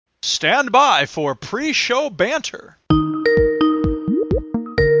Stand by for pre-show banter.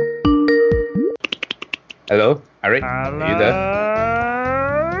 Hello, Harry. Are you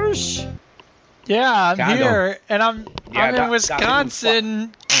there? Yeah, I'm Kind here, and I'm in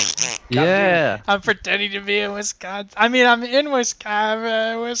Wisconsin. Wisconsin. Yeah. I'm pretending to be in Wisconsin. I mean, I'm in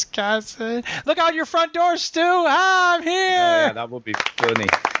Wisconsin. Look out your front door, Stu. Ah, I'm here. Oh, yeah, that would be funny.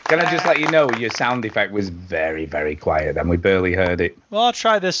 Can I just let you know your sound effect was very, very quiet, and we barely heard it. Well, I'll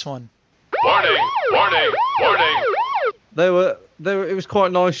try this one. Warning! Warning! Warning! It was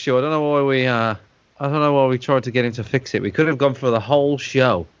quite nice show. I don't know why we tried to get him to fix it. We could have gone for the whole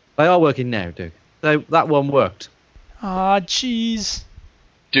show. They are working now, Duke. That one worked. Aw, jeez.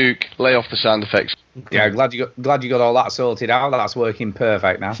 Duke, lay off the sound effects. Yeah, glad you got all that sorted out. That's working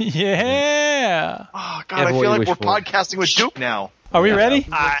perfect now. Yeah. Oh, God, Yeah, I what feel you like wish we're for. podcasting with Duke now. Are we ready?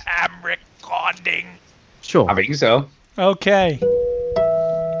 I am recording. Sure. I think so. Okay.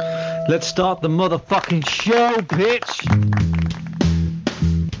 Let's start the motherfucking show, bitch.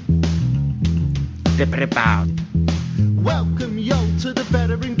 Welcome yo to the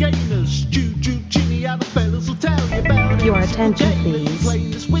veteran gamers. Juju, Ginny, other fellas will tell you about Your every single attention, game that you please.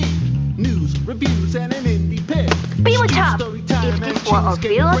 played this week. News, reviews, and an indie pick. Be with Stu's Tom. story time If and this were a Ginny's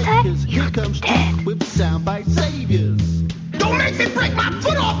game real attack, breakers. Here you're comes dead. Duke with the soundbite saviors. Don't make me break my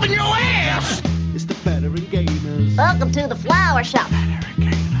foot off in your ass! It's the veteran gamers. Welcome to the flower shop.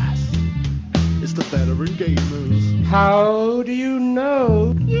 It's the veteran gamers. How do you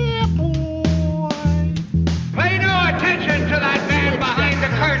know? Yeah, boy. Pay no attention to that man behind the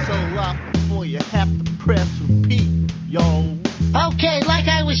curtain! So loud before you have to press repeat, yo. Okay, like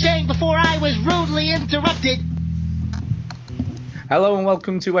I was saying before I was rudely interrupted. Hello and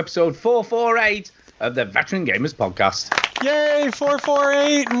welcome to episode 448 of the Veteran Gamers Podcast. Yay,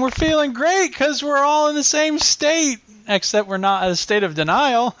 448, and we're feeling great because we're all in the same state, except we're not in a state of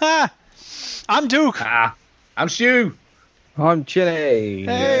denial. Ha! I'm Duke. I'm Stu. I'm Ginny.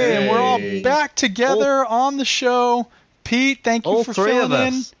 Hey, and we're all back together on the show. Pete, thank you All for three of filling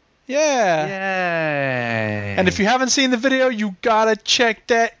in. us. Yeah. Yay. And if you haven't seen the video, you gotta check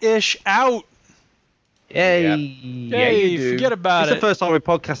that ish out. Yay. Yeah, you do. Forget about It's it. the first time we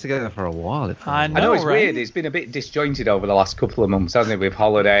podcast together for a while. It feels I like. I know No, it's right? weird. It's been a bit disjointed over the last couple of months, hasn't it, with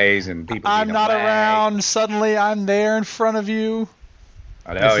holidays and people I'm being not away. around. Suddenly I'm there in front of you.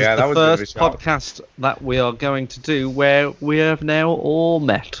 I know, This is yeah, that the was a bit of a first shock. podcast that we are going to do where we have now all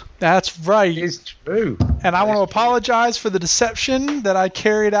met. That's right. It's true. And I want to apologize for the deception that I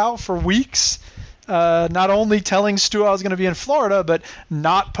carried out for weeks. Not only telling Stu I was going to be in Florida, but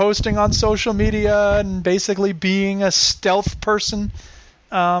not posting on social media and basically being a stealth person.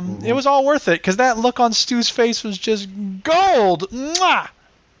 It was all worth it because that look on Stu's face was just gold. Mwah!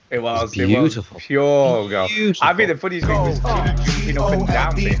 It was beautiful. It was pure gold. Beautiful. I mean, the funniest thing was jumping up and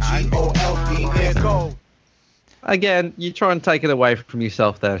down behind me. Again, you try and take it away from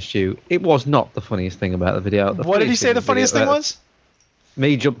yourself there, Stu. It was not the funniest thing about the video. What did he say the funniest thing was?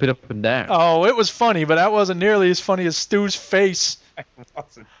 Me jumping up and down. Oh, it was funny, but that wasn't nearly as funny as Stu's face. It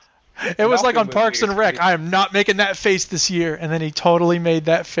wasn't. It was like on Nothing was Parks and as Rec. funny. I am not making that face this year. And then he totally made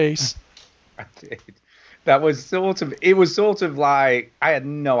that face. I did. That was sort of like, I had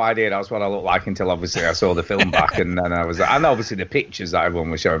no idea that's what I looked like until obviously I saw the film back, and then I was like, and obviously the pictures that everyone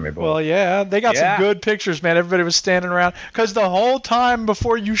was showing me. But Well, yeah, they got Yeah. some good pictures, man. Everybody was standing around. Because the whole time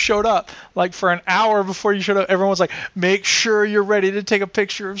before you showed up, like for an hour before you showed up, everyone was like, make sure you're ready to take a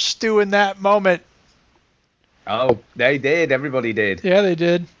picture of Stu in that moment. oh, they did. Everybody did. Yeah, they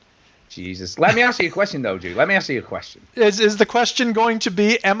did. Jesus. Let me ask you a question, though, Drew. Let me ask you a question. Is the question going to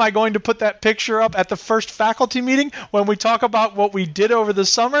be, am I going to put that picture up at the first faculty meeting when we talk about what we did over the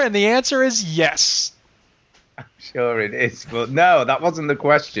summer? And the answer is yes. Sure it is, but no, that wasn't the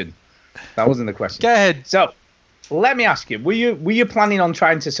question. That wasn't the question. Go ahead. So, let me ask you: Were you planning on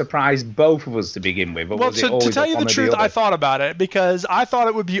trying to surprise both of us to begin with, or Well, was it to always tell you one the or truth, other? I thought about it because I thought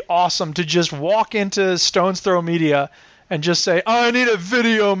it would be awesome to just walk into Stone's Throw Media and just say, oh, I need a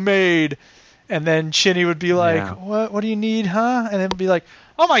video made. And then Chinny would be like, Yeah. what do you need, huh? And it would be like,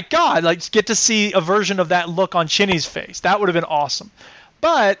 oh, my God, like get to see a version of that look on Chinny's face. That would have been awesome.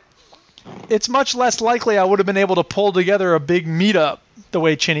 But it's much less likely I would have been able to pull together a big meetup the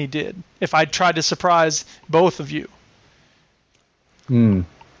way Chinny did if I'd tried to surprise both of you.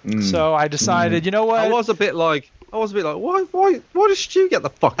 So I decided, you know what? I was a bit like, why does Stu get the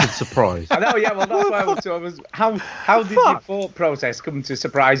fucking surprise? I know, yeah. Well, that's why I was. How did your thought process come to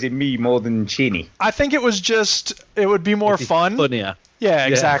surprising me more than Chinny? I think it was just, it would be more fun. Funnier. Yeah,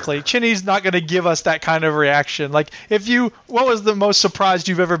 exactly. Chinny's not going to give us that kind of reaction. Like, what was the most surprised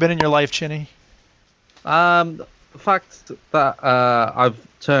you've ever been in your life, Chinny? the fact that I've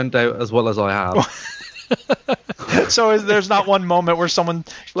turned out as well as I have. So there's not one moment where someone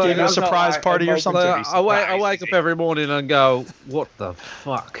Like, gave you a that's not surprise like party a or something? moment to be I wake surprised, up every morning and go, what the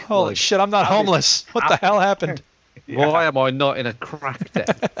fuck? Holy Like, shit, I'm not homeless. What the hell happened? Why am I not in a crack den?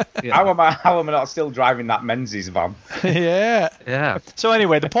 Yeah. How am I not still driving that Menzies van? Yeah. Yeah. So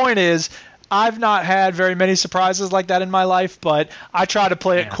anyway, the point is, I've not had very many surprises like that in my life, but I try to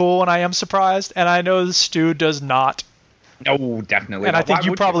play it cool when I am surprised, and I know Stu does not. No, definitely And not. I think Why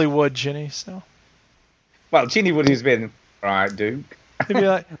you would probably would, Ginny. So Well, Ginny would have been, right, Duke. he'd be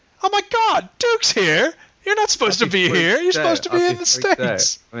like, "Oh my God, Duke's here! You're not supposed to be here. You're supposed to be in the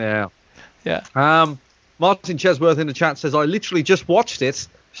States." Yeah. Yeah. Martin Chesworth in the chat says, I literally just watched it.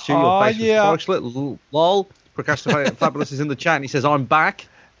 Stu, your face was priceless. Lol. Procrastinator Fabulous is in the chat and he says, I'm back.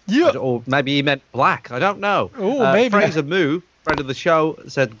 Yeah. Or maybe he meant black. I don't know. Oh, maybe. Fraser Moo, friend of the show,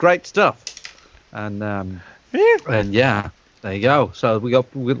 said, great stuff. And yeah, there you go. So we're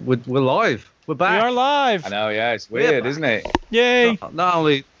live. We're back. We are live. I know, yeah, it's weird, isn't it? Yay. Not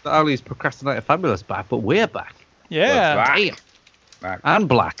only is Procrastinator Fabulous back, but we're back. Yeah. Back. Damn. And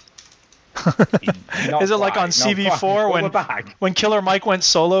black. Is it like on CB4 when Killer Mike went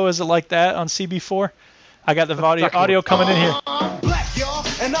solo? Is it like that on CB4? I got the audio coming in here. I'm black, y'all,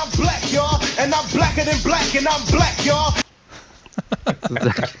 and I'm black, y'all, and I'm blacker than black, and I'm black, y'all.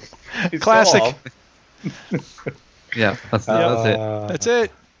 Classic. Yeah, that's it. That's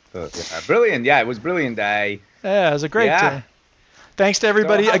it. Yeah, brilliant. Yeah, it was a brilliant day. Yeah, it was a great day. Thanks to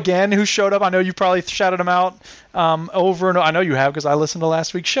everybody again who showed up. I know you probably shouted them out over and over. I know you have because I listened to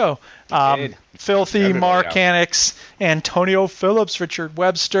last week's show. Filthy, Marcanix, Antonio Phillips, Richard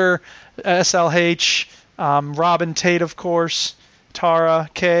Webster, SLH, Robin Tate, of course, Tara,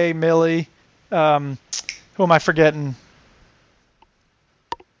 Kay, Millie. Who am I forgetting?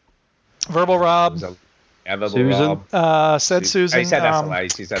 Verbal Rob. Susan. Said Susan. He said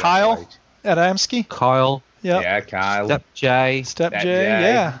SLH. He said Kyle SLH. Adamski. Kyle. Yep. Yeah, Kyle. Step J. Step J.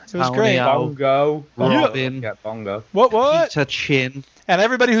 Yeah, it was great. Bongo. Robin. Yeah, Bongo. What? Peter Chin. And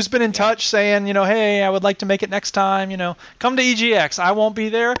everybody who's been in touch saying, hey, I would like to make it next time, come to EGX. I won't be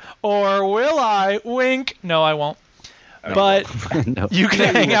there. Or will I? Wink. No, I won't. But No. you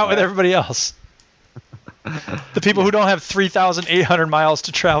can hang out with everybody else. The people who don't have 3,800 miles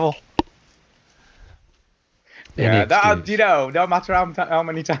to travel. Yeah, no matter how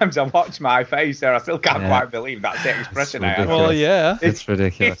many times I watch my face there, I still can't quite believe that's the expression I have. Well, yeah. It's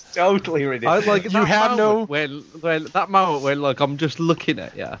ridiculous. It's totally ridiculous. I like you have no... When that moment when, like, I'm just looking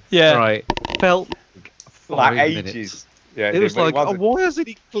at you. Yeah. Right. Felt like minutes. ages. Yeah, it was like, why hasn't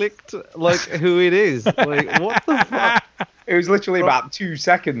he clicked, like, who it is? Like, what the fuck? It was literally about 2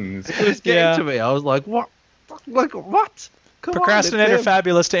 seconds. It was getting to me. I was like, what? Like, what? Procrastinator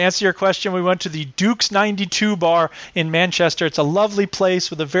Fabulous, to answer your question, we went to the Duke's 92 bar in Manchester. It's a lovely place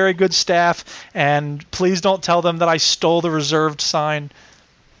with a very good staff, and please don't tell them that I stole the reserved sign.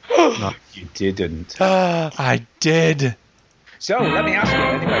 No, you didn't. I did. So, let me ask you,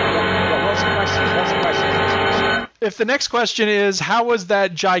 anyway, what's the question? If the next question is, how was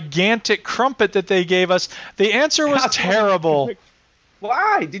that gigantic crumpet that they gave us, the answer was terrible.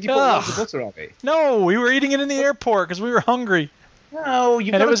 Why? Did you put lots of butter on it? No, we were eating it in the airport because we were hungry. No,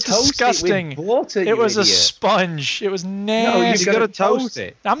 you got to toast disgusting. It with butter, it was idiot. A sponge. It was nasty. No, you got to toast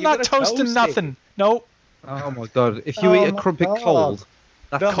it. I'm not toasting nothing. Nope. Oh my god! If you eat a crumpet cold,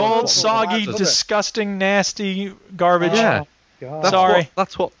 that's cold, soggy, disgusting, nasty garbage. Yeah. Sorry.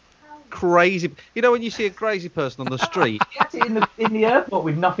 That's what crazy. You know when you see a crazy person on the street. He had it in the airport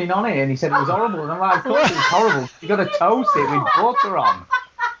with nothing on it, and he said it was horrible. And I'm like, of course it was horrible. You got to toast it with butter on.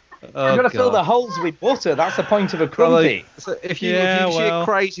 You got to fill the holes with butter. That's the point of a crumpet. So if you see a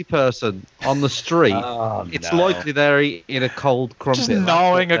crazy person on the street, it's likely they're eating a cold crumpet. Just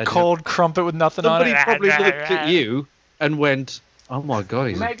gnawing a cold crumpet with nothing on it. Somebody probably looked at you and went, "Oh my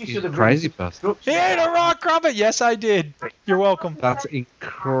god, he's a crazy person." He ate a raw crumpet. Yes, I did. You're welcome. That's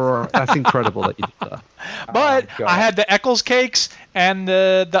incredible that you did that. But I had the Eccles cakes and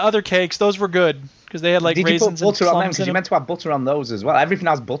the other cakes. Those were good. Because they had like raisins Did you put butter and on them? Because you meant to have butter on those as well. Everything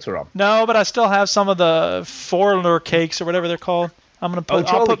has butter on. No, but I still have some of the foreigner cakes or whatever they're called. I'm gonna put.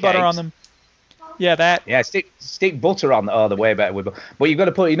 I'll put butter on them. Yeah, that. Yeah, stick butter on. Oh, the way better with butter. But you've got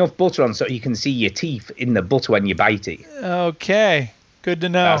to put enough butter on so you can see your teeth in the butter when you bite it. Okay, good to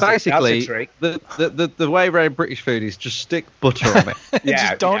know. Basically, that's a trick. the way around British food is just stick butter on it.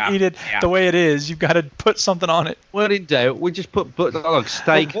 Just don't eat it the way it is. You've got to put something on it. When in doubt, we just put butter, like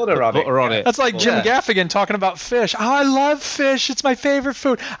steak, butter on it. That's like Jim Gaffigan talking about fish. Oh, I love fish. It's my favorite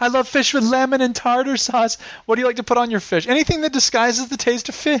food. I love fish with lemon and tartar sauce. What do you like to put on your fish? Anything that disguises the taste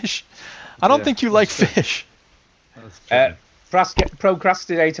of fish. I don't think you like fish.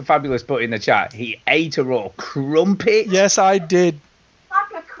 Procrastinator Fabulous put in the chat, he ate a raw crumpet. Yes, I did.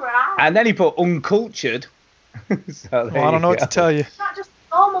 Like a crab. And then he put uncultured. Well, I don't know what to tell you. Not just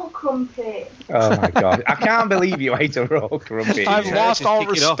normal crumpet. Oh my god. I can't believe you ate a raw crumpet. I've lost all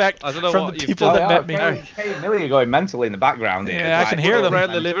respect from the people that met me. Hey, Millie are going mental in the background here. Yeah, I can hear them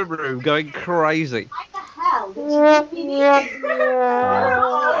around the living room going crazy. Hell,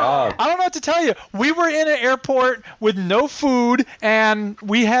 I don't know what to tell you. We were in an airport with no food, and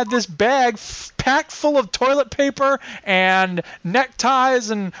we had this bag packed full of toilet paper and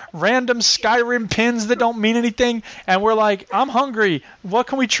neckties and random Skyrim pins that don't mean anything. And we're like, I'm hungry. What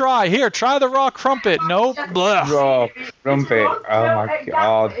can we try? Here, try the raw crumpet. Nope. Blah. Raw crumpet. Oh my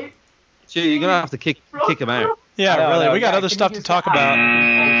god. Gee, you're going to have to kick him out. Yeah, really. We got other stuff to talk about.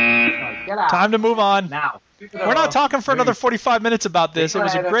 Time to move on. Now. We're not talking for another 45 minutes about this. It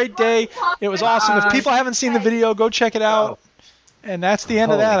was a great day. It was awesome. If people haven't seen the video, go check it out. And that's the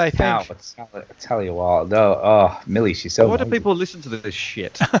end of that, I think. I tell you what, though, Millie, she's so. Why do people listen to this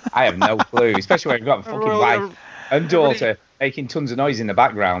shit? I have no clue, especially when you've got a fucking wife and daughter making tons of noise in the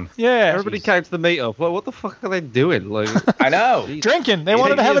background. Yeah. Everybody came to the meetup. Well, what the fuck are they doing? Like, I know. Drinking. They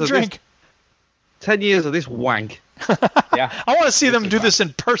wanted to have a drink. 10 years of this wank. Yeah. I want to see them do this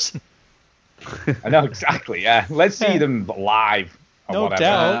in person. I know, exactly, yeah. Let's see them live. Or no whatever,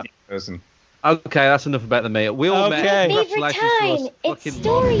 doubt. in person. Okay, that's enough about the meetup. We all met. Favorite time. It's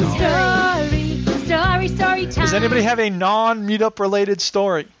story time. Story time. Does anybody have a non-meetup related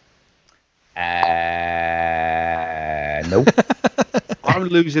story? Nope. I'm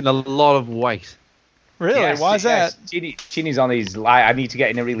losing a lot of weight. Really? Yes, why is that? Chinny's on his, I need to get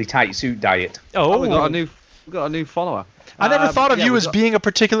in a really tight suit diet. Oh, we got a new follower. I never thought of you as being a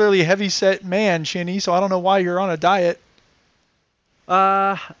particularly heavy-set man, Chinny, so I don't know why you're on a diet.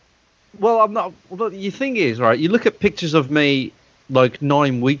 Well, I'm not. Well, the thing is, right, you look at pictures of me like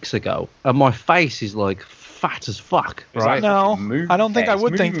 9 weeks ago, and my face is like fat as fuck, right? No, I don't think I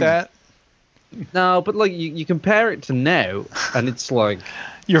would think that. No, but like you compare it to now, and it's like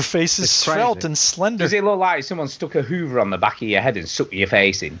your face is svelte and slender. Does it look like someone stuck a Hoover on the back of your head and sucked your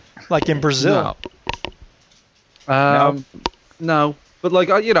face in? Like in Brazil? No. But like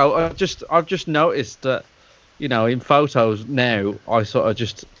I've just noticed that, in photos now,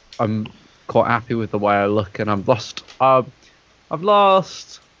 I'm quite happy with the way I look, and I've lost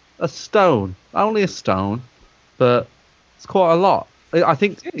a stone, only a stone, but it's quite a lot. I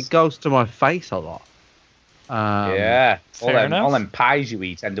think it goes to my face a lot. Yeah, all them pies you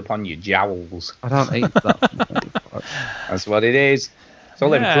eat end up on your jowls. I don't eat that. That's what it is. It's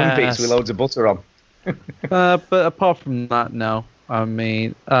all them crumpets with loads of butter on. But apart from that, no. I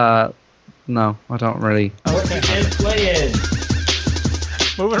mean, no, I don't really. Okay.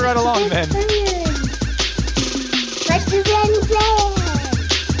 Moving right along then.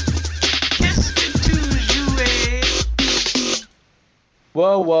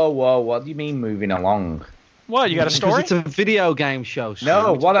 Whoa, what do you mean moving along? What, you got a story? Because it's a video game show.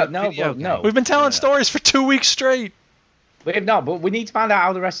 No, no. We've been telling stories for 2 weeks straight. But we need to find out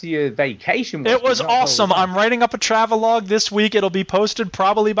how the rest of your vacation was. It was awesome. I'm writing up a travelogue this week. It'll be posted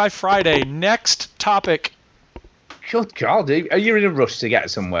probably by Friday. Next topic. Good God, are you in a rush to get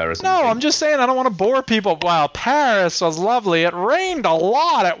somewhere or something? No, I'm just saying I don't want to bore people. Wow, Paris was lovely. It rained a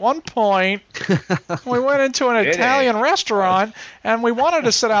lot at one point. We went into an Italian restaurant, and we wanted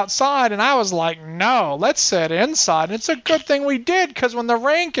to sit outside, and I was like, no, let's sit inside. And it's a good thing we did, because when the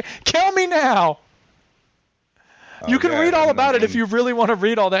rain kill me now. You can read all about it if you really want to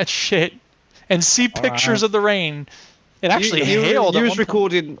read all that shit and see pictures of the rain. It actually hailed. You was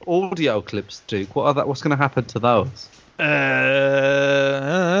recording audio clips, Duke. What's going to happen to those?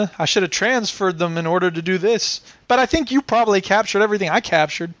 I should have transferred them in order to do this. But I think you probably captured everything I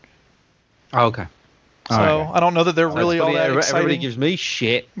captured. Oh, okay. So I don't know that they're really all that exciting. Everybody gives me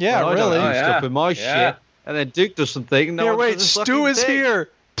shit. Yeah, really. I don't do stuff with my shit. And then Duke does something. Here, wait. Stu is here.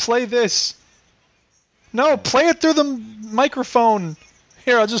 Play this. No, play it through the microphone.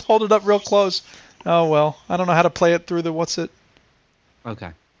 Here, I'll just hold it up real close. Oh, well. I don't know how to play it through the what's it.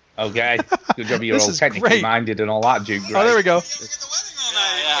 Okay. Good job you're all technically minded and all that, Duke. Oh, there we go.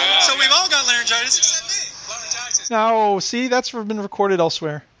 So we've all got laryngitis except me. Laryngitis. No, see, that's been recorded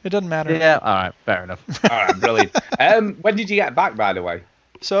elsewhere. It doesn't matter. Yeah, all right. Fair enough. All right, brilliant. When did you get back, by the way?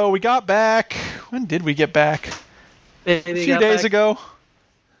 So we got back. When did we get back? A few days ago.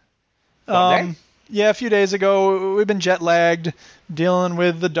 Yeah, a few days ago. We've been jet lagged, dealing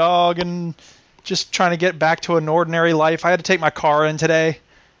with the dog and just trying to get back to an ordinary life. I had to take my car in today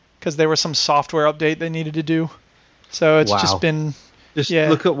because there was some software update they needed to do. So it's just been Just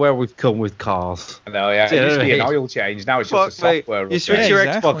look at where we've come with cars. I know, yeah. It used to be an oil change. Now it's just a software. You switch your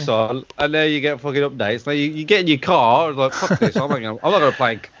Xbox on, and now you get fucking updates. Now you get in your car, it's like, fuck this, I'm not going to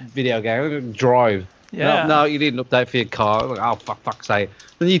play a video game, I'm going to drive. Yeah. No, you need an update for your car. Like, oh, fuck's sake.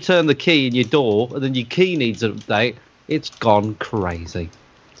 Then you turn the key in your door, and then your key needs an update. It's gone crazy.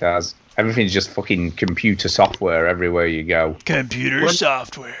 It has. Everything's just fucking computer software everywhere you go. Computer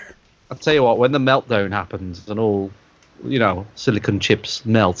software. I'll tell you what, when the meltdown happens and all, silicon chips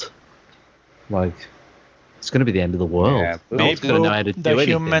melt, like, it's going to be the end of the world. Yeah. No one's going to know how to do anything. The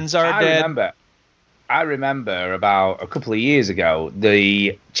humans are dead. I remember about a couple of years ago,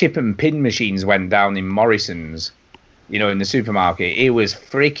 the chip and pin machines went down in Morrison's, in the supermarket. It was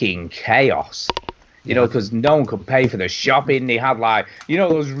freaking chaos. Because no one could pay for the shopping. They had,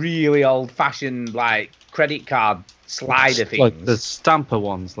 those really old-fashioned, credit card slider things. Like the stamper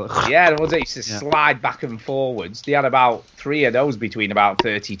ones. Yeah, the ones that used to slide back and forwards. They had about 3 of those between about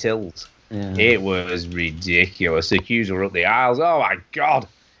 30 tills. Yeah. It was ridiculous. The queues were up the aisles. Oh, my God.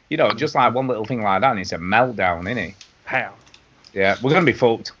 Just like one little thing like that, and it's a meltdown, isn't it? How? Yeah, we're going to be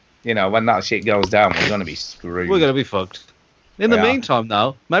fucked. When that shit goes down, we're going to be screwed. We're going to be fucked. In the meantime,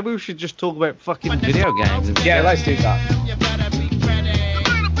 though, maybe we should just talk about fucking video games. Yeah, let's do that.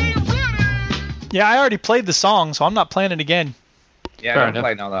 Yeah, I already played the song, so I'm not playing it again. Yeah, I don't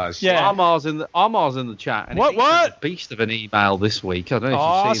play none of those. Yeah. Armar's in the chat. And What? A beast of an email this week. I don't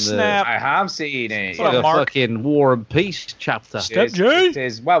know if you've seen snap. I have seen it. It's like a fucking War and Peace chapter. It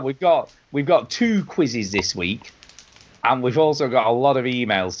is. Well, we've got 2 quizzes this week. And we've also got a lot of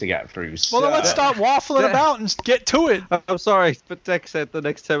emails to get through. Well, then let's stop waffling about and get to it. I'm sorry, but Dex said the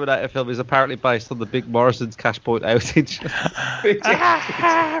next Terminator film is apparently based on the Big Morrison's Cash Point outage.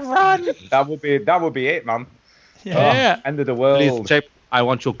 Run! That would be it, man. Yeah. End of the world. Please, Chip, I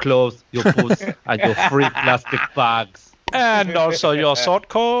want your clothes, your boots, and your free plastic bags. And also your sort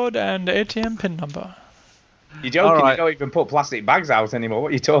code and ATM PIN number. You're joking, You don't even put plastic bags out anymore. What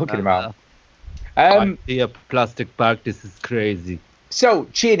are you talking about? I see a plastic bag. This is crazy. So,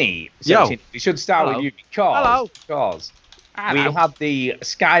 Chinny. We should start with you because we had the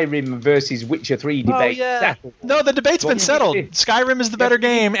Skyrim versus Witcher 3 debate settled. No, the debate's been settled. Skyrim is the better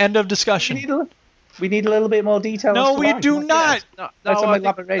game. End of discussion. We need a little bit more detail. No, we do not.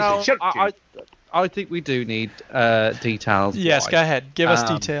 I think we do need details. Yes, go ahead. Give us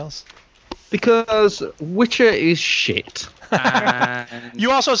details. Because Witcher is shit.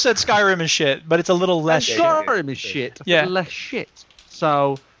 You also said Skyrim is shit, but it's a little less shit. Skyrim is shit. Yeah. Less shit.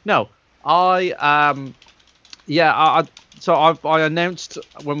 So, no. I announced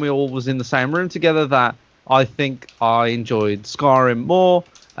when we all was in the same room together that I think I enjoyed Skyrim more,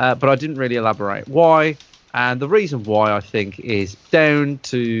 but I didn't really elaborate why. And the reason why, I think, is down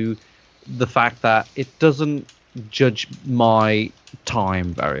to the fact that it doesn't judge my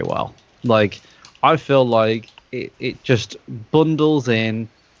time very well. I feel like it just bundles in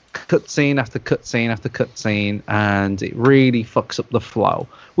cutscene after cutscene after cutscene, and it really fucks up the flow,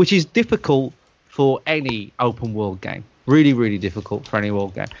 which is difficult for any open world game. Really, really difficult for any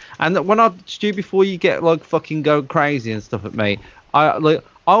world game. And when Stu, before you get fucking go crazy and stuff at me, I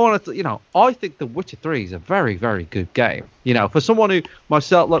want to, I think The Witcher 3 is a very, very good game. For someone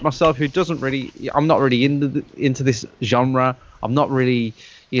like myself, who doesn't really, I'm not really into this genre. I'm not really,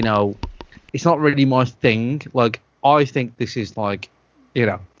 it's not really my thing. I think this is 5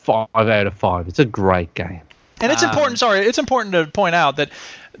 out of 5. It's a great game. And it's important to point out that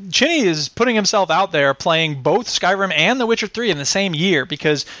Chinny is putting himself out there playing both Skyrim and The Witcher 3 in the same year,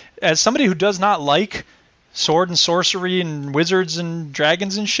 because as somebody who does not like sword and sorcery and wizards and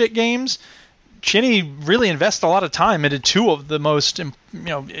dragons and shit games, Chinny really invests a lot of time into 2 of the most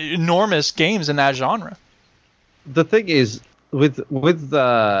enormous games in that genre. The thing is, with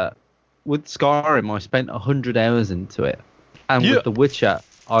Skyrim, I spent 100 hours into it, and with The Witcher,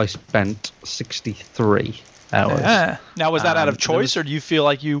 I spent 63 hours. Yeah. Now, was that out of choice, or do you feel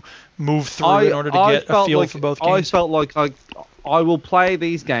like you moved through in order to get a feel for both games? I felt like I will play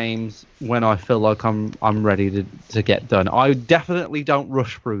these games when I feel like I'm ready to get done. I definitely don't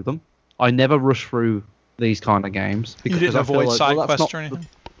rush through them. I never rush through these kind of games because you didn't avoid side quests or anything.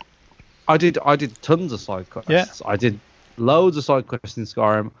 I did tons of side quests. Yeah. I did loads of side quests in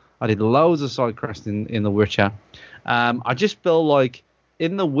Skyrim. I did loads of side quests in The Witcher. I just feel like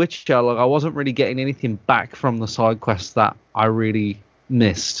in The Witcher, I wasn't really getting anything back from the side quests that I really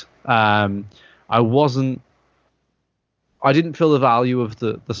missed. I didn't feel the value of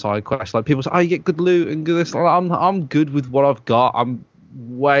the side quests. People say, you get good loot and good this. I'm good with what I've got. I'm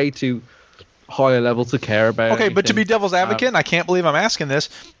way too high a level to care about. Okay, but to be devil's advocate, and I can't believe I'm asking this,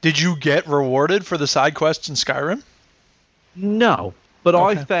 did you get rewarded for the side quests in Skyrim? No. but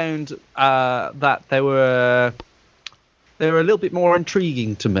I Okay. found that they were a little bit more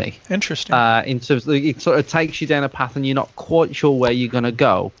intriguing to me. Interesting. In terms of, it sort of takes you down a path and you're not quite sure where you're going to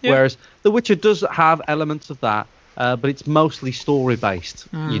go. Yeah. Whereas The Witcher does have elements of that, but it's mostly story based.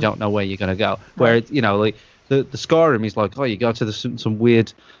 You don't know where you're going to go. Where Right. like the Skyrim is like, oh, you go to some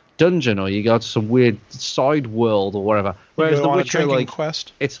weird dungeon or you go to some weird side world or whatever. Whereas go The on a Witcher, drinking like,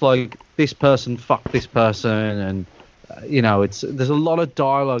 quest. it's like this person fucked this person, and there's a lot of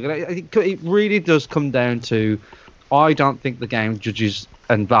dialogue, and it really does come down to, I don't think the game judges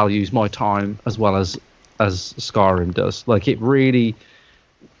and values my time as well as Skyrim does. Like, it really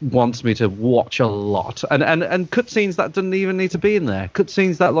wants me to watch a lot, and cutscenes that doesn't even need to be in there.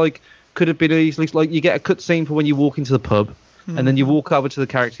 Cutscenes that like could have been easily, like, you get a cutscene for when you walk into the pub. And then you walk over to the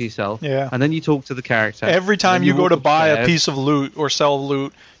character yourself, Yeah. and then you talk to the character. Every time and then you go walk to buy a upstairs. piece of loot or sell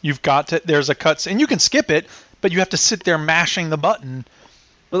loot, there's a cutscene. And you can skip it, but you have to sit there mashing the button.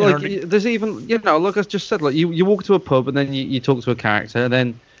 But in like, order to- there's even, like I just said, like you walk to a pub and then you talk to a character,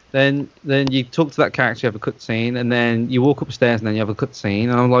 and then you talk to that character, you have a cutscene, and then you walk upstairs and then you have a cutscene,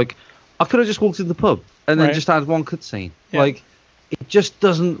 and I'm like, I could have just walked to the pub and then Right. just had one cutscene. Yeah. Like, it just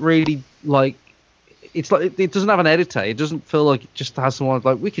doesn't really, like, it's like it doesn't have an editor. It doesn't feel like it just has someone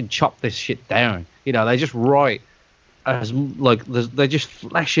like, we can chop this shit down. They just write as like they just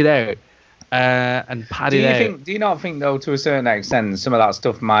flesh it out and pad it out. Do you not think, though, to a certain extent, some of that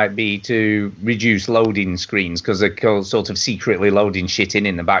stuff might be to reduce loading screens because they're sort of secretly loading shit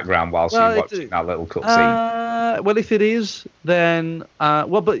in the background whilst you're watching that little cutscene? Well, if it is, then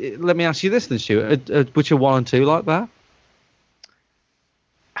but let me ask you this then, Stuart. Witcher 1 and 2 like that?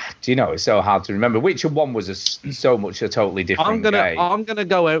 Do you know, it's so hard to remember. Witcher 1 was so much a totally different game. I'm gonna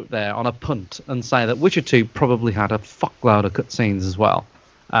go out there on a punt and say that Witcher 2 probably had a fuckload of cutscenes as well.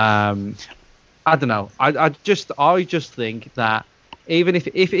 I don't know. I just think that even if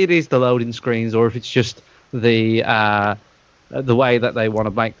it is the loading screens, or if it's just the way that they want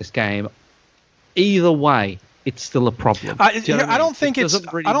to make this game, either way, it's still a problem. I don't think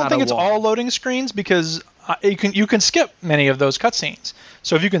it's why. all loading screens, because you can skip many of those cutscenes.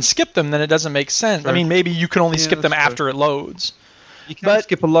 So if you can skip them, then it doesn't make sense. True. I mean, maybe you can only skip them that's after it loads. You can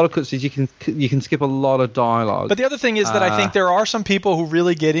skip a lot of cutscenes. You can skip a lot of dialogue. But the other thing is that I think there are some people who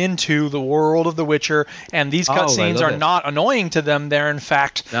really get into the world of The Witcher, and these cutscenes are not annoying to them. They're in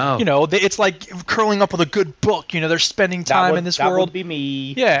fact, it's like curling up with a good book. They're spending time in this world. That would be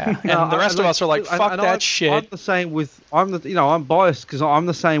me. Yeah, and the rest of us are like, fuck that shit. I'm the same with I'm biased because I'm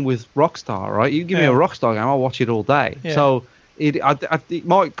the same with Rockstar, right? You give me a Rockstar game, I'll watch it all day. Yeah. So it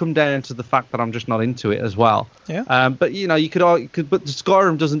might come down to the fact that I'm just not into it as well. Yeah. But you could, but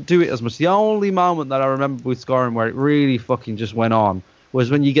Skyrim doesn't do it as much. The only moment that I remember with Skyrim where it really fucking just went on was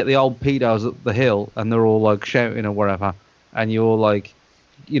when you get the old pedos up the hill and they're all like shouting or whatever, and you're like,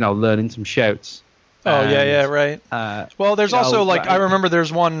 learning some shouts. Oh, yeah, right. Well, there's also I remember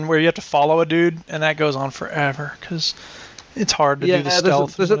there's one where you have to follow a dude, and that goes on forever because it's hard to do the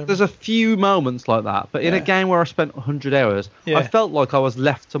stealth. There's a few moments like that, but in a game where I spent 100 hours, I felt like I was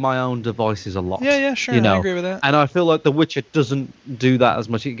left to my own devices a lot. Yeah, sure. I agree with that. And I feel like The Witcher doesn't do that as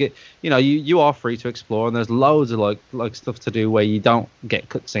much. You are free to explore, and there's loads of like stuff to do where you don't get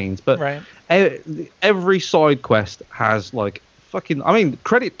cutscenes. But every side quest has like fucking. I mean,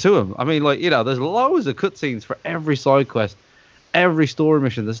 credit to them. I mean, there's loads of cutscenes for every side quest, every story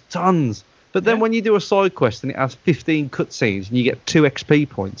mission. There's tons. But then when you do a side quest and it has 15 cutscenes and you get 2 XP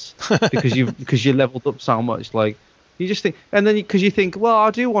points because you leveled up so much, like, you just think, and then because you think, well,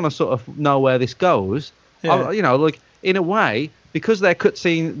 I do want to sort of know where this goes. Like, in a way, because their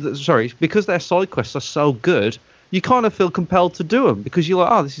because their side quests are so good, you kind of feel compelled to do them because you're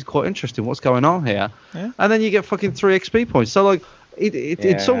like, oh, this is quite interesting. What's going on here? Yeah. And then you get fucking 3 XP points. So like,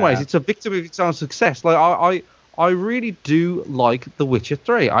 in some ways, it's a victim of its own success. Like I really do like The Witcher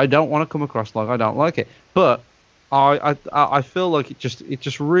 3. I don't want to come across like I don't like it, but I feel like it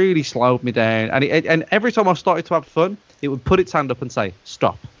just really slowed me down. And every time I started to have fun, it would put its hand up and say,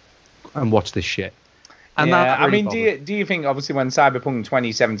 "Stop, and watch this shit." And yeah, really do you think, obviously, when Cyberpunk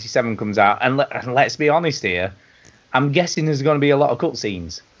 2077 comes out, and let's be honest here, I'm guessing there's going to be a lot of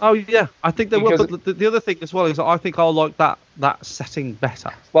cutscenes. Oh yeah, I think there will. But the other thing as well is I think I'll like that setting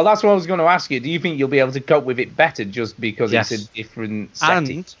better. Well, that's what I was going to ask you. Do you think you'll be able to cope with it better just because it's a different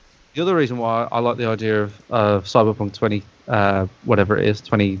setting? And the other reason why I like the idea of Cyberpunk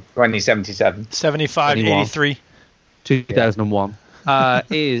 2077, 7583, 2001,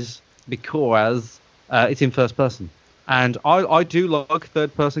 is because it's in first person, and I do like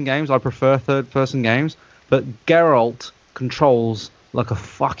third person games. I prefer third person games. But Geralt controls like a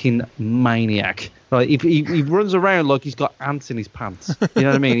fucking maniac. Like he runs around like he's got ants in his pants. You know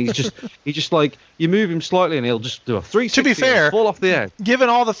what I mean? He just like you move him slightly and he'll just do a 360. To be fair, and fall off the edge. Given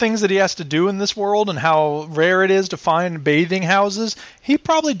all the things that he has to do in this world and how rare it is to find bathing houses, he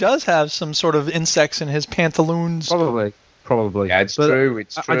probably does have some sort of insects in his pantaloons. Probably. Yeah, it's true.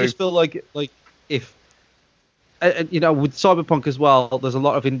 It's true. I just feel like if with Cyberpunk as well, there's a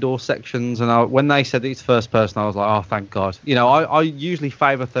lot of indoor sections, and when they said that it's first person, I was like, oh, thank God. I usually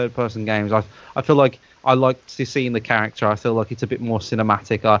favour third person games. I feel like I like to seeing the character. I feel like it's a bit more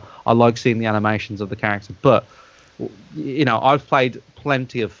cinematic. I like seeing the animations of the character, but I've played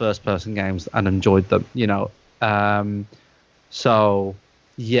plenty of first person games and enjoyed them. So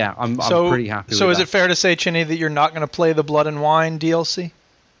yeah, I'm pretty happy. So with is that. it fair to say, Chinny, that you're not going to play the Blood and Wine DLC?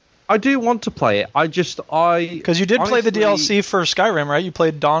 I do want to play it. Because you did play the DLC for Skyrim, right? You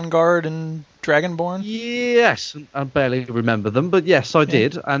played Dawnguard and Dragonborn. Yes, I barely remember them, but yes, I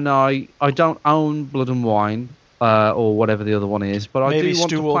did. And I don't own Blood and Wine or whatever the other one is, but I do want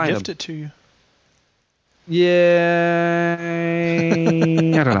to play them. Maybe Stu will gift it to you. Yeah,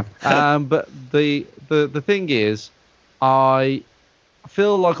 I don't know. But the thing is, I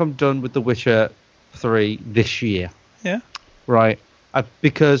feel like I'm done with The Witcher 3 this year. Yeah. Right.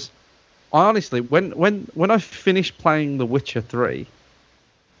 Because I honestly, when I finished playing The Witcher 3,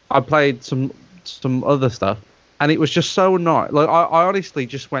 I played some other stuff, and it was just so annoying. Like I honestly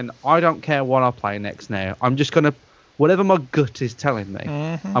just went, I don't care what I play next now. I'm just gonna, whatever my gut is telling me,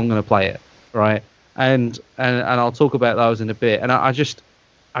 I'm gonna play it, right? And I'll talk about those in a bit. And I just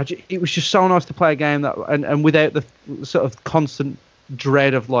it was just so nice to play a game that and without the sort of constant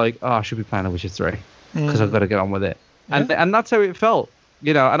dread of like, oh, I should be playing The Witcher 3 because I've got to get on with it. Yeah. And that's how it felt.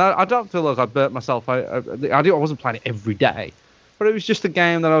 And I don't feel like I burnt myself. I wasn't playing it every day, but it was just a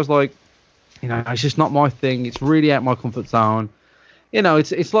game that I was like, it's just not my thing. It's really out my comfort zone.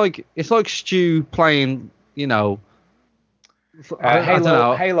 It's like Stu playing, Halo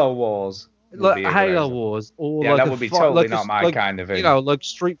Wars. Like Halo Wars, or yeah, like that would be totally not my kind of thing. Like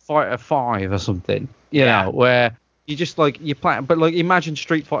Street Fighter 5 or something. Where you just you play, but imagine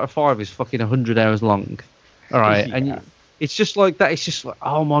Street Fighter 5 is fucking 100 hours long. All right, and it's just like that. It's just like,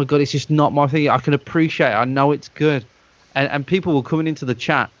 oh my god, it's just not my thing. I can appreciate it. I know it's good, and people were coming into the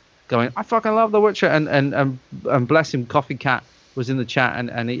chat going, I fucking love The Witcher, and bless him, Coffee Cat was in the chat,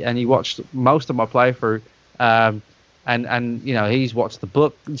 and he watched most of my playthrough, and he's watched the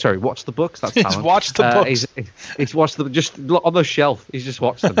book. Sorry, watched the books. That's he's watched the books. He's watched them just on the shelf. He's just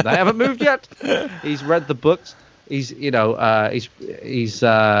watched them. They haven't moved yet. He's read the books. He's I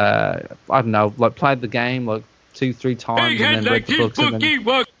don't know, played the game 2-3 times and then read the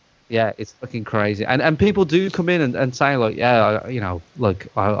books. Yeah, it's fucking crazy. And people do come in and say I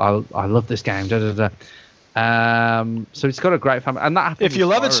love this game. So it's got a great family, and that happens. If you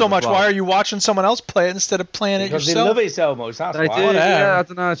love it so much, why are you watching someone else play it instead of playing it yourself? Because they love it so much. That's why. Yeah, I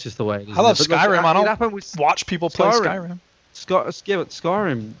don't know. It's just the way it is. I love Skyrim. I don't watch people play Skyrim.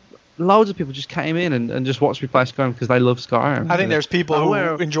 Skyrim. Loads of people just came in and just watched me play Skyrim because they love Skyrim. I think there's people who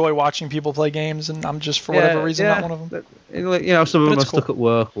enjoy watching people play games, and I'm just, for whatever reason, not one of them. Some of them are stuck at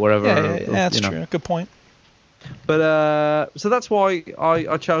work or whatever. Yeah, that's true. Good point. But so that's why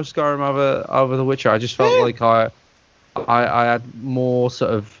I chose Skyrim over The Witcher. I just felt like I had more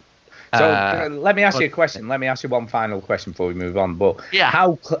sort of. So let me ask you a question. Let me ask you one final question before we move on. But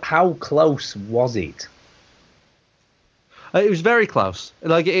how close was it? It was very close.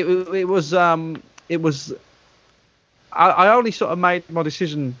 It was. I only sort of made my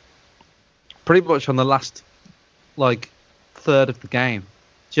decision pretty much on the last third of the game.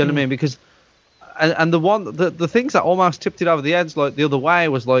 Do you know what I mean? Because and the things that almost tipped it over the edge the other way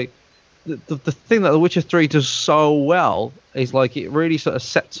was the thing that The Witcher 3 does so well is it really sort of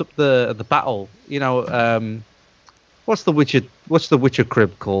sets up the battle. What's the Witcher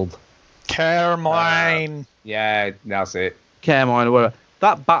crib called? Carmine. Yeah, that's it. Carmine or whatever.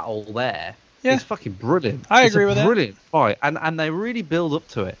 That battle there is fucking brilliant. I agree with that. Brilliant fight, and they really build up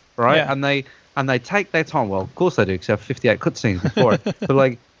to it, right? Yeah. And they take their time. Well, of course they do, because they have 58 cutscenes before it.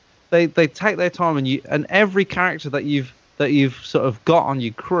 But they take their time, and every character that you've sort of got on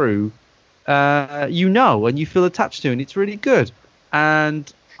your crew, and you feel attached to, and it's really good. And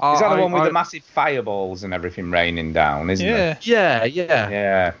is that the one with the massive fireballs and everything raining down? Isn't it?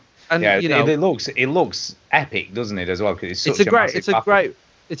 Yeah. And it looks epic, doesn't it, as well? Because it's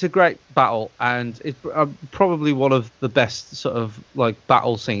a great battle, and it's probably one of the best sort of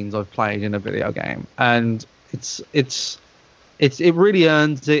battle scenes I've played in a video game. And it really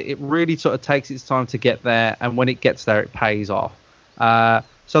earns it. It really sort of takes its time to get there, and when it gets there, it pays off.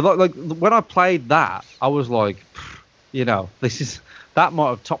 So when I played that, I was like, this that might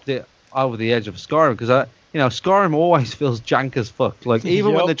have topped it over the edge of Skyrim, because Skyrim always feels jank as fuck. Like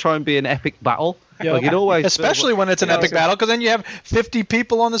even when they try and be an epic battle, like it always especially when it's an epic battle, because then you have 50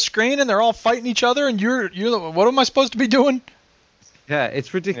 people on the screen and they're all fighting each other, and you're what am I supposed to be doing? Yeah,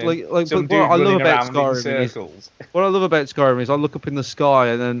 it's ridiculous. Yeah. Like, Some but what I dude love running about around in Skyrim circles. what I love about Skyrim is I look up in the sky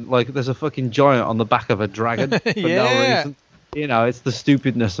and then like there's a fucking giant on the back of a dragon for no reason. It's the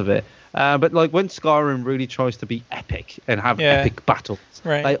stupidness of it. But like when Skyrim really tries to be epic and have epic battles,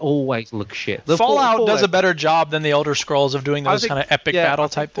 they always look shit. Fallout does a better job than the Elder Scrolls of doing those kind of epic battle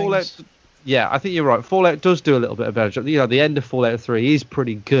type things. Yeah, I think you're right. Fallout does do a little bit of a better job. The end of Fallout 3 is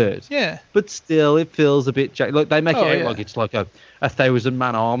pretty good. Yeah. But still, it feels a bit... Like, they make it out like it's like a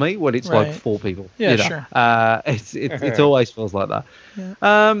 1,000-man army when it's like 4 people. Yeah, sure. It always feels like that.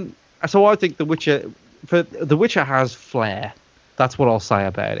 Yeah. So I think The Witcher has flair. That's what I'll say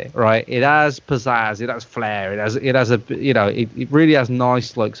about it, right? It has pizzazz, it has flair, it has a it really has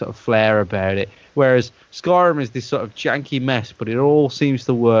nice like sort of flair about it. Whereas Skyrim is this sort of janky mess, but it all seems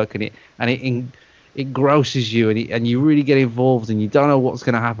to work, and it engrosses you, and you really get involved, and you don't know what's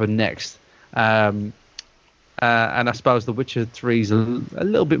going to happen next. And I suppose The Witcher 3 is a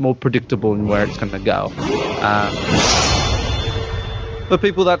little bit more predictable in where it's going to go. For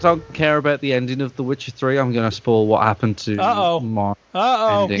people that don't care about the ending of The Witcher 3, I'm going to spoil what happened to my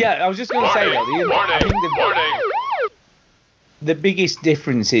ending. Yeah, I was just going to say, though, I think the biggest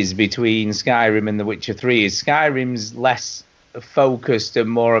differences between Skyrim and The Witcher 3 is Skyrim's less focused and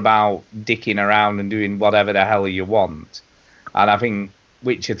more about dicking around and doing whatever the hell you want. And I think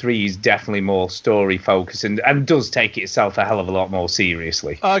Witcher 3 is definitely more story focused and does take itself a hell of a lot more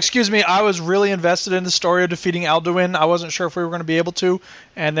seriously. Excuse me, I was really invested in the story of defeating Alduin. I wasn't sure if we were going to be able to,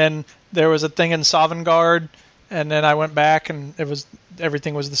 and then there was a thing in Sovngarde, and then I went back and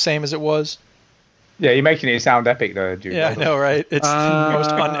everything was the same as it was. Yeah, you're making it sound epic though, dude. Yeah, I know, right? It's the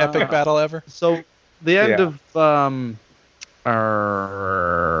most unepic battle ever. So the end of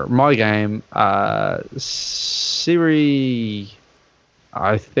my game, Ciri,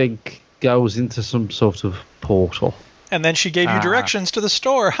 I think, goes into some sort of portal. And then she gave you directions to the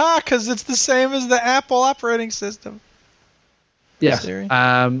store. Because it's the same as the Apple operating system. Yes.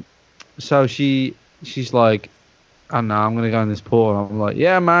 So she's like, I don't know, I'm going to go in this portal. I'm like,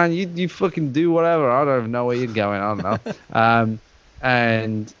 yeah, man, you fucking do whatever. I don't even know where you're going. I don't know.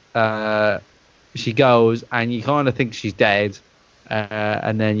 And she goes, and you kind of think she's dead.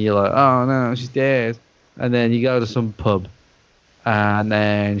 And then you're like, oh, no, she's dead. And then you go to some pub. And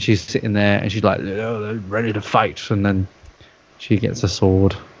then she's sitting there, and she's like, oh, they're ready to fight. And then she gets a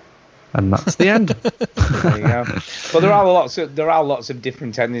sword. And that's the end. There you go. But there are lots of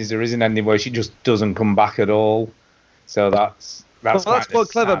different endings. There is an ending where she just doesn't come back at all. So that's quite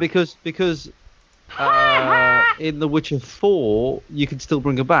clever because in The Witcher 4 you can still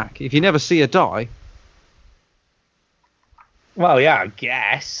bring her back if you never see her die. Well, yeah, I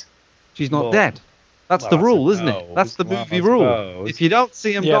guess she's not dead. That's the rule, isn't it? That's the movie rule. If you don't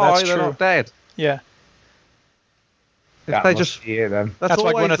see them die, they're not dead. Yeah. That's why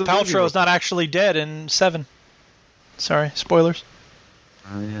Gwyneth Paltrow's not actually dead in 7. Sorry, spoilers.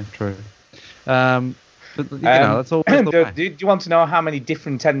 Oh yeah, true. But, that's all. Do you want to know how many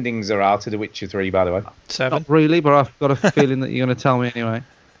different endings there are to The Witcher 3, by the way? 7. Not really, but I've got a feeling that you're going to tell me anyway.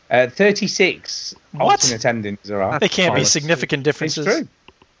 36 alternate endings there are. They can't be significant differences. It's true.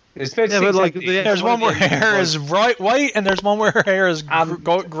 There's 36 there's one where her hair is white, and there's one where her hair is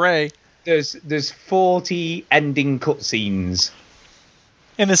grey. There's 40 ending cutscenes.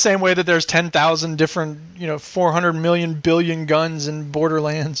 In the same way that there's 10,000 different, 400 million billion guns in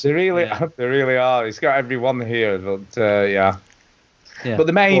Borderlands. They really are. It's got everyone here, but yeah. But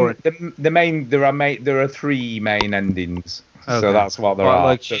there are 3 main endings, so that's what there are.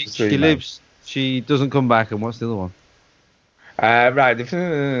 Like she lives, she doesn't come back, and what's the other one? Right. So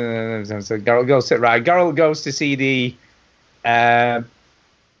Geralt goes to see the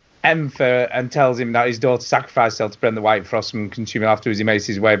Emperor and tells him that his daughter sacrificed herself to prevent the White Frost from consuming. Afterwards, he makes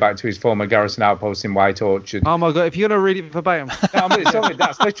his way back to his former garrison outpost in White Orchard. Oh my god! If you're gonna read it verbatim,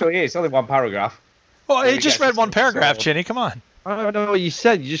 that's literally it. It's only one paragraph. Well, he just read one paragraph, Chinny. Come on. I don't know what you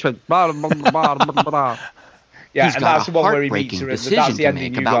said. You just went blah blah blah blah blah. Yeah, He's and got that's the one where he meets her. That's the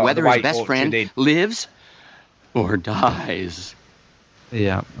ending you got. Whether his best friend lives or dies.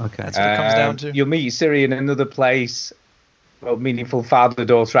 Yeah, okay. That's what it comes down to. You'll meet Ciri in another place. Well, meaningful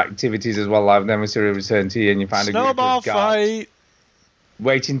father-daughter activities as well. Then when Ciri returns to you and you find a group of guards fight.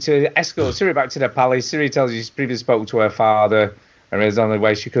 waiting to escort Ciri back to the palace. Ciri tells you she previously spoke to her father, and the only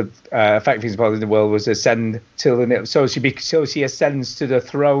way she could affect his body in the world was ascend so she ascends to the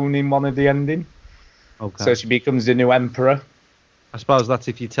throne in one of the ending. Okay. So she becomes the new emperor. I suppose that's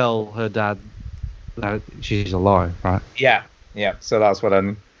if you tell her dad that she's alive, right? Yeah. So that's what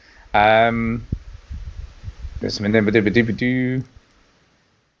I'm. There's some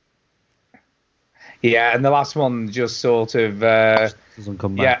Yeah, and the last one just sort of doesn't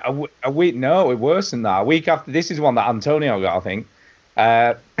come back. Yeah, a week. No, worse than that. A week after. This is one that Antonio got, I think.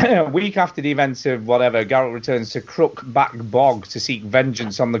 A week after the events of whatever, Geralt returns to Crookback Bog to seek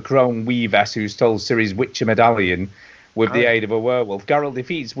vengeance on the crone Weavess who stole Ciri's Witcher medallion with the aid of a werewolf. Geralt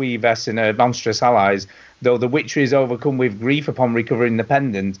defeats Weavess and her monstrous allies, though the Witcher is overcome with grief upon recovering the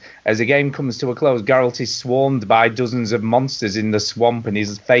pendant. As the game comes to a close, Geralt is swarmed by dozens of monsters in the swamp and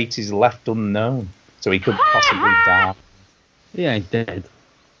his fate is left unknown. So he could possibly die. He ain't dead.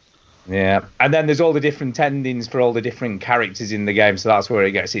 Yeah, and then there's all the different endings for all the different characters in the game, so that's where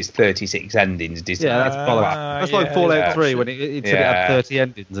it gets its 36 endings. Yeah, that's bollocks. That's like Fallout 3 when it said it had 30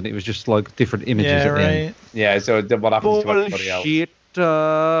 endings and it was just like different images at the end. Yeah, so what happens to everybody else?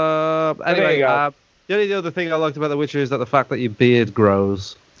 Anyway, the only other thing I liked about The Witcher is that the fact that your beard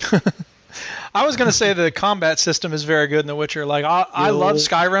grows. I was going to say the combat system is very good in The Witcher. Like I love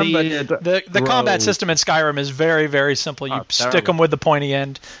Skyrim, but the combat system in Skyrim is very, very simple. You stick them with the pointy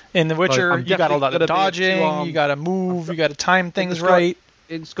end. In The Witcher, you got a lot of dodging, you got to move, you got to time things right.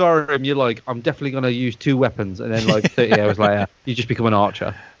 In Skyrim, you're like, I'm definitely going to use 2 weapons, and then like 30 hours later, you just become an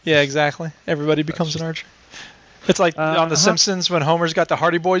archer. Yeah, exactly. Everybody becomes an archer. It's like on The Simpsons when Homer's got the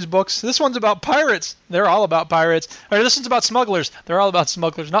Hardy Boys books. This one's about pirates. They're all about pirates. Or this one's about smugglers. They're all about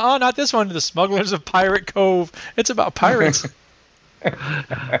smugglers. No, not this one. The Smugglers of Pirate Cove. It's about pirates.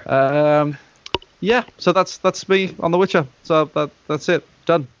 Yeah, so that's me on The Witcher. So that's it.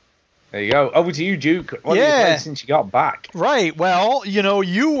 Done. There you go. Over to you, Duke. What have you played since you got back? Right. Well,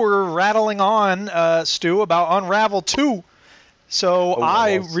 you were rattling on, Stu, about Unravel 2. So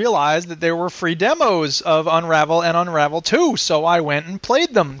I realized that there were free demos of Unravel and Unravel 2, so I went and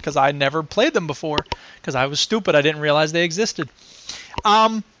played them because I never played them before because I was stupid. I didn't realize they existed.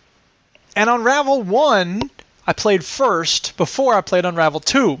 And Unravel 1 I played first before I played Unravel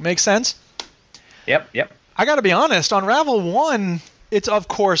 2. Makes sense? Yep. I got to be honest, Unravel 1, it's of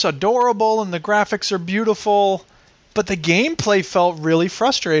course adorable and the graphics are beautiful, but the gameplay felt really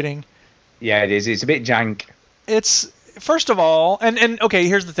frustrating. Yeah, it is. It's a bit jank. It's... First of all, and okay,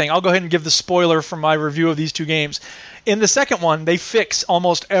 here's the thing. I'll go ahead and give the spoiler from my review of these 2 games. In the second one, they fix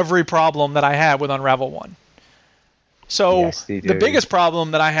almost every problem that I had with Unravel 1. So the biggest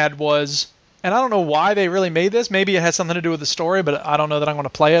problem that I had was, and I don't know why they really made this. Maybe it has something to do with the story, but I don't know that I'm going to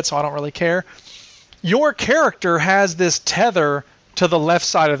play it, so I don't really care. Your character has this tether to the left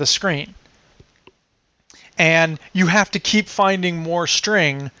side of the screen. And you have to keep finding more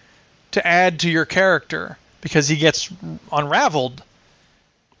string to add to your character, because he gets unraveled.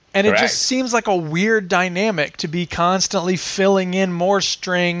 And Correct. It just seems like a weird dynamic to be constantly filling in more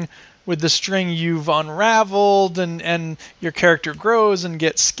string with the string you've unraveled, and your character grows and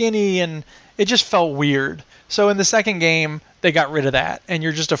gets skinny, and it just felt weird. So in the second game, they got rid of that, and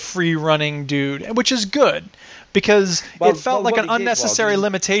you're just a free-running dude, which is good, because it felt like an unnecessary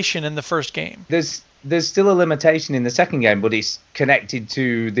limitation in the first game. There's still a limitation in the second game, but it's connected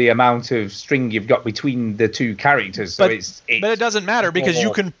to the amount of string you've got between the 2 characters. So but it doesn't matter because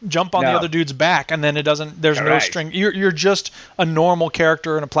you can jump on the other dude's back, and then there's Correct. No string. You're just a normal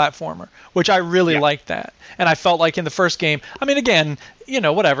character in a platformer, which I really liked that. And I felt like in the first game, I mean, again,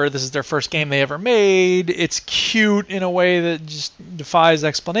 whatever. This is their first game they ever made. It's cute in a way that just defies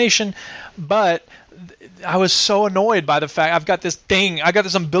explanation, but I was so annoyed by the fact I got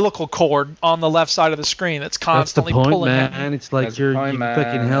this umbilical cord on the left side of the screen that's constantly pulling at me. Man. It's like you're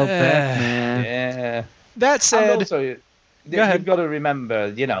fucking held back, man. Yeah. That said, also, you've got to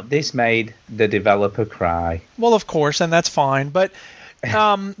remember, this made the developer cry. Well, of course, and that's fine, but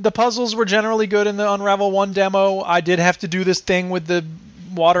the puzzles were generally good in the Unravel 1 demo. I did have to do this thing with the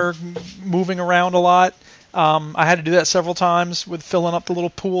water moving around a lot. I had to do that several times with filling up the little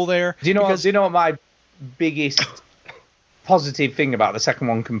pool there. Do you know what my biggest positive thing about the second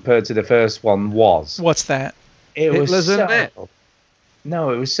one compared to the first one was? What's that? It was so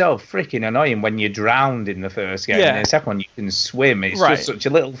freaking annoying when you drowned in the first game. And in the second one you can swim. It's just such a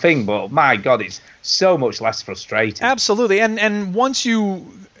little thing, but my God, it's so much less frustrating. Absolutely. And once you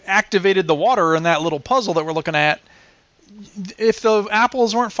activated the water in that little puzzle that we're looking at, if the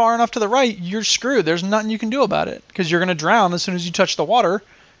apples weren't far enough to the right, you're screwed. There's nothing you can do about it because you're going to drown as soon as you touch the water.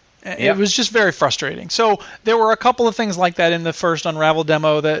 It was just very frustrating. So there were a couple of things like that in the first Unravel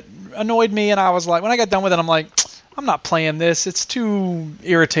demo that annoyed me, and I was like, when I got done with it, I'm like, I'm not playing this. It's too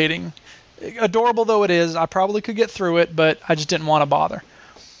irritating. Adorable though it is, I probably could get through it, but I just didn't want to bother.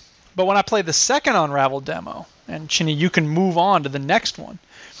 But when I played the second Unravel demo, And Chinny, you can move on to the next one.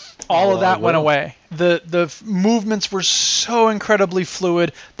 All of that went away. The movements were so incredibly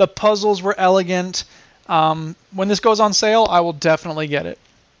fluid. The puzzles were elegant. When this goes on sale, I will definitely get it.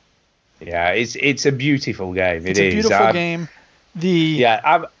 Yeah, it's a beautiful game. It's a beautiful game.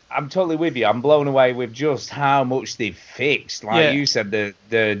 I'm totally with you. I'm blown away with just how much they've fixed. Like you said,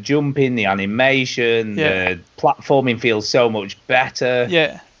 the jumping, the animation, the platforming feels so much better.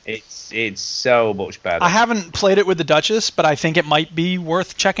 Yeah. It's so much better. I haven't played it with the Duchess, but I think it might be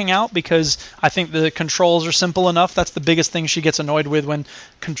worth checking out because I think the controls are simple enough. That's the biggest thing she gets annoyed with when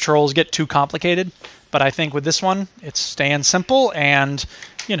controls get too complicated. But I think with this one, it's staying simple, and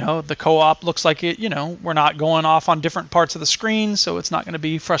the co-op looks like it. We're not going off on different parts of the screen, so it's not going to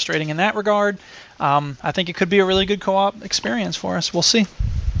be frustrating in that regard. I think it could be a really good co-op experience for us. We'll see.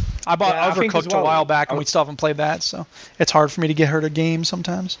 I bought Overcooked a while back, and we still haven't played that, so it's hard for me to get her to game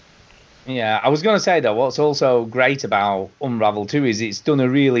sometimes. Yeah, I was going to say, though, what's also great about Unravel 2 is it's done a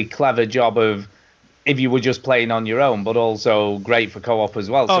really clever job of if you were just playing on your own, but also great for co-op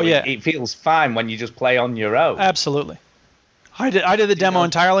as well. So it feels fine when you just play on your own. Absolutely. I did the demo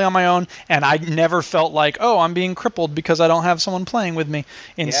entirely on my own, and I never felt like, I'm being crippled because I don't have someone playing with me.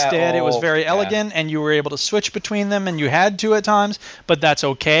 Instead, it was very elegant, and you were able to switch between them, and you had to at times, but that's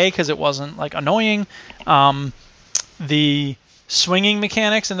okay because it wasn't annoying. The swinging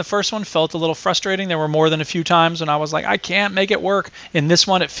mechanics in the first one felt a little frustrating. There were more than a few times when I was like, I can't make it work. In this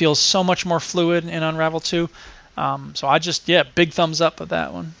one, it feels so much more fluid in Unravel 2. So I big thumbs up with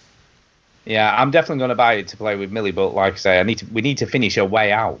that one. Yeah, I'm definitely going to buy it to play with Millie, but like I say, we need to finish A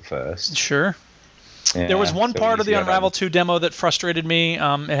Way Out first. Sure. Yeah, there was one part of the Unravel 2 demo that frustrated me. It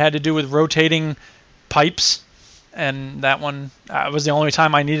had to do with rotating pipes, and that one was the only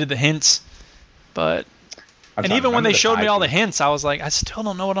time I needed the hints. But and even when they showed me all the hints, I was like, I still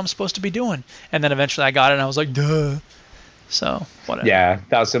don't know what I'm supposed to be doing. And then eventually I got it, and I was like, duh. So, whatever. Yeah,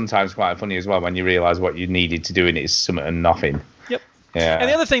 that's sometimes quite funny as well when you realise what you needed to do and it's something and nothing. Yep. Yeah. And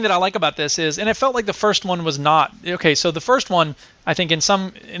the other thing that I like about this is, and it felt like the first one was not, okay, so the first one, I think in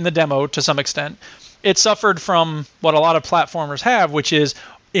the demo to some extent, it suffered from what a lot of platformers have, which is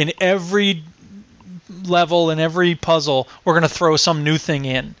in every level, in every puzzle, we're going to throw some new thing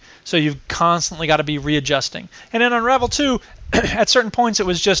in. So you've constantly got to be readjusting. And in Unravel 2, at certain points, it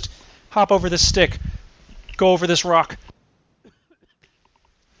was just hop over this stick, go over this rock.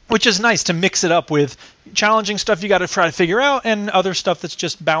 Which is nice to mix it up with challenging stuff you got to try to figure out and other stuff that's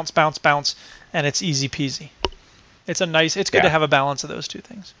just bounce, bounce, bounce, and it's easy peasy. It's good to have a balance of those two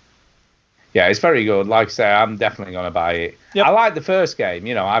things. Yeah, it's very good. Like I say, I'm definitely going to buy it. Yep. I liked the first game.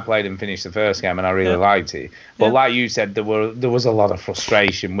 I played and finished the first game, and I really liked it. But like you said, there was a lot of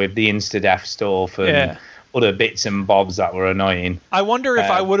frustration with the insta-death stuff and other bits and bobs that were annoying. I wonder if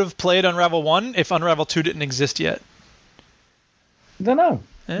I would have played Unravel 1 if Unravel 2 didn't exist yet. I don't know.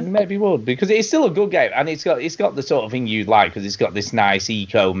 Maybe would, because it's still a good game, and it's got the sort of thing you'd like, because it's got this nice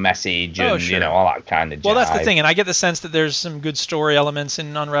eco message and all that kind of jive. Well, that's the thing, and I get the sense that there's some good story elements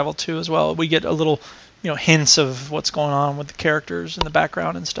in Unravel 2 as well. We get a little, hints of what's going on with the characters in the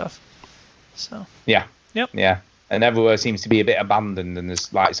background and stuff. So yeah, yep, yeah, and everywhere seems to be a bit abandoned, and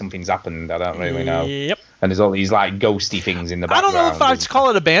there's like something's happened. I don't really know. Yep. And there's all these like ghosty things in the background. I don't know if I'd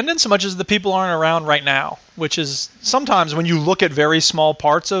call it abandoned so much as the people aren't around right now, which is sometimes when you look at very small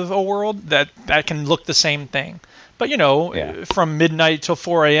parts of a world that can look the same thing. But from midnight till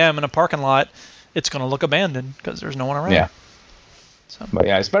 4 a.m. in a parking lot, it's going to look abandoned because there's no one around. Yeah. So. But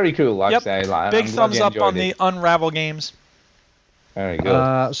yeah, it's very cool. Like I say, big thumbs up on the Unravel games. Very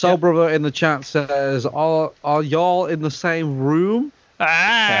good. Soul Brother in the chat says, "Are y'all in the same room?"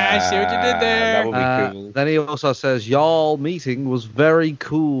 I see what you did there. That would be cool. Then he also says, y'all meeting was very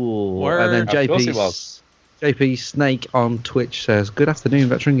cool. Word. And then JP Snake on Twitch says, good afternoon,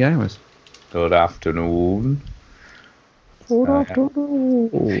 veteran gamers. Good afternoon.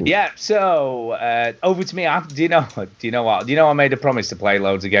 Yeah, so over to me. Do you know what? Do you know I made a promise to play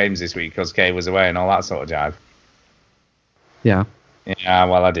loads of games this week because Kay was away and all that sort of jive? Yeah. Yeah,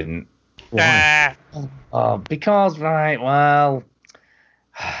 well, I didn't. Why? Because, right, well...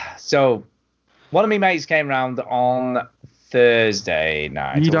 So, one of my mates came round on Thursday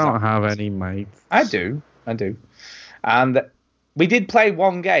night. You don't have any mates. I do. And we did play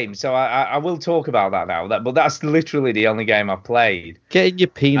one game, so I will talk about that now. But that's literally the only game I played. Getting your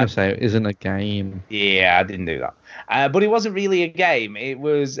penis out isn't a game. Yeah, I didn't do that. But it wasn't really a game. It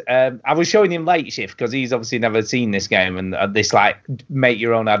was... I was showing him Late Shift, because he's obviously never seen this game, and this, like,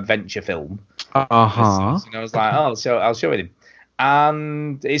 make-your-own adventure film. Uh-huh. And I was like, so I'll show it him.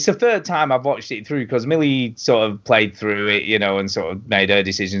 And it's the third time I've watched it through because Millie sort of played through it, you know, and sort of made her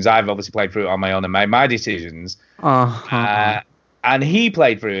decisions. I've obviously played through it on my own and made my decisions. And he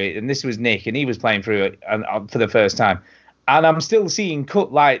played through it, and this was Nick, and he was playing through it for the first time. And I'm still seeing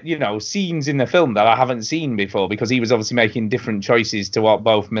scenes in the film that I haven't seen before because he was obviously making different choices to what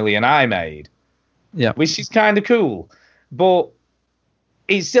both Millie and I made. Yeah. Which is kind of cool. But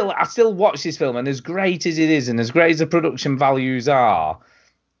I still watch this film, and as great as it is, and as great as the production values are,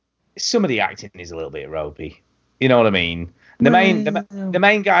 some of the acting is a little bit ropey. You know what I mean? The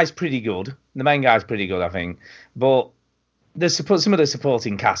main guy's pretty good. I think. But some of the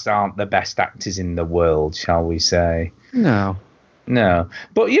supporting cast aren't the best actors in the world, shall we say? No.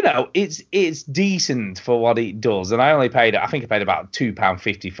 But you know, it's decent for what it does, and I paid about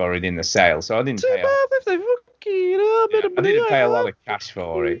 £2.50 for it in the sale, so I didn't pay. I didn't pay a lot of cash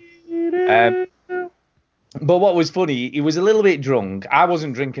for it. But what was funny, he was a little bit drunk. I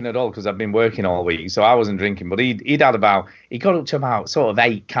wasn't drinking at all because I've been working all week, so I wasn't drinking. But he got up to about sort of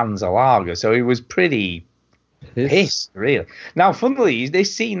 8 cans of lager, so he was pretty pissed, really. Now, funnily,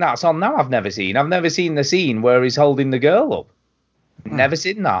 this scene that's on now I've never seen. I've never seen the scene where he's holding the girl up. Never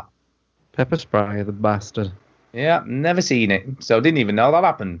seen that. Pepper spray, the bastard. Yeah, never seen it, so didn't even know that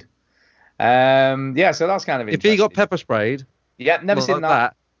happened. Yeah, so that's kind of interesting. If he got pepper sprayed, never seen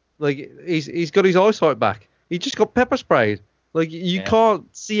that. Like he's got his eyesight back. He just got pepper sprayed. Like you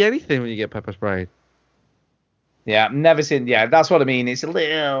can't see anything when you get pepper sprayed. Yeah, never seen. Yeah, that's what I mean. It's a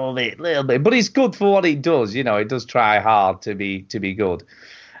little bit, but it's good for what it does. You know, it does try hard to be good.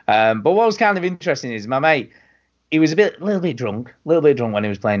 But what was kind of interesting is my mate. He was a little bit drunk when he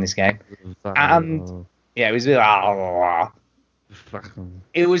was playing this game, and yeah, he was a bit.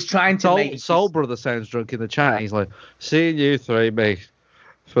 It was trying to make Soul Brother sounds drunk in the chat. He's like, seeing you three, mate,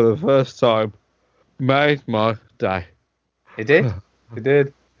 for the first time, made my day. It did.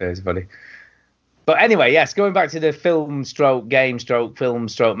 It was funny. But anyway, yes, going back to the film stroke, game stroke, film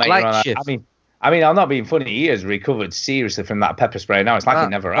stroke, mate. I mean, I'm not being funny. He has recovered seriously from that pepper spray. Now it's like it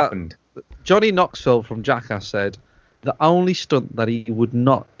never happened. Johnny Knoxville from Jackass said the only stunt that he would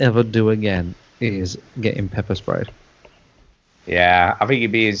not ever do again is getting pepper sprayed. Yeah, I think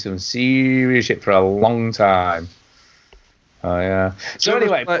he'd be in some serious shit for a long time. Oh, yeah. So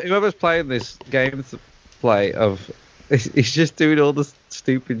anyway... Whoever's playing this gameplay of... He's just doing all the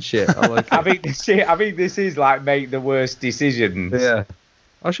stupid shit. I think this is like make the worst decisions. Yeah.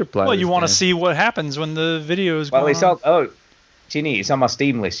 I should play. Well, you want to see what happens when the video is going on. Ginny, it's on my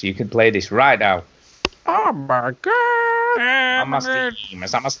Steam list. You can play this right now. Oh, my God.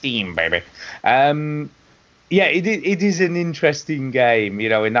 It's on my Steam, baby. Yeah, it is an interesting game, you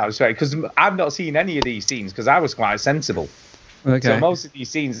know, in that respect, because I've not seen any of these scenes because I was quite sensible. Okay. So most of these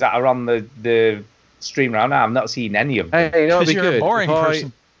scenes that are on the stream right now, I've not seen any of them. Hey, because you're a boring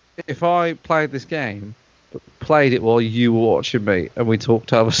person. If I played this game, but played it while you were watching me, and we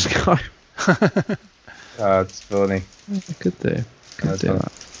talked over Skype. Oh, it's funny. Could do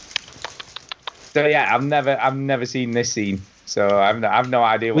that. So yeah, I've never seen this scene. So I've no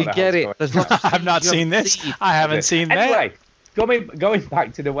idea what we get it. I've not seen this. I haven't seen that. Anyway, going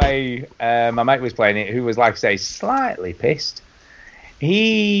back to the way my mate was playing it, who was, like I say, slightly pissed.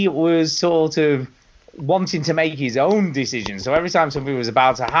 He was sort of wanting to make his own decisions. So every time something was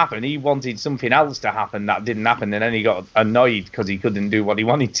about to happen, he wanted something else to happen that didn't happen, and then he got annoyed because he couldn't do what he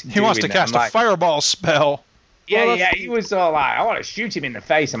wanted to do. He wants to cast a fireball spell. Yeah, he was all like, I want to shoot him in the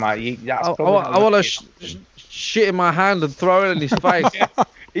face. I'm like, that's I want to shit in my hand and throw it in his face.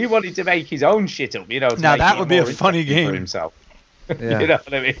 He wanted to make his own shit up, you know. Now that would be a funny game for himself. Yeah. You know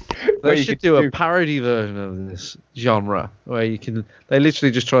what I mean? They should do a parody version of this genre where they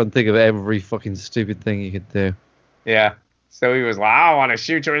literally just try and think of every fucking stupid thing you could do. Yeah. So he was like, I want to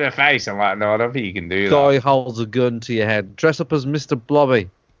shoot her in the face. I'm like, no, I don't think you can do that. Guy holds a gun to your head. Dress up as Mr. Blobby.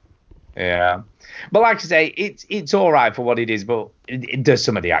 Yeah. But like I say, it's all right for what it is, but it does,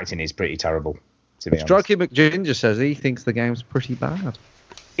 some of the acting is pretty terrible, to be honest. Strikey McGinger says he thinks the game's pretty bad.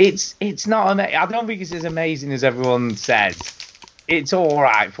 It's not I don't think it's as amazing as everyone says. It's all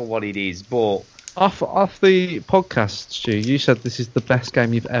right for what it is, but off the podcast, Stu, you said this is the best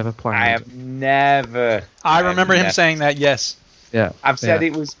game you've ever played. I have never. I remember him saying that. Yes. Yeah. I've said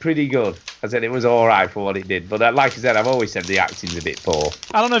it was pretty good. I said it was all right for what it did, but like I said, I've always said the acting's a bit poor.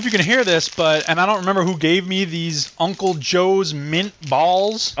 I don't know if you can hear this, and I don't remember who gave me these Uncle Joe's mint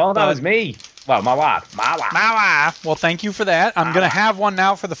balls. Oh, that was me. Well, my wife. Well, thank you for that. I'm going to have one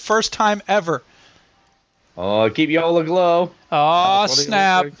now for the first time ever. Oh, keep you all aglow. Oh,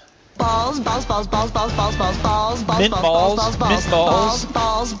 snap. Balls. Mint balls.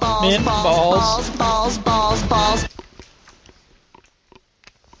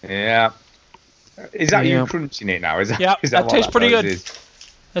 Yeah. Is that Yeah. you crunching it now? Is that? Yeah, Is that what tastes pretty noise good. is?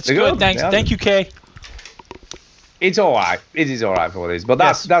 That's They're good. good, Thanks. yeah. Thank you, Kay. It's all right. It is all right for what it is. But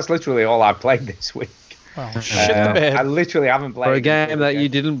Yes. that's literally all I've played this week. Well, shit the bed. I literally haven't played For a game until that the you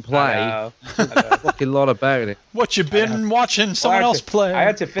didn't play, I know. a fucking lot about it. What you been watching someone else play? I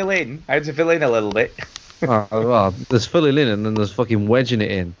had to fill in. I had to fill in a little bit. Oh, well, there's filling in and then there's fucking wedging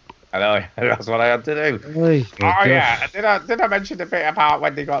it in. I know. That's what I had to do. Oy, Oh yeah. Did I mention a bit about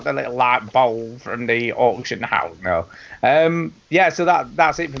when they got the little light bowl from the auction house? No. Yeah. So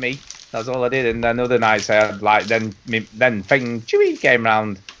that's it for me. That's all I did. And then other nights I had like then Thing Chewy came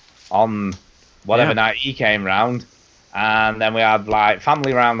round on whatever night he came round, and then we had like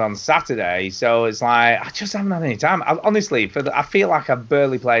family round on Saturday. So it's like I just haven't had any time. Honestly, I feel like I've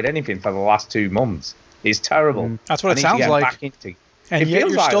barely played anything for the last 2 months. It's terrible. That's what I it need to sounds get like. back into. And It yet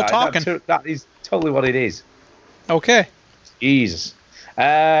feels you're like still that. talking. That is totally what it is. Okay. Jesus.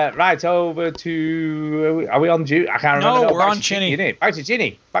 Right, over to... Are we on Duke? I can't remember. No, we're back on to Chinny. Innit? Back to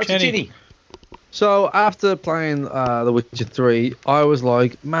Chinny. Back to Chinny. So after playing The Witcher 3, I was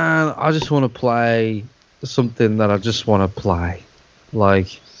like, man, I just want to play something that I just want to play.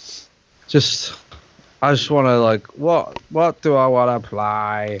 Like, I just want to, like, what do I want to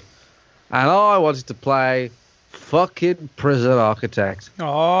play? And I wanted to play fucking Prison Architect.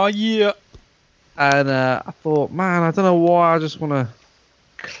 Oh, yeah. And I thought, man, I don't know why, I just want to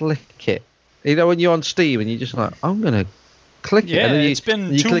click it. You know, when you're on Steam and you're just like, I'm going to click it. Yeah, And then it's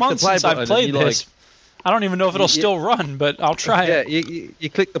been 2 months since I've played this. I don't even know if it'll still run, but I'll try it. Yeah, you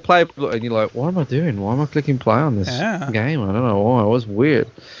click the play button and you're like, what am I doing? Why am I clicking play on this game? I don't know why. It was weird.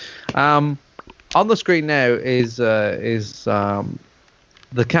 On the screen now is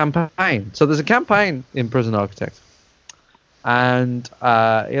the campaign. So there's a campaign in Prison Architect. And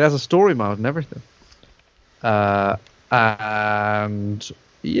it has a story mode and everything. And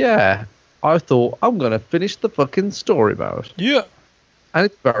yeah, I thought I'm going to finish the fucking story mode. Yeah. And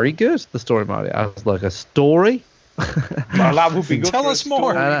it's very good, the story mode. It has like a story. Well, that would be good. Tell us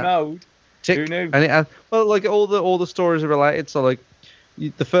more. Mode. Who knew? And it has, well, like all the stories are related. So like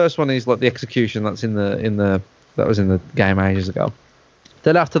the first one is like the execution that was in the game ages ago.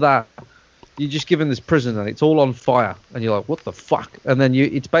 Then after that, you're just given this prison and it's all on fire, and you're like, what the fuck? And then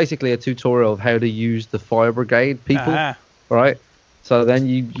it's basically a tutorial of how to use the fire brigade people, right? So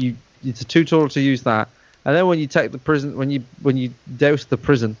then it's a tutorial to use that. And then when you take the prison, when you douse the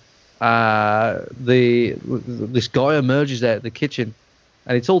prison, this guy emerges out of the kitchen,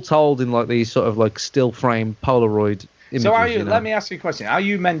 and it's all told in like these sort of like still frame Polaroid images. So are you? You know? Let me ask you a question. Are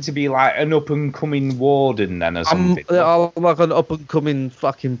you meant to be like an up and coming warden then, or something? I'm like an up and coming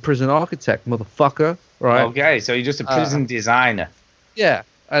fucking prison architect, motherfucker, right? Okay, so you're just a prison designer. Yeah,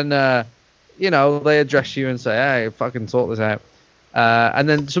 and you know, they address you and say, "Hey, fucking sort this out." And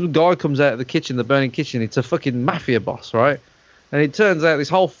then some guy comes out of the kitchen, the burning kitchen. It's a fucking mafia boss, right? And it turns out this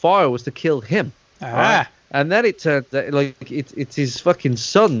whole fire was to kill him. Right? And then it turns out like it's his fucking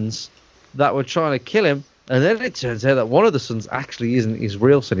sons that were trying to kill him. And then it turns out that one of the sons actually isn't his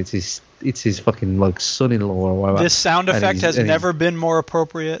real son. It's his fucking like son-in-law or whatever. This sound effect has never been more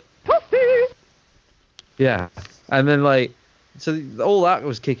appropriate. Yeah, and then like, so all that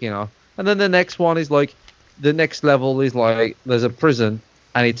was kicking off, and then the next one is like, the next level is like, there's a prison,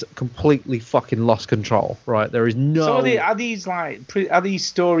 and it's completely fucking lost control. Right, there is no. So are these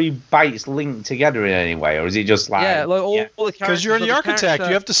story bites linked together in any way, or is it just like? Yeah, like all the characters. Because you're the architect,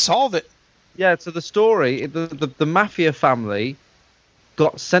 you have to solve it. Yeah, so the story, the mafia family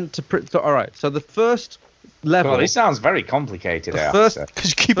got sent to all right. So the first level. Well, this sounds very complicated. Because you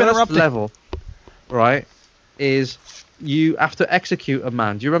keep interrupting. Level, right, is you have to execute a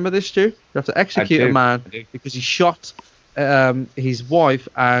man. Do you remember this, Stu? You have to execute a man because he shot his wife,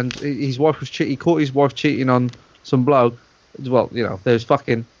 and his wife was he caught his wife cheating on some bloke. Well, you know, there's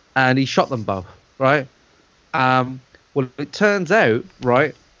fucking, and he shot them both, right? Well, it turns out,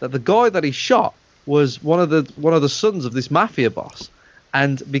 right, that the guy that he shot was one of the sons of this mafia boss,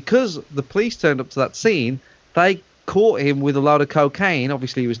 and because the police turned up to that scene, they caught him with a load of cocaine.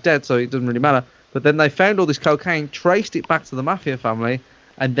 Obviously, he was dead, so it doesn't really matter. But then they found all this cocaine, traced it back to the mafia family,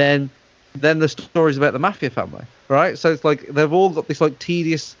 and then the stories about the mafia family, right? So it's like they've all got this like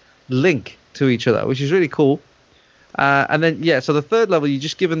tedious link to each other, which is really cool. And then so the third level, you're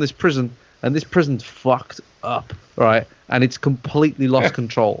just given this prison, and this prison's fucked up, right? And it's completely lost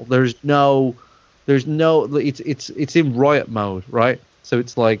control. There's no, it's in riot mode, right? So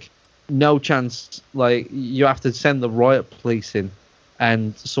it's like no chance. Like you have to send the riot police in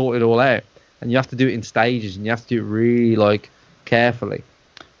and sort it all out, and you have to do it in stages, and you have to do it really like carefully.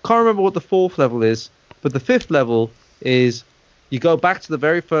 Can't remember what the fourth level is, but the fifth level is You go back to the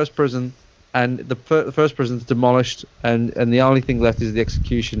very first prison, and the first prison's demolished, and the only thing left is the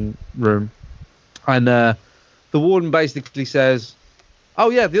execution room. And the warden basically says, "Oh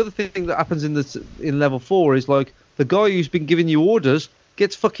yeah, the other thing that happens in level 4 is like the guy who's been giving you orders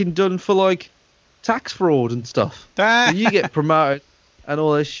gets fucking done for like tax fraud and stuff. So you get promoted and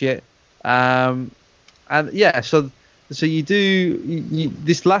all this shit. And yeah, so you do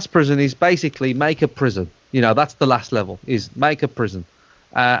this last prison is basically make a prison. You know, that's the last level is make a prison,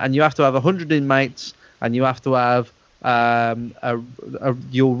 and you have to have 100 inmates, and you have to have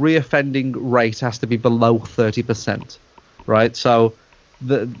your reoffending rate has to be below 30%, right? So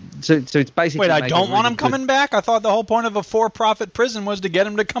it's basically. Wait, I don't want him coming back? I thought the whole point of a for-profit prison was to get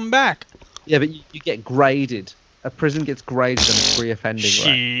him to come back. Yeah, but you get graded. A prison gets graded on its reoffending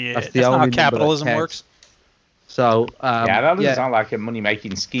rate. That's not how capitalism works. So that doesn't sound like a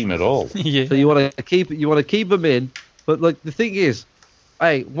money-making scheme at all. Yeah. So you want to keep them in, but like the thing is,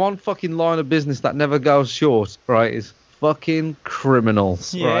 hey, one fucking line of business that never goes short, right, is fucking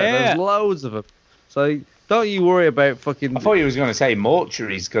criminals. Yeah. Right? There's loads of them. So don't you worry about fucking. I thought you was going to say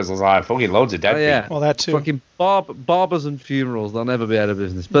mortuaries because there's like fucking loads of dead people. Well, that too. Fucking barbers and funerals, they'll never be out of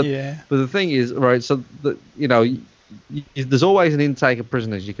business. But the thing is, right? So there's always an intake of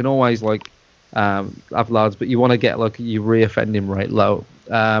prisoners. You can always like have loads, but you want to get like your reoffending rate low.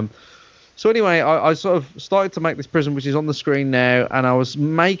 So anyway, I sort of started to make this prison, which is on the screen now, and I was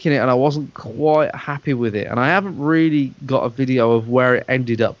making it, and I wasn't quite happy with it, and I haven't really got a video of where it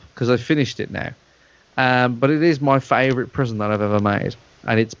ended up because I finished it now. But it is my favourite prison that I've ever made,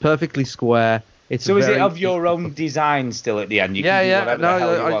 and it's perfectly square. Is it of your own design still at the end? You can do whatever the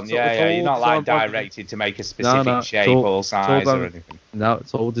hell you want. You're not like directed to make a specific shape or size or anything. No,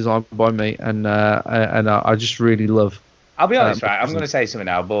 it's all designed by me, and I just really love. I'll be honest, right? I'm going to say something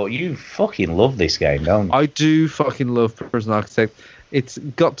now, but you fucking love this game, don't you? I do fucking love Prison Architect. It's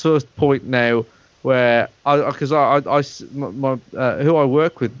got to a point now where who I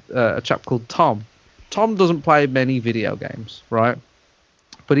work with, a chap called Tom. Tom doesn't play many video games, right?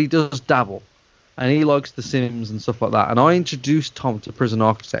 But he does dabble. And he likes The Sims and stuff like that. And I introduced Tom to Prison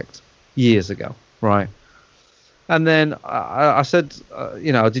Architect years ago, right? And then I said,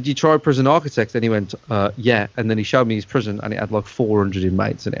 did you try Prison Architect? And he went, yeah. And then he showed me his prison, and it had like 400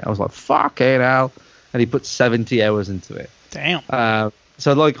 inmates in it. I was like, fucking hell. And he put 70 hours into it. Damn.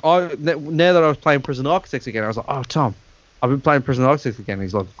 So like, now that I was playing Prison Architect again, I was like, oh, Tom, I've been playing Prison Architect again. And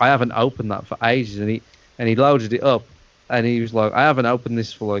he's like, I haven't opened that for ages. And he loaded it up, and he was like, I haven't opened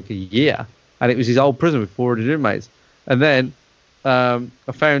this for like a year. And it was his old prison with 400 inmates. And then I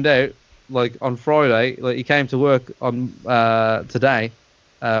found out, like on Friday, like he came to work on today,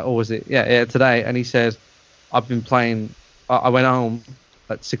 or was it? Yeah, today. And he says, I've been playing. I went home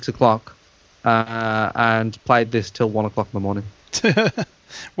at 6 o'clock and played this till 1 o'clock in the morning.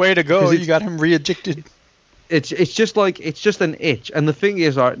 Way to go! You got him re-addicted. It's just an itch. And the thing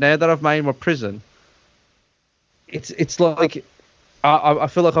is, right now that I've made my prison, it's like. I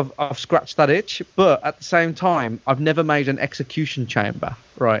feel like I've scratched that itch, but at the same time, I've never made an execution chamber,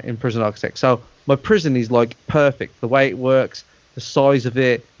 right, in Prison Architect. So my prison is like perfect. The way it works, the size of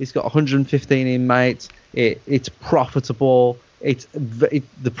it, it's got 115 inmates. It's profitable.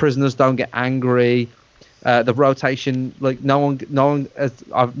 The prisoners don't get angry. The rotation, like no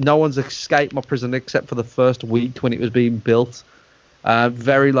one's escaped my prison except for the first week when it was being built.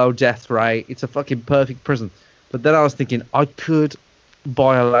 Very low death rate. It's a fucking perfect prison. But then I was thinking I could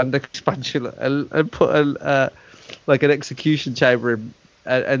buy a land expansion and put like an execution chamber in,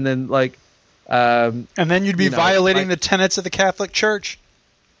 and then like and then you'd be violating the tenets of the Catholic Church.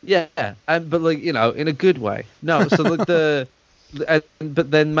 Yeah, but like in a good way. No, so like but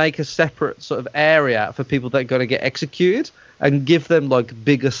then make a separate sort of area for people that are going to get executed and give them like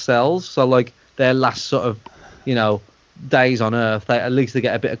bigger cells. So like their last sort of days on Earth, at least they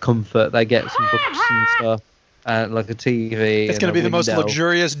get a bit of comfort. They get some books and stuff. Like a TV. It's going to be the most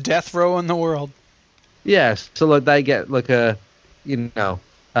luxurious death row in the world. Yes, so like they get like a,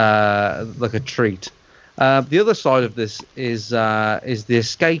 like a treat. The other side of this is the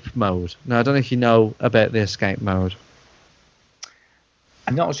escape mode. Now I don't know if you know about the escape mode.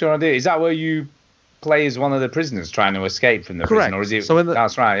 I'm not sure I do. Is that where you play as one of the prisoners trying to escape from the prison, or is it? So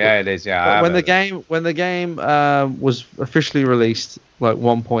that's right. Yeah, it is. Yeah. When the game was officially released, like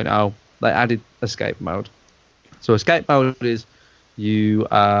 1.0, they added escape mode. So escape mode is you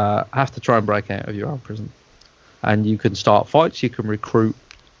have to try and break out of your own prison. And you can start fights, you can recruit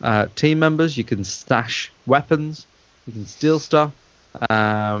team members, you can stash weapons, you can steal stuff.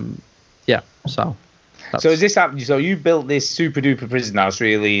 So So is this happening? So you built this super duper prison that's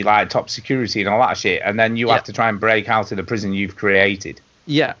really like top security and all that shit, and then you have to try and break out of the prison you've created.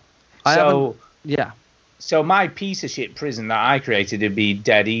 Yeah. So my piece of shit prison that I created would be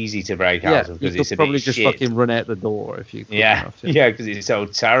dead easy to break out of because it's a probably bit just shit. fucking run out the door if you. Because it's so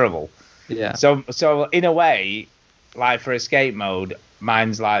terrible. Yeah. So in a way, like for escape mode,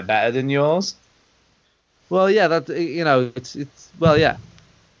 mine's like better than yours. Well, yeah, it's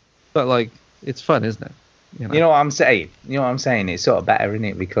but like it's fun, isn't it? You know what I'm saying? It's sort of better, isn't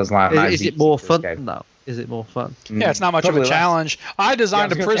it? Because like, is it more fun though? Is it more fun? Yeah, it's not much of a challenge. I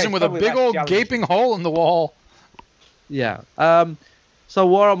designed a prison with a big old gaping hole in the wall. Yeah. So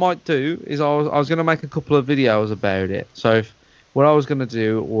what I might do is I was going to make a couple of videos about it. So what I was going to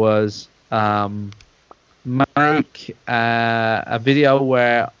do was make a video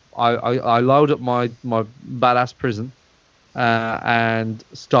where I load up my badass prison and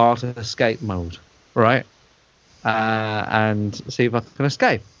start an escape mode, right? And see if I can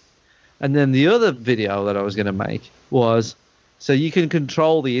escape. And then the other video that I was going to make was so you can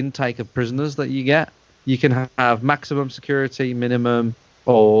control the intake of prisoners that you get. You can have maximum security, minimum,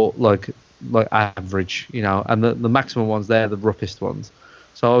 or like average, and the maximum ones, they're the roughest ones.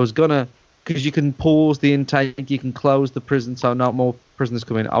 So I was gonna, because you can pause the intake, you can close the prison so not more prisoners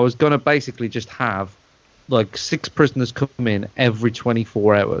come in. I was gonna basically just have like 6 prisoners come in every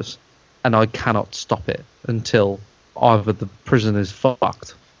 24 hours, and I cannot stop it until either the prison is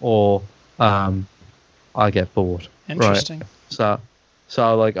fucked or I get bored. Interesting. Right?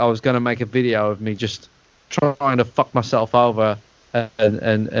 So like I was gonna make a video of me just trying to fuck myself over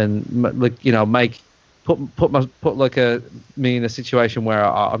and like put me in a situation where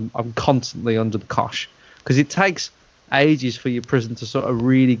I'm constantly under the cosh, because it takes ages for your prison to sort of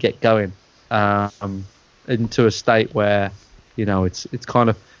really get going into a state where it's kind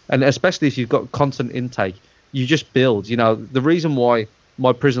of, and especially if you've got constant intake, you just build. The reason why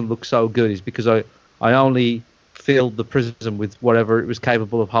my prison looks so good is because I only filled the prison with whatever it was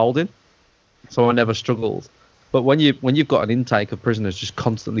capable of holding, so I never struggled. But when you've got an intake of prisoners just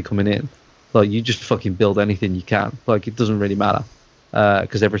constantly coming in, like you just fucking build anything you can. Like it doesn't really matter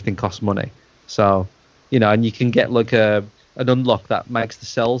because everything costs money. So and you can get like an unlock that makes the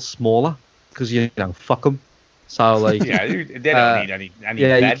cells smaller because fuck them. So like they don't need any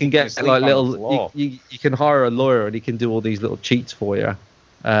yeah, bed. you can get like little you can hire a lawyer and he can do all these little cheats for you.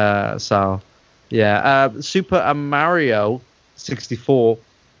 Super Mario 64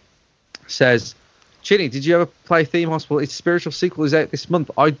 says, Chinny, did you ever play Theme Hospital? Its spiritual sequel is out this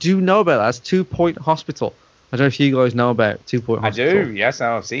month. I do know about that. It's 2 Point Hospital. I don't know if you guys know about 2 Point Hospital. I do, yes,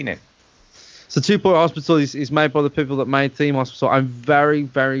 I've seen it. So 2 Point Hospital is made by the people that made Theme Hospital. I'm very,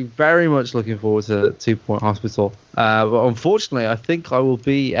 very, very much looking forward to 2 Point Hospital. But unfortunately, I think I will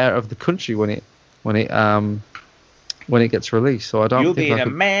be out of the country when it gets released. So I don't. You'll think be I in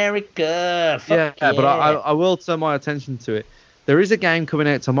could... America. Yeah, but I will turn my attention to it. There is a game coming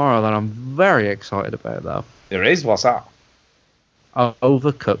out tomorrow that I'm very excited about, though. There is? What's that?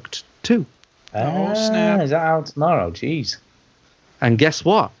 Overcooked 2. Oh, snap. Is that out tomorrow? Jeez. And guess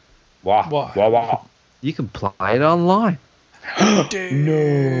what? What? You can play it online. Dude.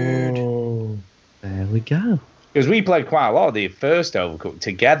 No. There we go. Because we played quite a lot of the first Overcooked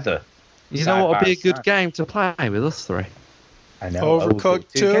together. You know what would be a good game to play with us 3? I know.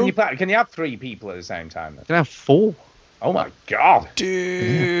 Overcooked 2. Can you have 3 people at the same time? Then? You can have 4. Oh my god.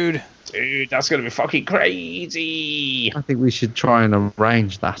 Dude. Yeah. Dude, that's going to be fucking crazy. I think we should try and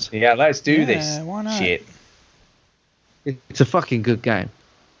arrange that. Yeah, let's do this why not? shit. It's a fucking good game.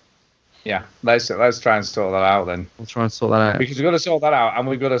 Yeah, let's try and sort that out then. We'll try and sort that out. Because we've got to sort that out, and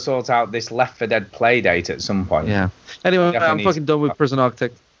we've got to sort out this Left 4 Dead play date at some point. Yeah. Anyway, I'm fucking done with Prison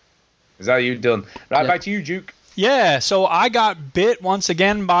Architect. Is that you done? Right, back to you, Duke. Yeah, so I got bit once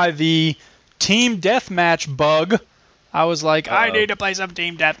again by the Team Deathmatch bug. I was like, I need to play some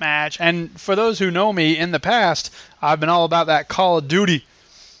Team Deathmatch. And for those who know me in the past, I've been all about that Call of Duty.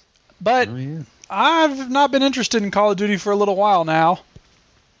 But I've not been interested in Call of Duty for a little while now.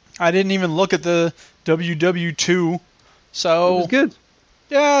 I didn't even look at the WW2. So it was good.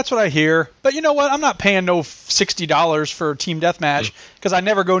 Yeah, that's what I hear. But you know what? I'm not paying no $60 for Team Deathmatch because I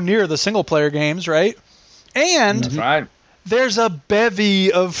never go near the single-player games, right? And that's right. There's a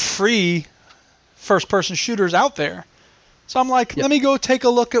bevy of free first-person shooters out there. So I'm like, let me go take a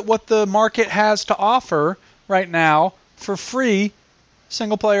look at what the market has to offer right now for free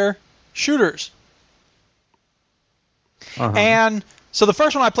single-player shooters. And so the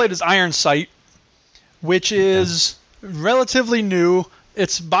first one I played is Iron Sight, which is relatively new.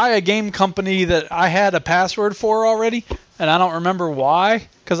 It's by a game company that I had a password for already, and I don't remember why,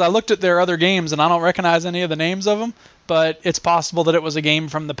 because I looked at their other games and I don't recognize any of the names of them, but it's possible that it was a game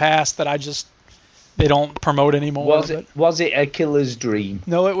from the past that they don't promote anymore. Was it a killer's dream?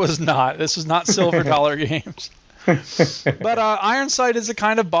 No, it was not. This was not Silver Dollar Games. But Iron Sight is a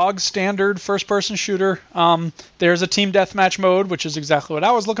kind of bog standard first-person shooter. There's a team deathmatch mode, which is exactly what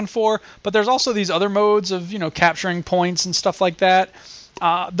I was looking for. But there's also these other modes of capturing points and stuff like that.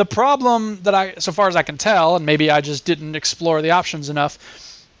 The problem that so far as I can tell, and maybe I just didn't explore the options enough,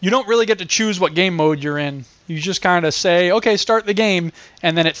 you don't really get to choose what game mode you're in. You just kind of say, okay, start the game,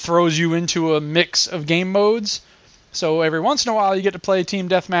 and then it throws you into a mix of game modes. So every once in a while you get to play team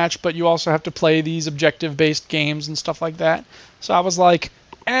deathmatch, but you also have to play these objective-based games and stuff like that. So I was like,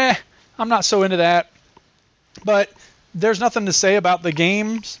 I'm not so into that. But there's nothing to say about the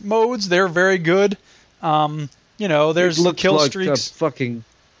games modes. They're very good. There's kill streaks. A fucking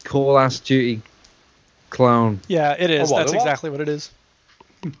Call of Duty clone. Yeah, it is. That's exactly what it is.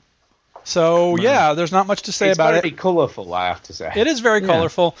 So, yeah, there's not much to say about it. It's very colourful, I have to say. It is very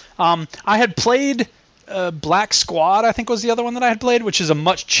colorful. I had played Black Squad, I think was the other one that I had played, which is a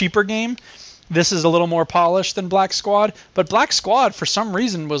much cheaper game. This is a little more polished than Black Squad. But Black Squad, for some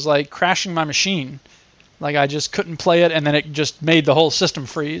reason, was like crashing my machine. Like, I just couldn't play it, and then it just made the whole system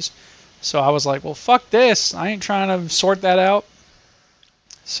freeze. So I was like, well, fuck this. I ain't trying to sort that out.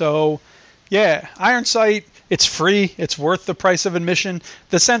 So, yeah, Iron Sight, it's free. It's worth the price of admission.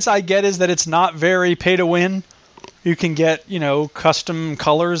 The sense I get is that it's not very pay to win. You can get, custom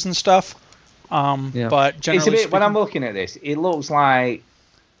colors and stuff. But generally it's a bit, speaking, when I'm looking at this, it looks like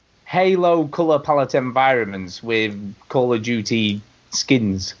Halo color palette environments with Call of Duty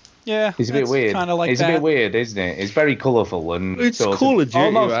skins. Yeah, it's a bit weird. Kind of like it's that. a bit weird, isn't it? It's very colourful and it's Call of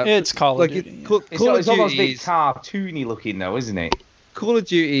Duty. It's Call of Duty. It's almost a bit cartoony looking, though, isn't it? Call of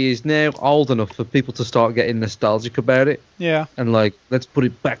Duty is now old enough for people to start getting nostalgic about it. Yeah. And let's put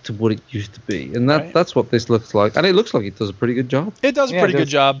it back to what it used to be, and that's what this looks like, and it looks like it does a pretty good job. It does a pretty good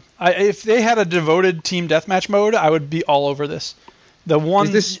job. If they had a devoted team deathmatch mode, I would be all over this. The one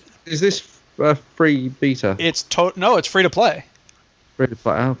is this free beta? No, it's free to play. Free to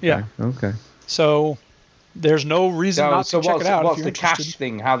play. Okay. Yeah. Okay. So there's no reason not to check it out. What's the cash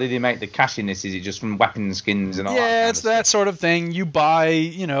thing? How do they make the cash in this? Is it just from weapon skins and all that? Yeah, it's that sort of thing. You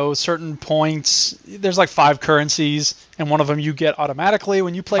buy, certain points. There's like 5 currencies, and one of them you get automatically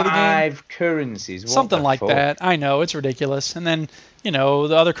when you play the game. 5 currencies? Something like that. I know, it's ridiculous. And then, the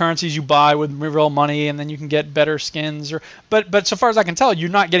other currencies you buy with real money, and then you can get better skins. But so far as I can tell, you're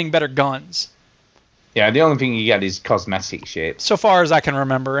not getting better guns. Yeah, the only thing you get is cosmetic shit. So far as I can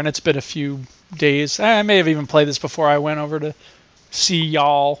remember, and it's been a few days. I may have even played this before I went over to see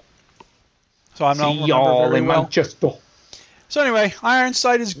y'all. So I don't remember very well. Manchester. So anyway, Iron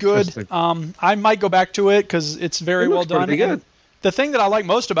Sight is good. I might go back to it because it's very well done. Pretty good. The thing that I like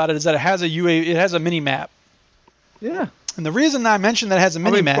most about it is that it has a mini map. Yeah. And the reason that I mentioned that it has a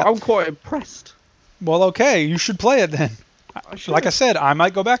mini map, I'm quite impressed. Well, okay, you should play it then. Like I said, I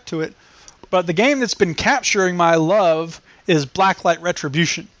might go back to it. But the game that's been capturing my love is Blacklight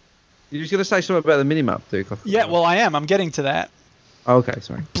Retribution. You was going to say something about the minimap, Duke? Yeah, well, I am. I'm getting to that. Okay,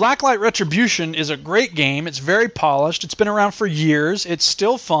 sorry. Blacklight Retribution is a great game. It's very polished. It's been around for years. It's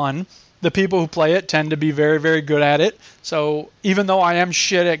still fun. The people who play it tend to be very, very good at it. So even though I am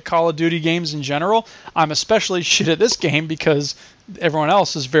shit at Call of Duty games in general, I'm especially shit at this game because everyone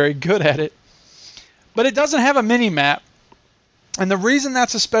else is very good at it. But it doesn't have a mini-map. And the reason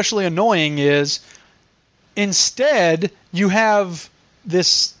that's especially annoying is instead you have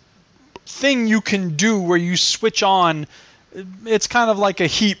this thing you can do where you switch on. It's kind of like a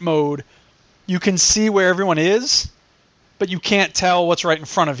heat mode. You can see where everyone is, but you can't tell what's right in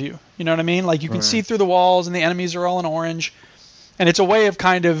front of you. You know what I mean? Like you can see through the walls and the enemies are all in orange. And it's a way of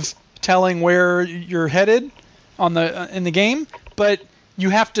kind of telling where you're headed in the game, but you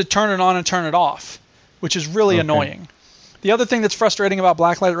have to turn it on and turn it off, which is really annoying. The other thing that's frustrating about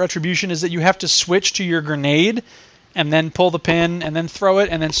Blacklight Retribution is that you have to switch to your grenade and then pull the pin and then throw it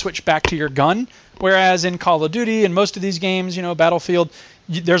and then switch back to your gun. Whereas in Call of Duty and most of these games, Battlefield,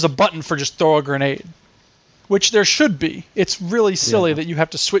 there's a button for just throw a grenade, which there should be. It's really silly that you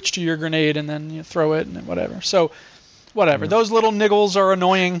have to switch to your grenade and then you throw it and whatever. So whatever. Those little niggles are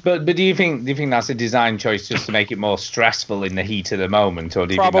annoying. But do you think that's a design choice just to make it more stressful in the heat of the moment, or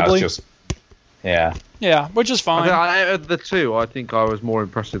do you think that's just Yeah, which is fine. Out of the two, I think I was more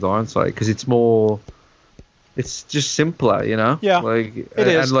impressed with Iron Sight because it's more It's just simpler, you know. Yeah, like it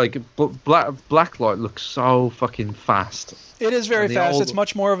is. And like Blacklight looks so fucking fast. It is very fast. It's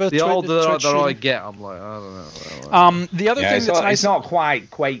much more of a the older Twitch that I shooter. get, I'm like, I don't know. The other thing that's nice. It's not quite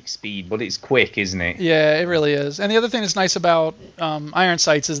Quake speed, but it's quick, isn't it? Yeah, it really is. And the other thing that's nice about Iron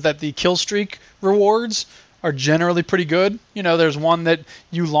Sights is that the kill streak rewards are generally pretty good. You know, there's one that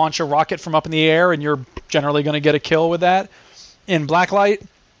you launch a rocket from up in the air, and you're generally going to get a kill with that. In Blacklight,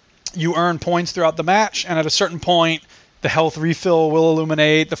 you earn points throughout the match, and at a certain point, the health refill will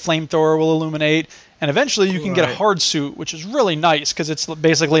illuminate, the flamethrower will illuminate, and eventually you can get a hard suit, which is really nice because it's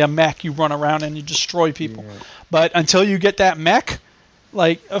basically a mech. You run around and you destroy people. Yeah. But until you get that mech,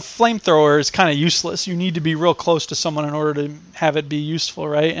 like a flamethrower is kind of useless. You need to be real close to someone in order to have it be useful,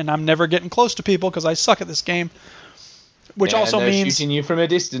 right? And I'm never getting close to people because I suck at this game. Which also means shooting you from a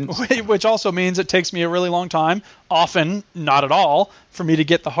distance. Which also means it takes me a really long time, often not at all, for me to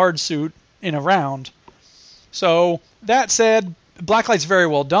get the hard suit in a round. So that said, Blacklight's very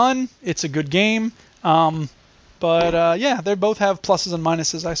well done. It's a good game. But yeah, they both have pluses and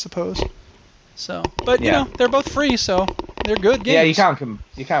minuses, I suppose. So, but you know, they're both free, so they're good games. Yeah,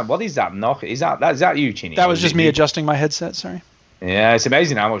 you can't. What is that knock? Is that you, Chinny? That was just me adjusting my headset. Sorry. Yeah, it's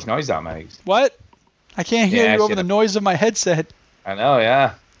amazing how much noise that makes. What? I can't hear you over the noise of my headset. I know,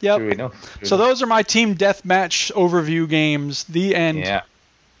 yeah. Yep. True enough. So those are my Team Deathmatch overview games. The end. Yeah.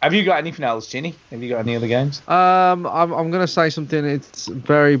 Have you got anything else, Ginny? Have you got any other games? I'm going to say something. It's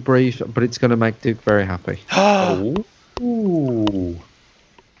very brief, but it's going to make Duke very happy. Ooh.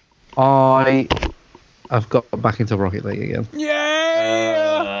 I have got back into Rocket League again. Yeah.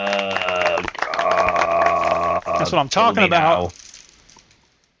 That's what I'm talking about. Now.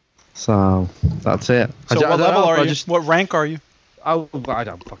 So that's it. So what level are you? What rank are you? Oh, I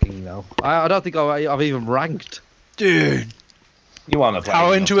don't fucking know. I don't think I've even ranked. Dude. You want to play?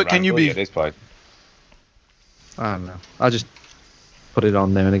 How into it can you be? At this point? I don't know. I just put it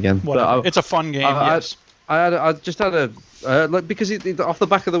on there and again. It's a fun game. Yes. I just had a like because off the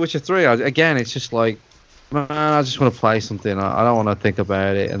back of The Witcher 3, again, it's just like, man, I just want to play something. I don't want to think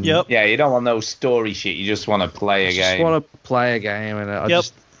about it. And Yeah, you don't want no story shit. You just want to play a game. I just want to play a game, and I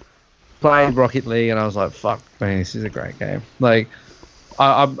just played Rocket League, and I was like, fuck, man, this is a great game. Like,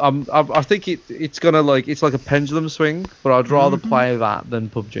 I think it's gonna it's like a pendulum swing, but I'd rather play that than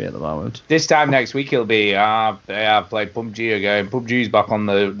PUBG at the moment. This time next week it'll be I've played PUBG again. PUBG's back on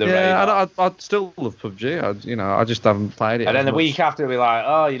the radar. I still love PUBG. I just haven't played it. And then the week after it'll be like,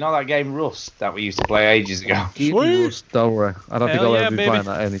 oh, you know that game Rust that we used to play ages ago. Rust, don't worry. I don't think I'll ever be playing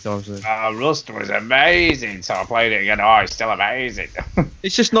that anytime soon. Rust was amazing, so I played it again. Oh, it's still amazing.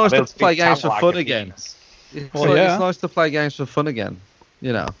 It's just nice to play games for fun again. It's nice to play games for fun again.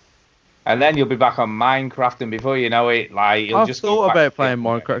 And then you'll be back on Minecraft, and before you know it, I've thought about playing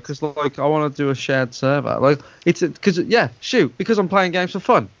Minecraft because I want to do a shared server. Because I'm playing games for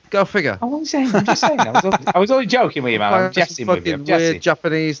fun. Go figure. I'm just saying. I was only joking with you, man. I'm jesting with you. Weird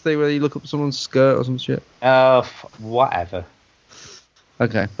Japanese thing where you look up someone's skirt or some shit. Whatever.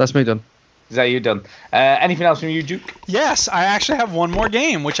 Okay, that's me done. Is that you done? Anything else from you, Duke? Yes, I actually have one more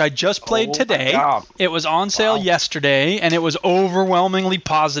game, which I just played today. It was on sale yesterday, and it was overwhelmingly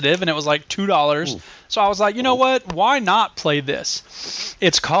positive, and it was like $2. Ooh. So I was like, you know what? Why not play this?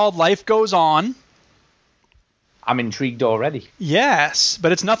 It's called Life Goes On. I'm intrigued already. Yes,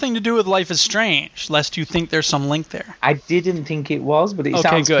 but it's nothing to do with Life is Strange, lest you think there's some link there. I didn't think it was, but it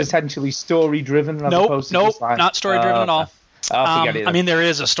sounds potentially story-driven. Nope, not story-driven at all. Forget it. I mean, there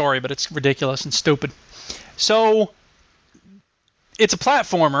is a story, but it's ridiculous and stupid. So, it's a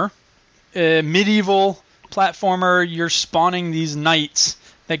platformer, a medieval platformer. You're spawning these knights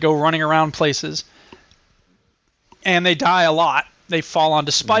that go running around places, and they die a lot. They fall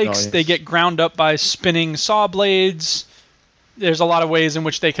onto spikes. They get ground up by spinning saw blades. There's a lot of ways in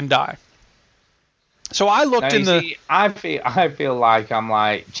which they can die. So I looked I feel like I'm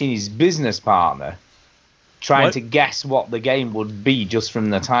like Chinny's business partner. Trying to guess what the game would be just from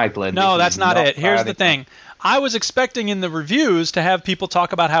the title. And no, that's not it. Here's the thing. I was expecting in the reviews to have people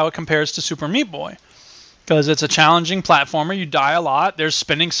talk about how it compares to Super Meat Boy. Because it's a challenging platformer. You die a lot. There's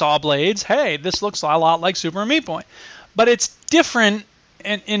spinning saw blades. Hey, this looks a lot like Super Meat Boy. But it's different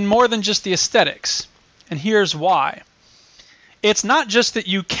in more than just the aesthetics. And here's why. It's not just that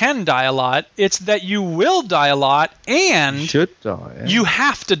you can die a lot. It's that you will die a lot and you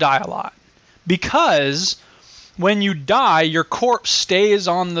have to die a lot. Because when you die, your corpse stays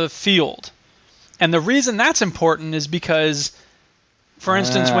on the field. And the reason that's important is because, for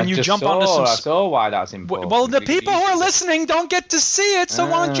instance, when you jump onto some... I saw why that's important. Well, the people who are listening don't get to see it, so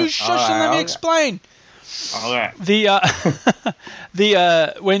why don't you shush and let me explain? Okay.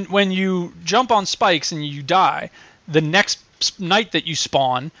 When you jump on spikes and you die, the next knight that you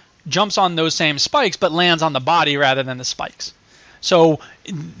spawn jumps on those same spikes but lands on the body rather than the spikes. So,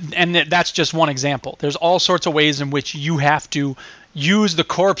 and that's just one example. There's all sorts of ways in which you have to use the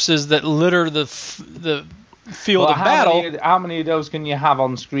corpses that litter the field of battle. How many of those can you have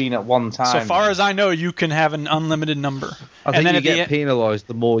on screen at one time? So far as I know, you can have an unlimited number. I think you get penalized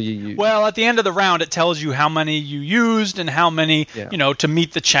the more you use. Well, at the end of the round, it tells you how many you used and how many, to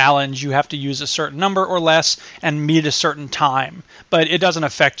meet the challenge, you have to use a certain number or less and meet a certain time. But it doesn't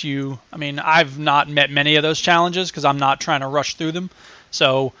affect you. I mean, I've not met many of those challenges because I'm not trying to rush through them.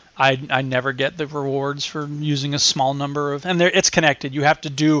 So I never get the rewards for using a small number of, and it's connected. You have to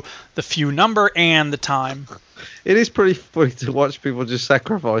do the few number and the time. It is pretty funny to watch people just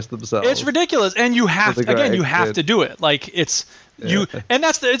sacrifice themselves. It's ridiculous, and you have to do it. Like it's and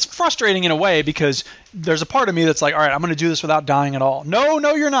it's frustrating in a way because there's a part of me that's like, all right, I'm going to do this without dying at all. No,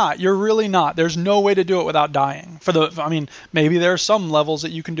 you're not. You're really not. There's no way to do it without dying. Maybe there are some levels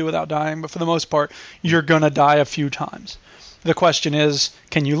that you can do without dying, but for the most part, you're going to die a few times. The question is,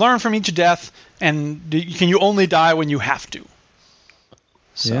 can you learn from each death, and can you only die when you have to?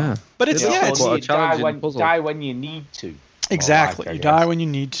 So, but it's die when you need to. Exactly, you die when you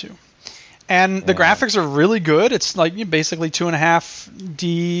need to. And the graphics are really good. It's like basically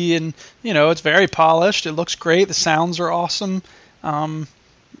 2.5D, and it's very polished. It looks great. The sounds are awesome. You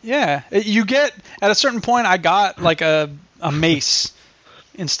get at a certain point. I got like a mace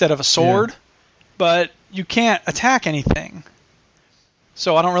instead of a sword, but you can't attack anything.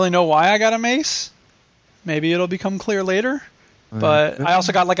 So I don't really know why I got a mace. Maybe it'll become clear later. But I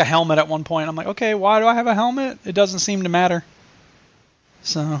also got like a helmet at one point. I'm like, okay, why do I have a helmet? It doesn't seem to matter.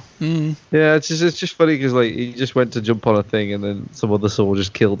 So, yeah, it's just funny because like he just went to jump on a thing and then some other sword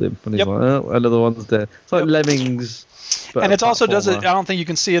just killed him, and he's like, oh, another one's dead. It's like Lemmings. And it also does it. I don't think you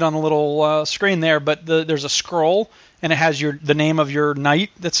can see it on the little screen there, but there's a scroll and it has the name of your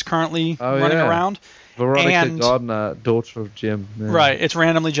knight that's currently running around. Veronica Gardner, daughter of Jim. Yeah. Right, it's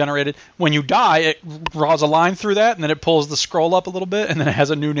randomly generated. When you die, it draws a line through that, and then it pulls the scroll up a little bit, and then it has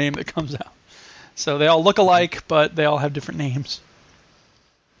a new name that comes out. So they all look alike, but they all have different names.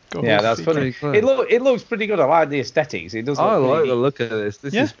 That's funny. It looks pretty good. I like the aesthetics. It does. I like the look of this.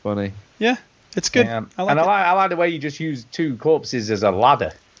 This is funny. Yeah, it's good. Yeah. I like the way you just use two corpses as a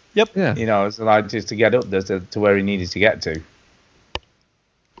ladder. Yep. Yeah. It's like just to get up there to where he needed to get to.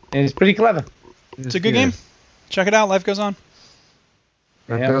 And it's pretty clever. It's a good game. Check it out. Life goes on.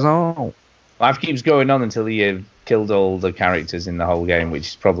 Life goes on. Life keeps going on until you've killed all the characters in the whole game, which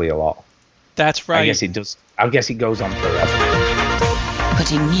is probably a lot. That's right. I guess it does. I guess it goes on forever.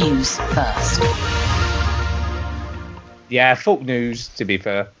 Putting news first. Yeah, fuck news, to be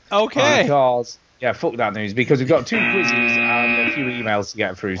fair. Okay. Fuck that news, because we've got 2 quizzes and a few emails to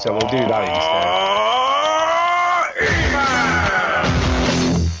get through, so we'll do that instead.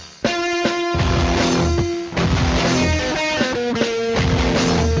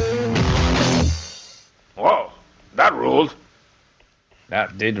 Whoa, that ruled.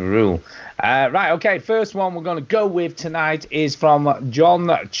 That did rule. Right, okay, first one we're going to go with tonight is from John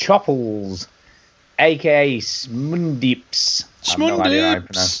Chopples, a.k.a. Smundips.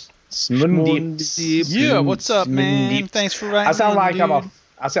 Smundips. Yeah, what's up, man? Thanks for writing. I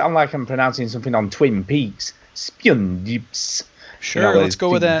sound like I'm pronouncing something on Twin Peaks. Spiondips. Sure, let's go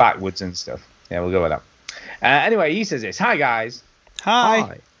with that. Backwards and stuff. Yeah, we'll go with that. Anyway, he says this. Hi, guys.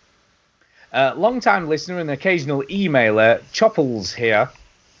 Hi. Long-time listener and occasional emailer, Chopples here.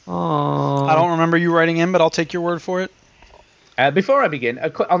 Aww. I don't remember you writing in, but I'll take your word for it. Before I begin,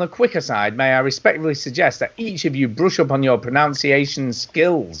 on a quicker side, may I respectfully suggest that each of you brush up on your pronunciation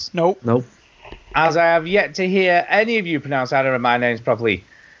skills? Nope. As I have yet to hear any of you pronounce either of my names properly.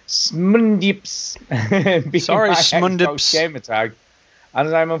 Smundips. Sorry, Smundips. Gamer tag, and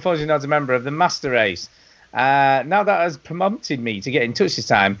as I'm unfortunately not a member of the Master Race. Now that has prompted me to get in touch this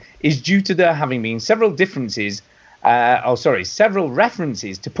time is due to there having been several references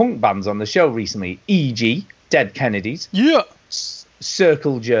to punk bands on the show recently, e.g. Dead Kennedys,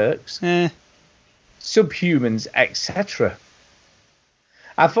 Circle Jerks, Subhumans, etc.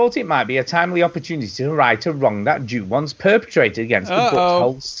 I thought it might be a timely opportunity to right a wrong that Duke once perpetrated against the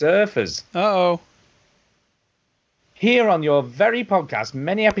Butthole Surfers. Here on your very podcast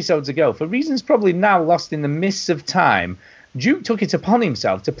many episodes ago, for reasons probably now lost in the mists of time, Duke took it upon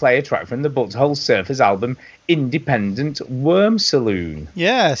himself to play a track from the Butthole Surfers album Independent Worm Saloon.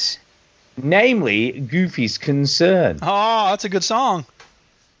 Yes. Namely, Goofy's Concern. Oh, that's a good song.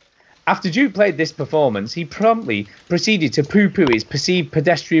 After Duke played this performance, he promptly proceeded to poo-poo his perceived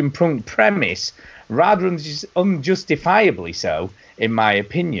pedestrian punk premise, rather unjustifiably so, in my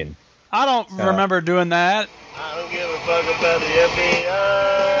opinion. I don't remember doing that. I don't give a fuck about the FBI.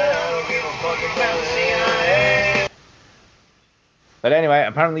 I don't give a fuck about the CIA. But anyway,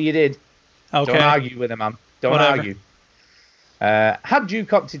 apparently you did. Okay. Don't argue with him, man. Don't Whatever. argue. Had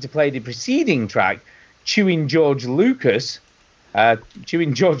Duke opted to play the preceding track, Chewing George Lucas's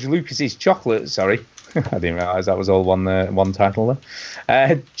Chocolate, sorry. I didn't realise that was all one title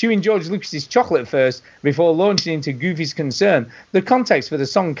there. Chewing George Lucas's Chocolate first, before launching into Goofy's Concern, the context for the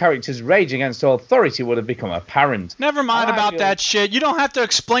song character's rage against authority would have become apparent. Never mind about that shit. You don't have to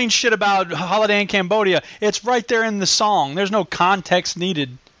explain shit about Holiday in Cambodia. It's right there in the song. There's no context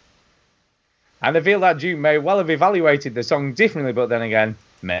needed. And I feel that Duke may well have evaluated the song differently, but then again,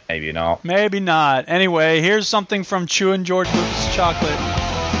 maybe not. Maybe not. Anyway, here's something from Chewin' George Lucas Chocolate.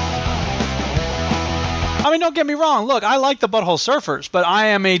 I mean, don't get me wrong. Look, I like the Butthole Surfers, but I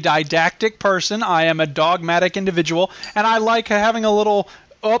am a didactic person. I am a dogmatic individual, and I like having a little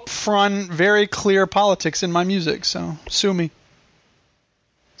upfront, very clear politics in my music. So, sue me.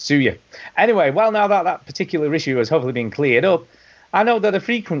 Sue you. Anyway, well, now that particular issue has hopefully been cleared up, I know that a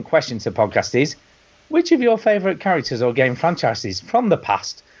frequent question to the podcast is, which of your favourite characters or game franchises from the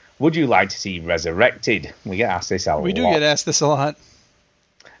past would you like to see resurrected? We get asked this a lot. We do get asked this a lot.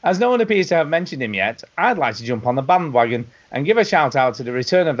 As no one appears to have mentioned him yet, I'd like to jump on the bandwagon and give a shout out to the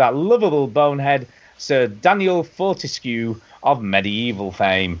return of that lovable bonehead, Sir Daniel Fortescue of Medieval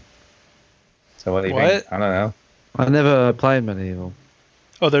fame. So what do you think? I don't know. I never played Medieval.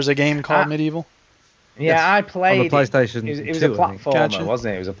 Oh, there's a game called Medieval? Yeah, Yes, I played on the PlayStation It was 2, a platformer,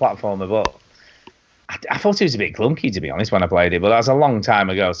 wasn't it? It was a platformer, but I thought it was a bit clunky, to be honest, when I played it. But that's a long time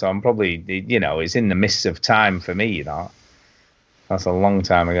ago, so I'm probably, it's in the mists of time for me, That's a long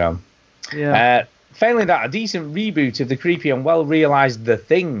time ago. Yeah. Failing that, a decent reboot of the creepy and well-realised The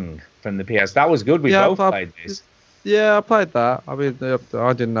Thing from the PS. That was good. We both played this. Yeah, I played that. I mean,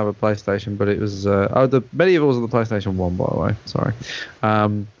 I didn't have a PlayStation, but it was... the Medieval was on the PlayStation 1, by the way. Sorry.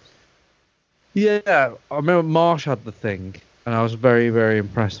 Yeah, I remember Marsh had The Thing, and I was very, very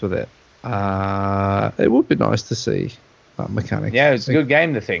impressed with it. It would be nice to see that mechanic. Yeah, it's a good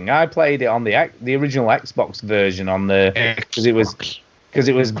game, The Thing. I played it on the original Xbox version because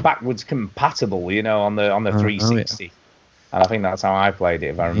it was backwards compatible, on the 360. Yeah. And I think that's how I played it,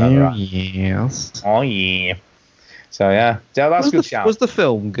 if I remember right. Yes. Oh yeah. So yeah, that's a good shout. Was the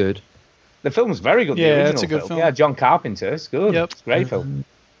film good? The film's very good. Yeah, the original it's a good film. Yeah, John Carpenter. It's good. Yep. It's a great film.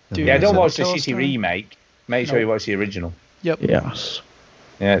 Dude, yeah, don't watch the tell a shitty story. remake. Make sure you watch the original. Yep. Yes.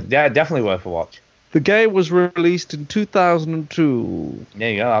 Yeah, definitely worth a watch. The game was released in 2002.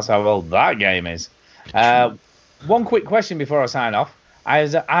 There you go. That's how old that game is. One quick question before I sign off. I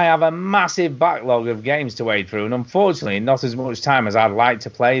have a massive backlog of games to wade through, and unfortunately, not as much time as I'd like to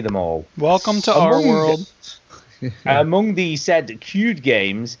play them all. Welcome to our world. Among the said queued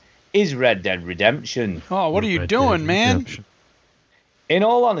games is Red Dead Redemption. Oh, what are you doing, man? In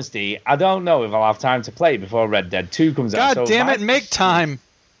all honesty, I don't know if I'll have time to play it before Red Dead 2 comes out. God damn it, make time.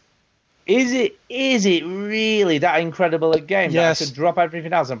 Is it really that incredible a game Yes. that I could drop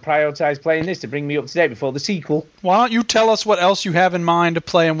everything else and prioritize playing this to bring me up to date before the sequel? Why don't you tell us what else you have in mind to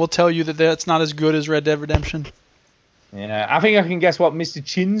play, and we'll tell you that that's not as good as Red Dead Redemption. Yeah, I think I can guess what Mr.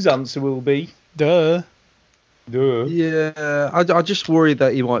 Chin's answer will be. Duh. Yeah, I just worry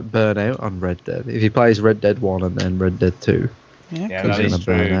that he might burn out on Red Dead. If he plays Red Dead 1 and then Red Dead 2. Yeah, that is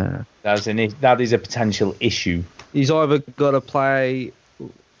true. That is a potential issue. He's either got to play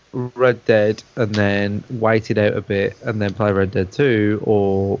Red Dead and then wait it out a bit and then play Red Dead 2,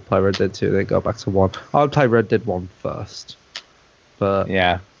 or play Red Dead 2 and then go back to 1. I would play Red Dead 1 first. But,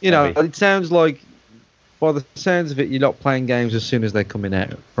 yeah, it sounds like, by the sounds of it, you're not playing games as soon as they're coming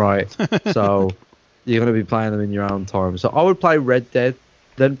out, right? So you're going to be playing them in your own time. So I would play Red Dead,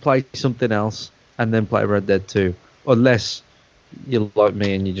 then play something else, and then play Red Dead 2. Unless you're like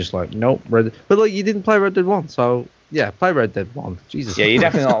me and you're just like, nope, Red Dead. But you didn't play Red Dead 1, so yeah, play Red Dead 1. Jesus. Yeah, you're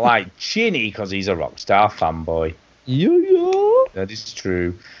definitely not like Chinny because he's a Rockstar fanboy. Yeah. That is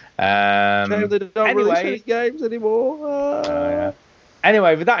true. They don't release any games anymore. Yeah.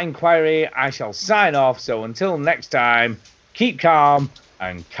 Anyway, with that inquiry, I shall sign off. So until next time, keep calm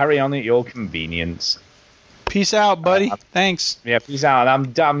and carry on at your convenience. Peace out, buddy. Thanks. Yeah, peace out.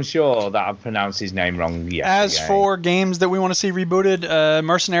 I'm damn sure that I've pronounced his name wrong yet. As for games that we want to see rebooted,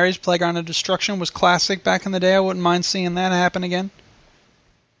 Mercenaries Playground of Destruction was classic back in the day. I wouldn't mind seeing that happen again.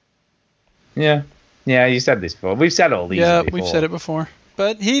 Yeah, you said this before. We've said all these before. We've said it before.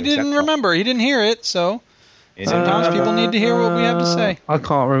 But he didn't remember. He didn't hear it, so sometimes people need to hear what we have to say. I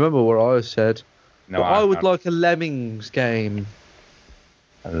can't remember what I said. No, but I would like a Lemmings game.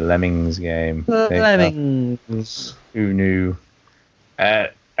 A Lemmings game. Lemmings. Who knew?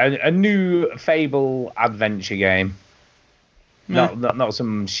 A new Fable adventure game. Not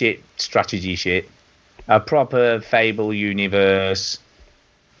some shit strategy shit. A proper Fable universe,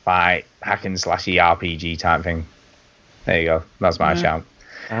 like hack and slashy RPG type thing. There you go. That's my shout.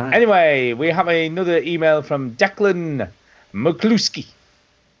 Anyway, we have another email from Declan McCluskey.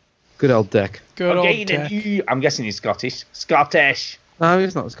 Good old Deck. Good old Deck. I'm guessing he's Scottish. Scottish. No,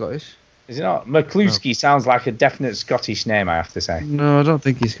 he's not Scottish. Is he not? McCluskey sounds like a definite Scottish name, I have to say. No, I don't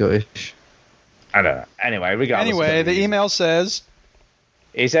think he's Scottish. I don't know. Anyway, regardless. Anyway, the email says...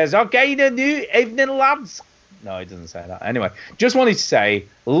 He says, okay, the new evening, lads. No, he doesn't say that. Anyway, just wanted to say,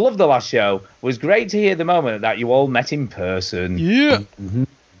 love the last show. Was great to hear the moment that you all met in person. Yeah. Mm-hmm.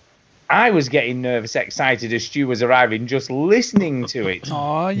 I was getting nervous, excited as Stu was arriving, just listening to it.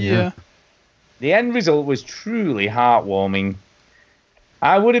 Oh, yeah. The end result was truly heartwarming.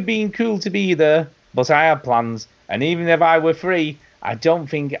 I would have been cool to be there, but I had plans, and even if I were free, I don't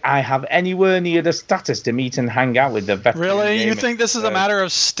think I have anywhere near the status to meet and hang out with the veteran Really? gamers. You think this is a matter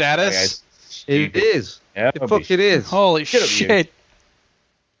of status? It is. Yeah, it fucking is. Holy shit.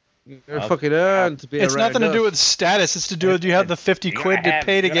 You're fucking earned to be It's around nothing to us. do with status. It's to do with you have the 50 quid to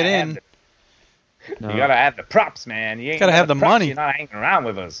pay to get in. You gotta have the props, man. You ain't Gotta got have the props, money. You're not hanging around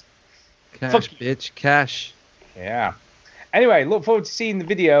with us. Cash, Fuck bitch, cash. Yeah. Anyway, look forward to seeing the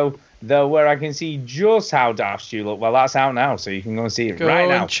video, though, where I can see just how daft you look. Well, that's out now, so you can go and see it Go right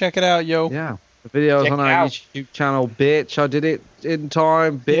now. and check it out, yo. Yeah. The video's Check on it our out. YouTube channel, bitch. I did it in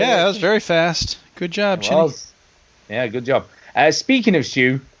time, bitch. Yeah, that was very fast. Good job, It Chinny. was. Yeah, good job. Speaking of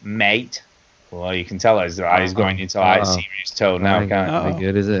Stu, mate. Well, you can tell his eyes going into like serious tone now, can't you? Not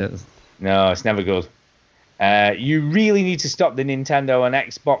good, is it? No, it's never good. You really need to stop the Nintendo and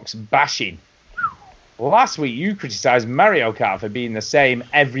Xbox bashing. Last week, you criticised Mario Kart for being the same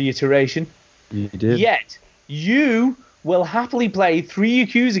every iteration. You did. Yet, you will happily play 3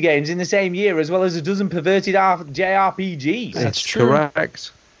 Yakuza games in the same year, as well as a dozen perverted JRPGs. That's true.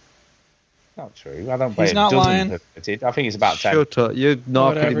 Correct. Not true. I don't play He's a not dozen lying. perverted. I think it's about 10. Shut up. You're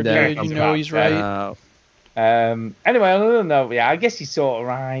knocking Whatever, him down. dude. You know he's right. Anyway, on another note, yeah, I guess he's sort of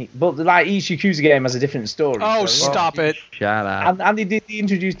right. But like each Yakuza game has a different story. Oh, so, stop it. Shut up. And they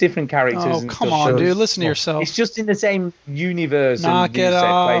introduce different characters. Oh, and come stuff, on, so dude. Listen to yourself. It's just in the same universe. Knock and they it play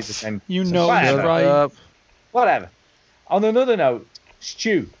off. the same. You so know he's whatever. right. Whatever. On another note,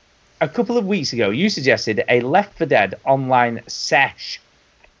 Stu, a couple of weeks ago, you suggested a Left 4 Dead online sesh.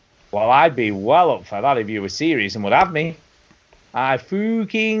 Well, I'd be well up for that if you were serious and would have me. I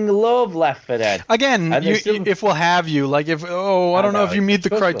fucking love Left 4 Dead. Again, if we'll have you, like I don't know if you meet the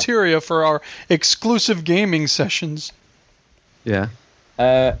criteria for our exclusive gaming sessions. Yeah.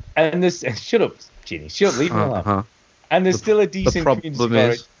 And this, shut up, Ginny. Shut up, leave me alone. And there's still a decent community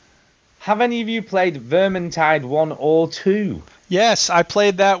for it. Have any of you played Vermintide 1 or 2? Yes, I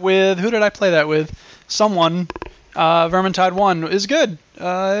played that with... Who did I play that with? Someone. Vermintide 1 is good. It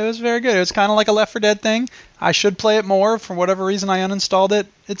was very good. It was kind of like a Left 4 Dead thing. I should play it more. For whatever reason, I uninstalled it.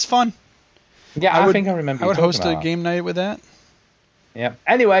 It's fun. Yeah, I think I remember. I would host a game night with that. Yeah.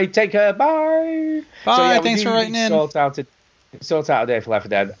 Anyway, take care. Bye. Bye. So, yeah, thanks for writing in. Sort out a day for Left 4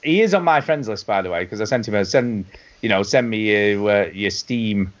 Dead. He is on my friends list, by the way, because I sent him send me your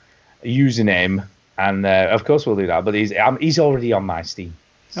Steam username, and of course we'll do that. But he's already on my Steam.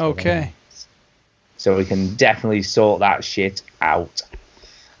 Okay. So we can definitely sort that shit out.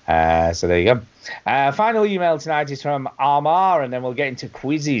 So there you go. Final email tonight is from Amar, and then we'll get into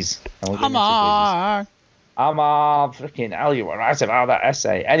quizzes. Amar, freaking hell, you were right about that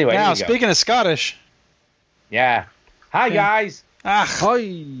essay. Anyway, now speaking of Scottish. Yeah. Hi, guys.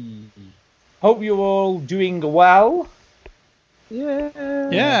 Hi. Hope you're all doing well.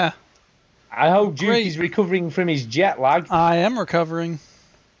 Yeah. I hope Duke is recovering from his jet lag. I am recovering.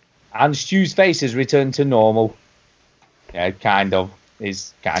 And Stu's face has returned to normal. Yeah, kind of.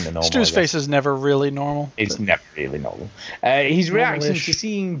 It's kind of normal. Stu's face is never really normal. It's never really normal. His reaction to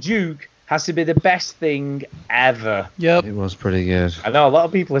seeing Duke has to be the best thing ever. Yep. It was pretty good. I know a lot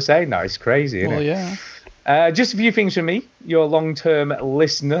of people are saying that. It's crazy, isn't well, it? Yeah. Just a few things from me, your long-term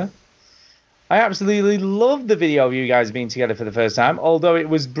listener. I absolutely loved the video of you guys being together for the first time. Although it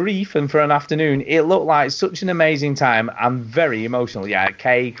was brief and for an afternoon, it looked like such an amazing time and very emotional. Yeah,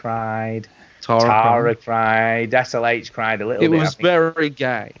 Kay cried. Tara cried. SLH cried a little bit. It was very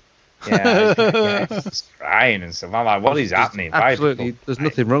gay. Yeah, just crying and stuff. I'm like, what is happening? Absolutely, there's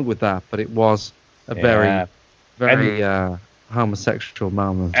nothing wrong with that, but it was a very homosexual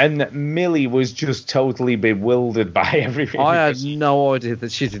moment. And Millie was just totally bewildered by everything. I had no idea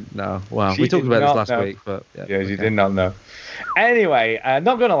that she didn't know. Wow, we talked about this last week, but yeah, she did not know. Anyway,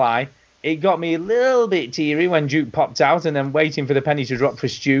 not gonna lie, it got me a little bit teary when Duke popped out and then waiting for the penny to drop for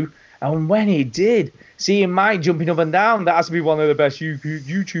Stu. And when he did, seeing Mike jumping up and down, that has to be one of the best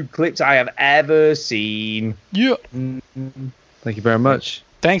YouTube clips I have ever seen. Yeah. Thank you very much.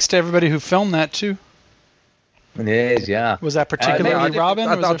 Thanks to everybody who filmed that too. It is, yeah. Was that particularly Robin?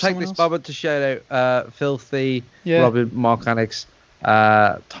 I'll take this moment to shout out Filthy, Yeah. Robin, Mark Annex,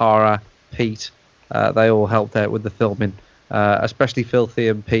 Tara, Pete. They all helped out with the filming, especially Filthy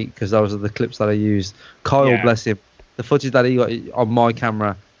and Pete, because those are the clips that I used. Kyle, bless him, the footage that he got on my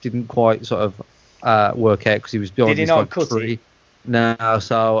camera didn't quite sort of work out because he was behind this like tree. No,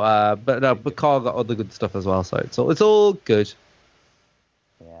 so but Kyle got other good stuff as well, so it's all good.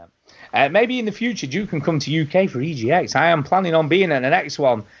 Yeah. Maybe in the future Duke can come to UK for EGX. I am planning on being at the next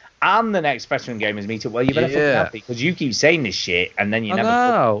one and the next Veteran Gamers meetup. Well, you better fucking happy because you keep saying this shit and then you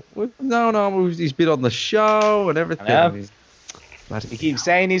never. No, he's been on the show and everything. He keeps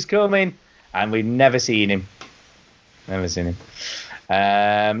saying he's coming, and we've never seen him. Never seen him.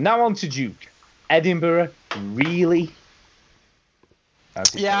 Now on to Duke. Edinburgh, really?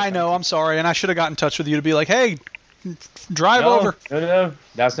 Yeah, I know. I'm sorry, and I should have got in touch with you to be like, hey, drive over. No.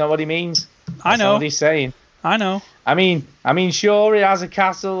 That's not what he means. I know. Not what he's saying. I know. I mean, sure, it has a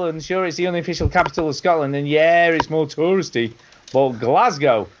castle, and sure, it's the unofficial capital of Scotland, and yeah, it's more touristy. But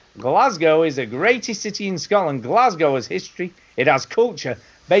Glasgow is the greatest city in Scotland. Glasgow has history. It has culture.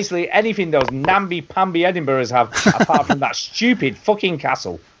 Basically, anything those namby-pamby Edinburghs have, apart from that stupid fucking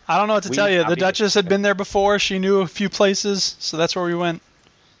castle. I don't know what to tell you. The Duchess had been there before. She knew a few places, so that's where we went.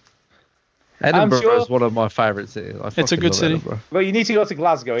 Edinburgh is one of my favourite cities. It's a good city. Edinburgh. Well, you need to go to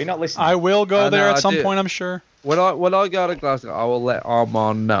Glasgow. You're not listening. I will go there at some point, I'm sure. When I go to Glasgow, I will let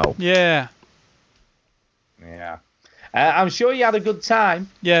Armand know. Yeah. Yeah. I'm sure you had a good time.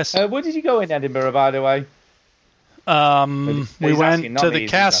 Yes. Where did you go in Edinburgh, by the way? We went to the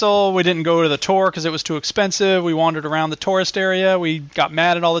castle. We didn't go to the tour because it was too expensive. We wandered around the tourist area. We got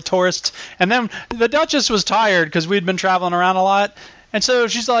mad at all the tourists. And then the Duchess was tired because we'd been traveling around a lot. And so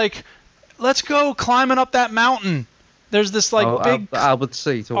she's like, let's go climbing up that mountain. There's this big Albert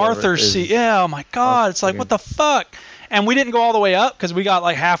Seat. Arthur Seat. Yeah, oh my God. It's like, what the fuck? And we didn't go all the way up because we got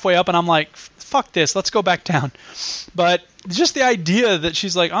like halfway up and I'm like, fuck this. Let's go back down. But just the idea that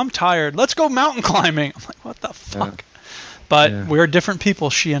she's like, I'm tired. Let's go mountain climbing. I'm like, what the fuck? Yeah. But we're different people,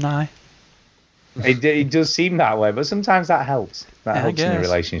 she and I. It does seem that way, but sometimes that helps. That helps in a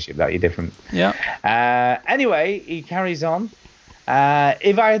relationship that you're different. Yeah. Anyway, he carries on.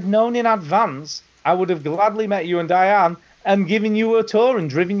 If I had known in advance, I would have gladly met you and Diane and given you a tour and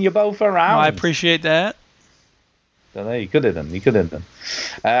driven you both around. Well, I appreciate that. So you could have done.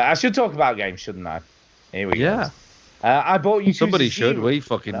 I should talk about games, shouldn't I? Here we go. I bought Yakuza Somebody Zero. should. We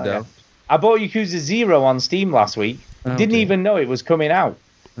fucking don't. Yeah. I bought Yakuza 0 on Steam last week. Didn't even know it was coming out.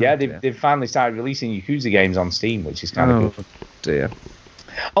 They've finally started releasing Yakuza games on Steam, which is kind of good. Dear.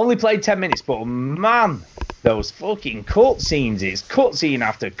 Only played 10 minutes, but man, those fucking cutscenes. It's cutscene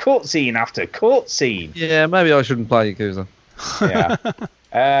after cutscene after cutscene. Yeah, maybe I shouldn't play Yakuza.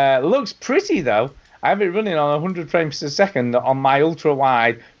 Yeah. Looks pretty, though. I have it running on 100 frames per second on my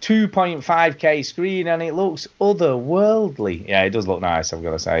ultra-wide 2.5K screen, and it looks otherworldly. Yeah, it does look nice, I've got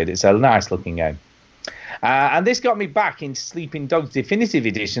to say. It's a nice-looking game. And this got me back into Sleeping Dogs Definitive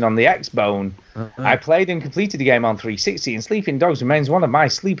Edition on the Xbone. I played and completed the game on 360, and Sleeping Dogs remains one of my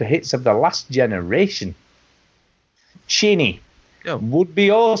sleeper hits of the last generation. Chinny, would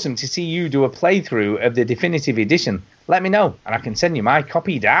be awesome to see you do a playthrough of the Definitive Edition. Let me know, and I can send you my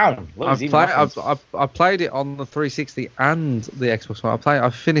copy down. Look, I played it on the 360 and the Xbox One. I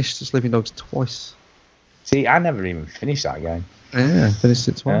finished Sleeping Dogs twice. See, I never even finished that game. Yeah, I finished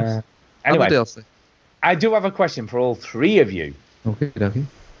it twice. Anyway, I do have a question for all three of you. Okay.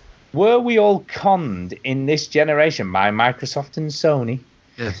 Were we all conned in this generation by Microsoft and Sony?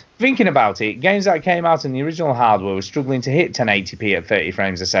 Yes. Thinking about it, games that came out in the original hardware were struggling to hit 1080p at 30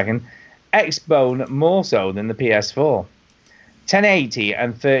 frames a second. Xbone more so than the PS4. 1080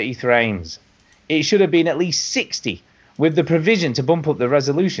 and 30 frames. It should have been at least 60 with the provision to bump up the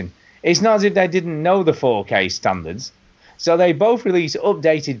resolution. It's not as if they didn't know the 4K standards. So they both release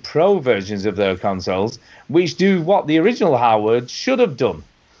updated pro versions of their consoles, which do what the original hardware should have done.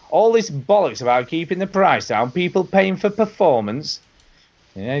 All this bollocks about keeping the price down, people paying for performance.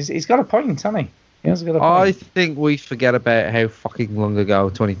 Yeah, he's got a point, hasn't he? He has got a point. I think we forget about how fucking long ago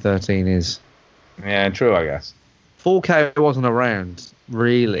 2013 is. Yeah, true, I guess. 4K wasn't around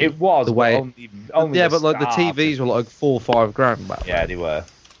really. It was, the way. only yeah, the but like the start. TVs were like 4 or 5 grand back Yeah, then. they were.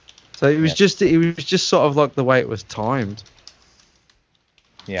 So it was just sort of like the way it was timed.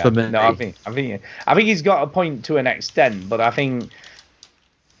 Yeah. For me. No, I think he's got a point to an extent, but I think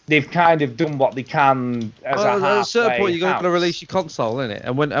they've kind of done what they can as Well, a at a certain point, you got to house. release your console, innit?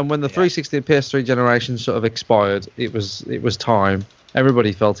 And when the 360 and PS3 generation sort of expired, it was time.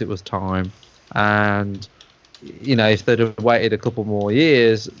 Everybody felt it was time, and you know, if they'd have waited a couple more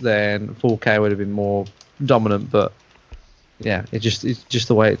years, then 4K would have been more dominant. But yeah, it's just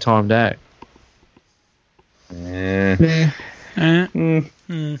the way it timed out.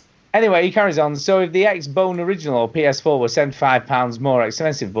 Anyway, he carries on. So if the Xbone original or PS4 were £75 more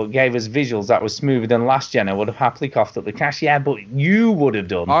expensive but gave us visuals that were smoother than last gen, I would have happily coughed up the cash. Yeah, but you would have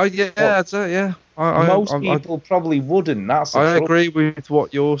done. Oh yeah, that's it. Yeah, Most people probably wouldn't. That's the I trouble. agree with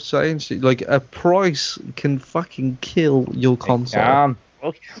what you're saying. Like, a price can fucking kill your console. Can.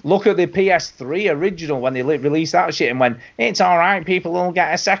 Look at the PS3 original when they released that shit and went, it's all right, people will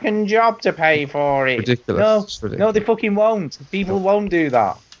get a second job to pay for it. Ridiculous. No, they fucking won't. People won't do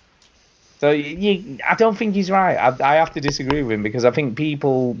that. So I don't think he's right. I have to disagree with him because I think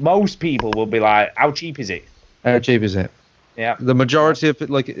most people will be like, how cheap is it? How cheap is it? Yeah. The majority of it,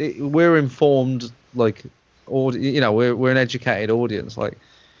 like, we're informed, like, we're an educated audience. Like,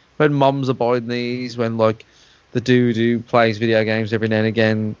 when mums are buying these, when like the dude who plays video games every now and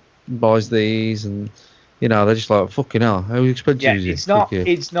again buys these, and you know, they're just like, fucking hell, how expensive is it?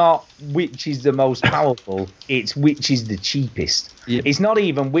 It's not which is the most powerful, it's which is the cheapest. Yeah. It's not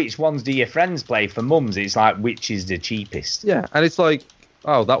even which ones do your friends play for mums, it's like which is the cheapest. Yeah, and it's like,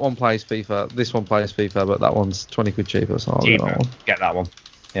 oh, that one plays FIFA, this one plays FIFA, but that one's 20 quid cheaper, so I'll get that one.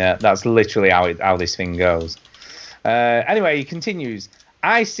 Yeah, that's literally how this thing goes. Anyway, he continues.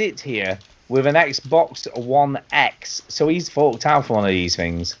 I sit here with an Xbox One X, so he's forked out for one of these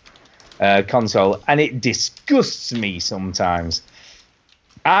things, console, and it disgusts me sometimes.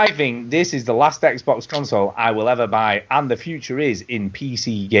 I think this is the last Xbox console I will ever buy, and the future is in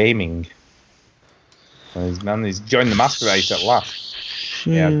PC gaming. He's joined the master race at last.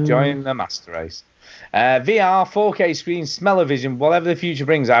 Yeah, join the master race. VR, 4K screen, smell-o-vision, whatever the future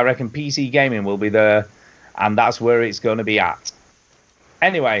brings, I reckon PC gaming will be there, and that's where it's going to be at.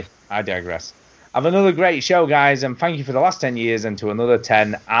 Anyway, I digress. Have another great show, guys, and thank you for the last 10 years and to another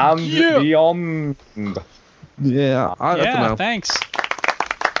 10 and beyond. Yeah, I don't know. Thanks.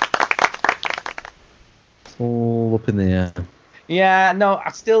 It's all up in the air. Yeah, no,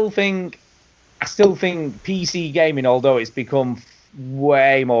 I still think PC gaming, although it's become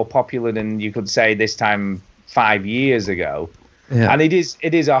way more popular than you could say this time 5 years ago. Yeah. And it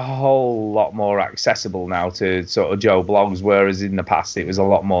is a whole lot more accessible now to sort of Joe Blogs, whereas in the past it was a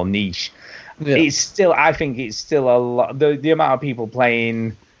lot more niche. Yeah. I think it's still a lot. The amount of people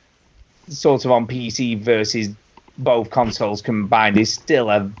playing sort of on PC versus both consoles combined is still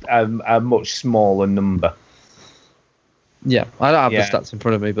a much smaller number. Yeah, I don't have the stats in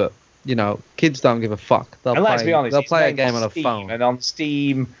front of me, but you know, kids don't give a fuck. Let's be honest, they'll play a game on a phone. And on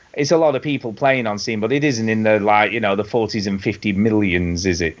Steam, it's a lot of people playing on Steam, but it isn't in the the 40s and 50 millions,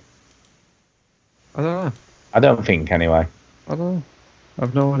 is it? I don't know. I don't think, anyway. I don't know.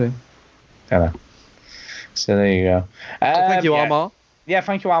 I've no idea. I don't know. So there you go. Thank you, Amar. Yeah,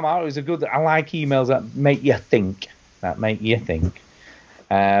 thank you, Amar. It was I like emails that make you think.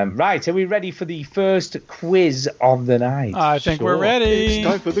 Right, are we ready for the first quiz of the night? I think we're ready. It's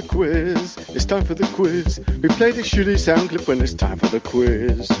time for the quiz. It's time for the quiz. We play the shitty sound clip when it's time for the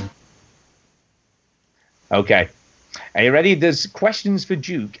quiz. Okay. Are you ready? There's questions for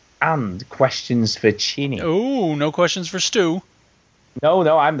Duke and questions for Chinny. Oh, no questions for Stu. No,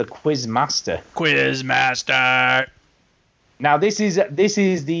 I'm the quiz master. Quiz master. Now, this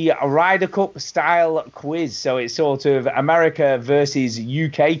is the Ryder Cup style quiz, so it's sort of America versus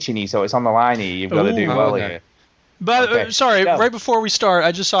UK, Chinny, so it's on the line here. You've got to do well here. But, sorry, right before we start,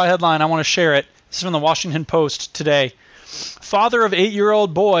 I just saw a headline. I want to share it. This is from the Washington Post today. Father of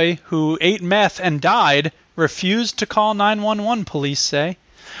 8-year-old boy who ate meth and died refused to call 911, police say.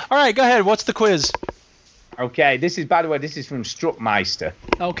 All right, go ahead. What's the quiz? Okay, by the way, this is from Struckmeister.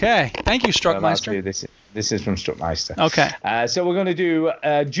 Okay, thank you, Struckmeister. This is from Struckmeister. Okay. So we're going to do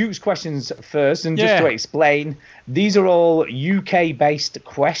Duke's questions first, and just to explain, these are all UK-based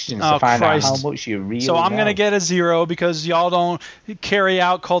questions to find out how much you really know. So I'm going to get a 0 because y'all don't carry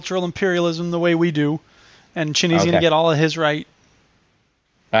out cultural imperialism the way we do, and Chinny's going to get all of his right.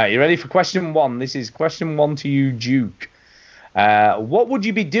 All right, you ready for question 1? This is question 1 to you, Duke. What would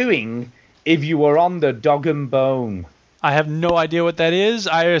you be doing if you were on the Dog and Bone? I have no idea what that is.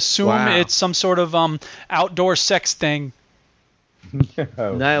 I assume it's some sort of outdoor sex thing.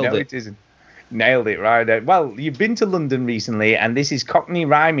 No, Nailed no, it. it isn't. Nailed it right. Well, you've been to London recently, and this is Cockney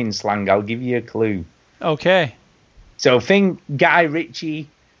rhyming slang. I'll give you a clue. Okay. So think Guy Ritchie,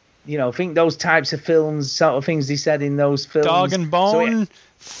 think those types of films, sort of things he said in those films. Dog and Bone,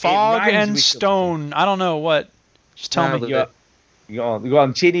 Fog rhymes and with Stone. I don't know what. Just tell me. Go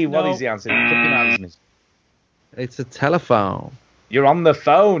on, Chini. What No. is the answer? Click him out of his misery. It's a telephone. You're on the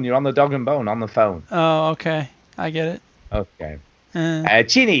phone. You're on the Dog and Bone on the phone. Oh, okay. I get it. Okay.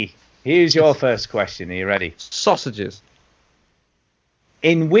 Chini, here's your first question. Are you ready? Sausages.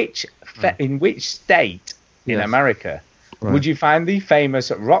 In which state in Yes. America Right. would you find the famous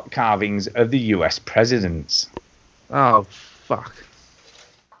rock carvings of the U.S. presidents? Oh, fuck.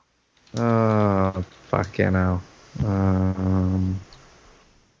 Oh, fucking hell.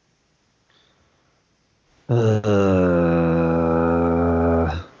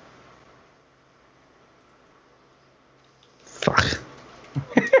 Fuck.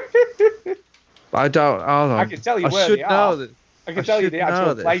 I don't. Hold on. I can tell you I where should they know are. that. I can tell you should the know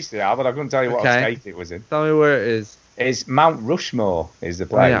actual this. place they are, but I couldn't tell you what Okay. state it was in. Tell me where it is. It's Mount Rushmore is the Oh,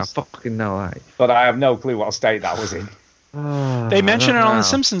 place. yeah, I fucking know that. But I have no clue what state that was in. They mention it on The know.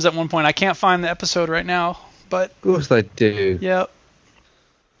 Simpsons at one point. I can't find the episode right now, but Of course they do. yep.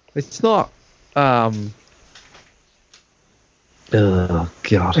 It's not. Oh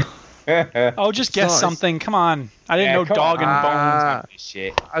God. Oh, just guess not- something. Come on. I didn't Yeah, know come Dog on. and Bone.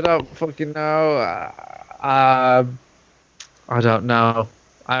 Shit. I don't fucking know. I don't know.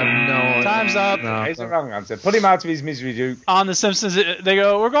 I have no idea. Time's up. No, It's the wrong answer. Put him out of his misery, Duke. On The Simpsons, they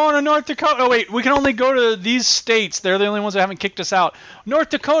go, we're going to North Dakota. Oh, wait, we can only go to these states. They're the only ones that haven't kicked us out. North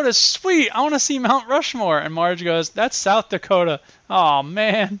Dakota, sweet. I want to see Mount Rushmore. And Marge goes, that's South Dakota. Oh,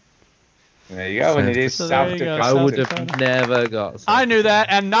 man. There you go. And it is So there South you go, Dakota. I would have Dakota. never got. I knew that,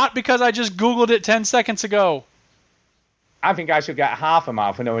 and not because I just Googled it 10 seconds ago. I think I should get half a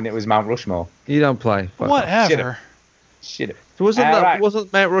mark for knowing it was Mount Rushmore. You don't play. Fuck off. Whatever. Shit. So wasn't right.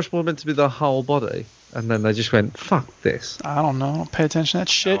 wasn't Mount Rushmore meant to be the whole body? And then they just went, fuck this. I don't know. I don't pay attention to that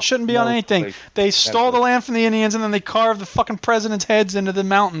shit. No, Shouldn't be no on anything. clue. They stole the land from the Indians, and then they carved the fucking president's heads into the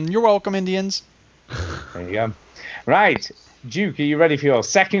mountain. You're welcome, Indians. There you go. Right. Duke, are you ready for your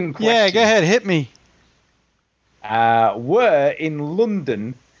second question? Yeah, go ahead. Hit me. Where in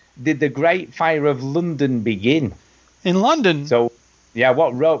London did the Great Fire of London begin? In London? So, yeah,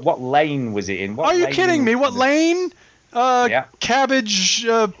 what lane was it in? What Are you lane kidding in me? What London? lane? Yeah. Cabbage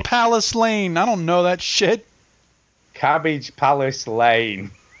Palace Lane. I don't know that shit. Cabbage Palace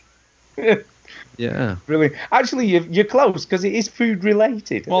Lane. Yeah. Brilliant. Actually, you're close because it is food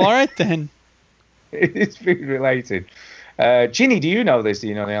related. Well, all right then. It is food related. Ginny, do you know this? Do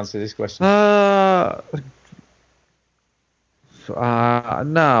you know the answer to this question?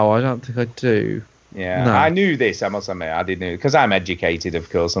 No, I don't think I do. Yeah, No. I knew this. I must admit, I did know because I'm educated, of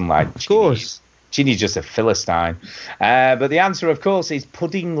course. Unlike Of course. Ginny's just a philistine. But the answer, of course, is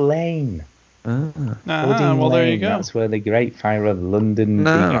Pudding Lane. Pudding well, there you Lane. go. That's where the Great Fire of London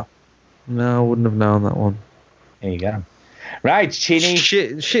began. No. No, I wouldn't have known that one. There you go. Right, Chinny.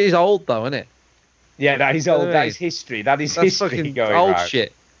 Shit is old though, isn't it? Yeah, that is old. Hey. That is history. That's That's history fucking going old right.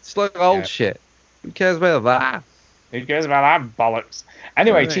 shit. It's like old Yeah. shit. Who cares about that? Who cares about that bollocks?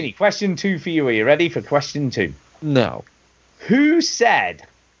 Anyway, Right. Chinny, question 2 for you. Are you ready for question 2? No. Who said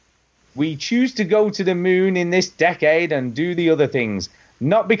we choose to go to the moon in this decade and do the other things,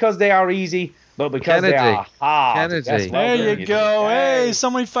 not because they are easy, but because they Kennedy. are hard? Kennedy. Yes, well There done, you go. did. Hey,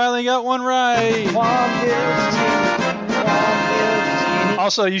 somebody finally got one right.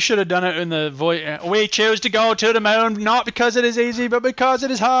 Also, you should have done it in the voice. We choose to go to the moon, not because it is easy, but because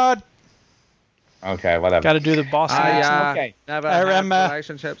it is hard. Okay, whatever. Got to do the Boston accent. Okay. Never I had remember.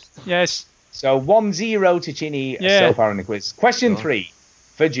 relationships. Yes. So 1-0 to Chinny Yeah. so far in the quiz. Question Sure. 3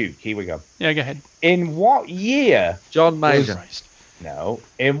 for Duke. Here we go. Yeah, go ahead. In what year? John Major. No.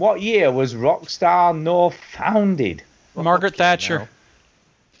 In what year was Rockstar North founded? Margaret Thatcher.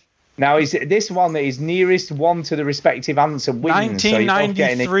 Now, is it this one that is nearest one to the respective answer wins? So you're both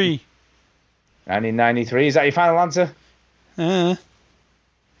getting it. 1993. 1993. Is that your final answer?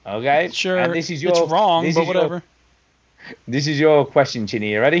 Okay. Sure. And this is your. It's wrong, this but is your- whatever. This is your question,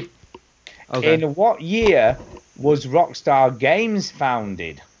 Chinny. You ready? Okay. In what year was Rockstar Games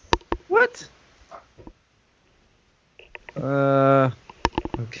founded? What?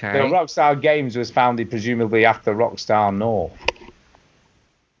 Okay. The Rockstar Games was founded presumably after Rockstar North.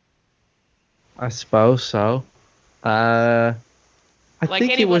 I suppose so. I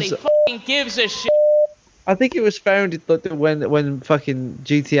think it was. fucking gives a shit. I think it was founded when fucking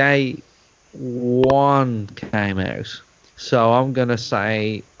GTA 1 came out. So I'm gonna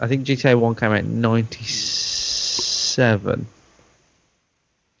say I think GTA 1 came out in 97.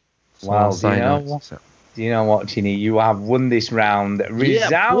 Well, do you know what, Chinny? You have won this round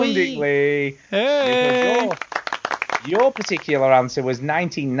resoundingly. Hey! Because your particular answer was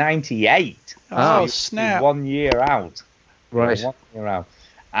 1998. Oh, so snap. 1 year out. Right. 1 year out.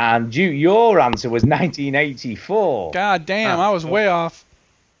 And your answer was 1984. God damn, I was way off.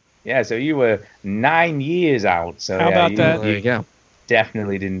 Yeah, so you were 9 years out. So How about that? There you go.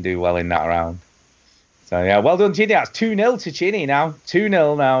 Definitely didn't do well in that round. So, yeah, well done, Chinny. That's 2-0 to Chinny now.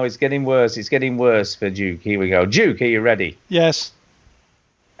 2-0 now. It's getting worse. It's getting worse for Duke. Here we go. Duke, are you ready? Yes.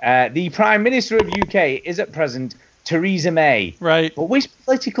 The Prime Minister of UK is at present Theresa May. Right. But which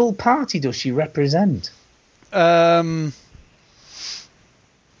political party does she represent? The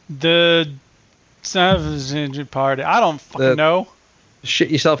Party. I don't fucking know.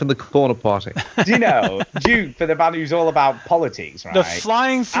 Shit yourself in the corner party. Do you know, Duke, for the man who's all about politics, right? The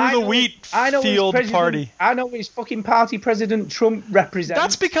flying through the wheat field party. I know which fucking party President Trump represents.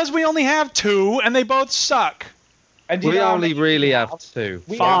 That's because we only have two, and they both suck. And We only really have two.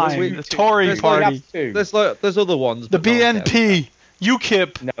 Fine, the Tory party. There's other ones. The BNP,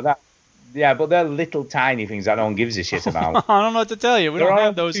 UKIP. No, but they're little tiny things that no one gives a shit about. I don't know what to tell you. We don't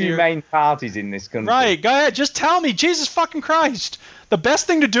have those two here. main parties in this country. Right, go ahead. Just tell me. Jesus fucking Christ. The best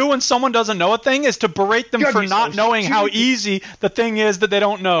thing to do when someone doesn't know a thing is to berate them for not knowing how easy the thing is that they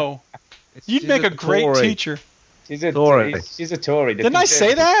don't know. You'd make a great teacher. She's a Tory. Didn't I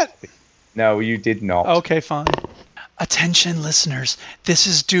say that? No, you did not. Okay, fine. Attention listeners, this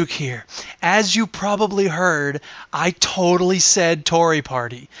is Duke here. As you probably heard, I totally said Tory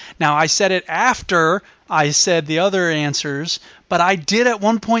party. Now, I said it after I said the other answers, but I did at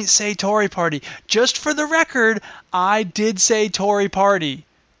one point say Tory party. Just for the record, I did say Tory party.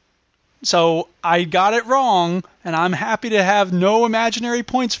 So I got it wrong, and I'm happy to have no imaginary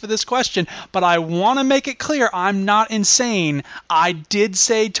points for this question, but I want to make it clear I'm not insane. I did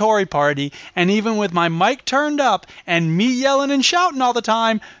say Tory party, and even with my mic turned up and me yelling and shouting all the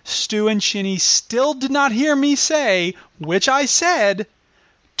time, Stu and Chinny still did not hear me say, which I said,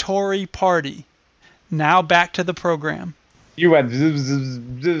 Tory party. Now back to the program. You went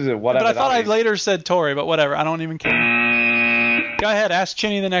whatever. But I thought I later said Tory, but whatever. I don't even care. Go ahead, ask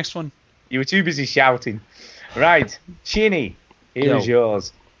Chinny the next one. You were too busy shouting. Right, Chinny, here is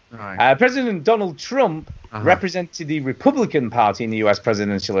yours. Right. President Donald Trump represented the Republican Party in the U.S.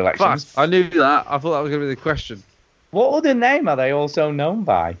 presidential elections. Fuck, I knew that. I thought that was going to be the question. What other name are they also known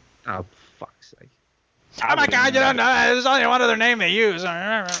by? Oh, fuck's sake. Oh my God, you don't know. There's only one other name they use.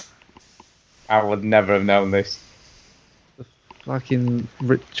 I would never have known this. The fucking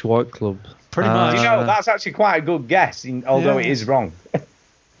Rich White Club. Pretty much. You know, that's actually quite a good guess, although it is wrong.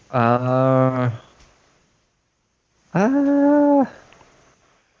 I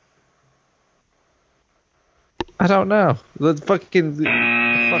don't know. The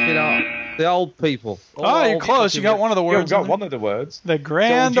old people. Oh, you're close. You got one of the words. You got one of the words. The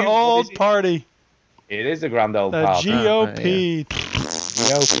Grand Old Party. It is the Grand Old The Party. GOP.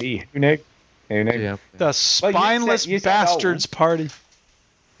 GOP. Who knew? The spineless bastards party.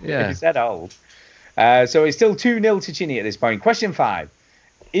 Yeah. You said old. So it's still 2-0 to Chinny at this point. Question 5.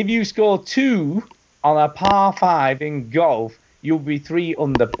 If you score 2 on a par 5 in golf, you'll be 3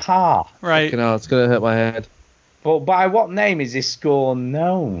 under par. Right. It's going to hurt my head. But by what name is this score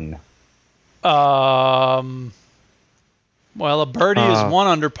known? Well, a birdie is 1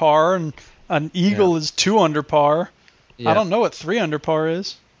 under par, and an eagle is 2 under par. I don't know what 3 under par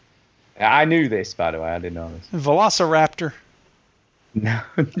is. I knew this, by the way. I didn't know this. Velociraptor. No.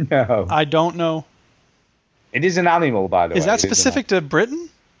 I don't know. It is an animal, by the way. Is that specific to Britain?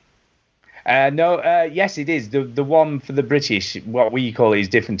 No. Yes, it is. The one for the British, what we call it, is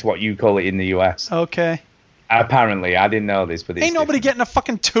different to what you call it in the US. Okay. Apparently, I didn't know this, but it's ain't nobody different. getting a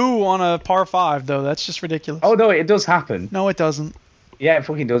fucking 2 on a par 5, though. That's just ridiculous. Oh no, it does happen. No, it doesn't. Yeah, it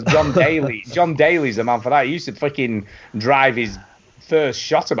fucking does. John Daly. John Daly's the man for that. He used to fucking drive his first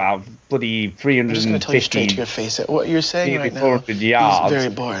shot about bloody 350. I'm just going to tell you straight to your face that what you're saying right now yards. is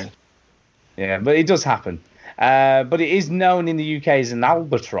very boring. Yeah, but it does happen. But it is known in the UK as an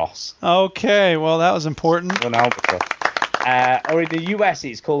albatross. Okay, well, that was important. An albatross. Or in the US,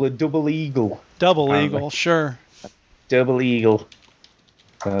 it's called a double eagle. Double eagle, sure. Double eagle.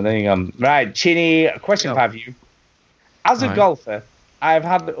 So there you go. Right, Chinny, question 5 for you. As a golfer, I've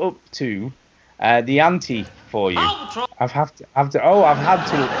had up to the ante for you. Albatross. I've had to up the ante.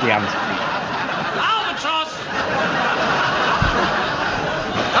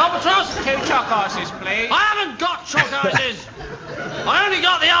 Albatross? 2 chalk ices, please. I haven't got chalk ices. I only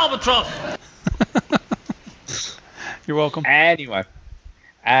got the albatross. You're welcome. Anyway,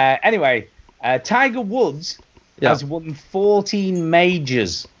 Tiger Woods has won 14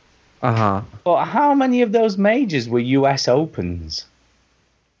 majors But how many of those majors were US Opens?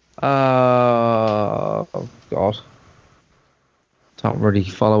 Oh God, don't really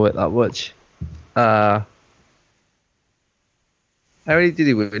follow it that much. How many did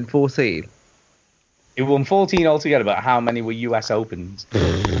he win? 14. He won 14 altogether, but how many were US Opens?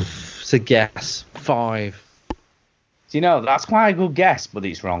 It's a guess. 5. Do you know, that's quite a good guess, but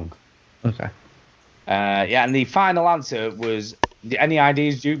it's wrong. Okay. Yeah, and the final answer was, any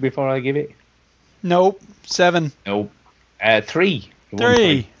ideas, Duke, before I give it? Nope. 7. Nope. 3.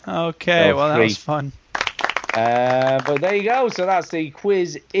 3. Okay, So well, that 3. was fun. But there you go. So that's the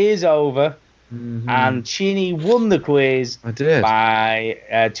quiz is over. Mm-hmm. And Chinny won the quiz I did. by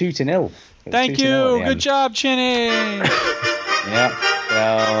 2-0. Thank you. Good job, Chinny.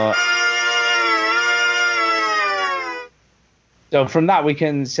 Yeah. So from that, we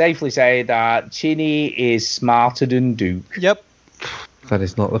can safely say that Chinny is smarter than Duke. Yep. That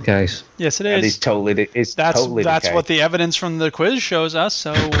is not the case. Yes, it is. That is totally. That's what the evidence from the quiz shows us.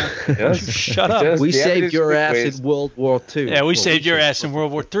 So shut up. We saved your ass in World War II. Yeah, we saved your ass in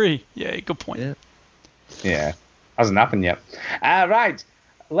World War III. Yeah, good point. Yeah. Hasn't happened yet. Right.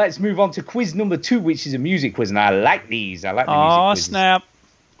 Let's move on to quiz number 2, which is a music quiz, and I like these. I like the music quizzes. Snap!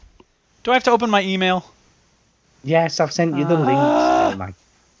 Do I have to open my email? Yes, I've sent you the links. Oh my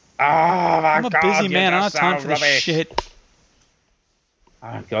I'm a God, busy man. I don't have time for this rubbish. shit.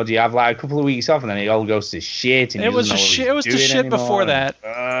 Oh God, you have like a couple of weeks off, and then it all goes to shit. And It was just shit. It was to shit before that.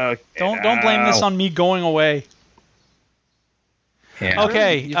 Don't blame this on me going away. Yeah.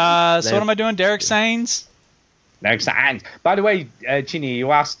 Okay. So what am I doing? Derek Sainz. Derek Sainz. By the way, Chinny,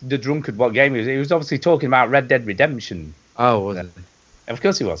 you asked the drunkard what game it was. He was obviously talking about Red Dead Redemption. Oh, was it? Of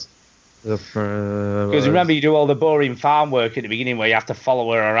course he was. Because remember, you do all the boring farm work at the beginning where you have to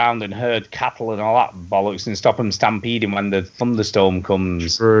follow her around and herd cattle and all that bollocks and stop them stampeding when the thunderstorm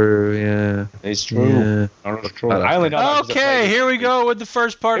comes. True, yeah. It's true. Yeah. It's true. I only know that Okay, here we go with the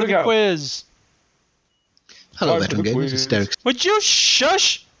first part of the quiz. Hello, Veteran Gamers. It's Derek. Would you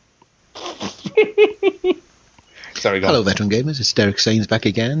shush? Sorry, go on. Hello, Veteran Gamers. It's Derek Sainz back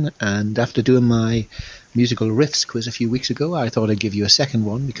again. And after doing my musical riffs quiz a few weeks ago, I thought I'd give you a second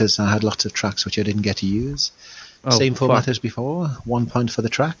one because I had lots of tracks which I didn't get to use. Same format as before, 1 point for the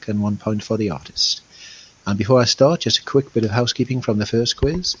track and 1 point for the artist. And before I start, just a quick bit of housekeeping from the first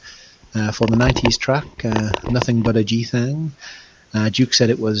quiz. For the 90s track, Nothing But a G-Thang. Duke said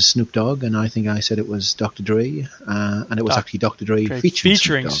it was Snoop Dogg, and I think I said it was Dr. Dre, and it was actually Dr. Dre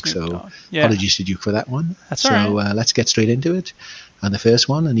featuring Snoop Dogg. Apologies to Duke for that one. That's all right. Let's get straight into it. And the first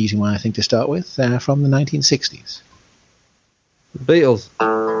one, an easy one I think to start with, from the 1960s. The Beatles. Oh,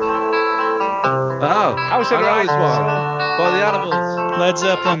 I know this one. By the Animals. Led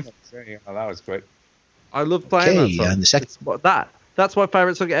Zeppelin. Oh, that was quick. I love playing that song. And the second... That's my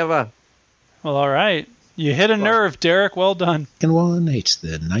favourite song ever. Well, all right. You hit a nerve, Derek. Well done. Second one, it's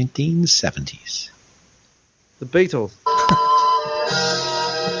the 1970s. The Beatles.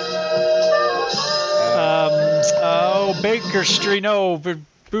 Baker Street. No,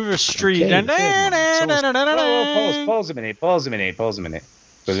 Brewer Street. Okay, pause a minute. Because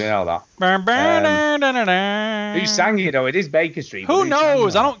we know that. Who sang it, though? It is Baker Street. Who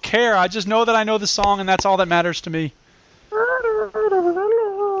knows? I don't care. I just know that I know the song, and that's all that matters to me. No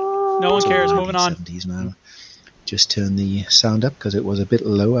one cares. Moving on. 70s now. Just turn the sound up because it was a bit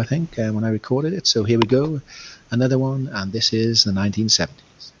low, I think, when I recorded it. So here we go. Another one, and this is the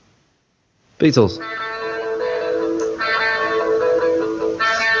 1970s. Beatles.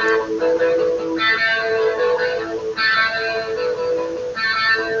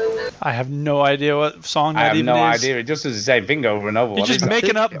 I have no idea what song that even is. I have no idea. It just does the same thing over and over. You're just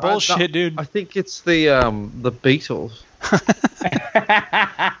making up bullshit, dude. I think it's the Beatles.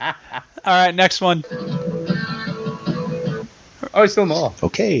 All right, next one. Oh, it's still more.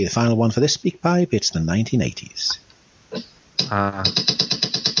 Okay, the final one for this speak pipe. It's the 1980s.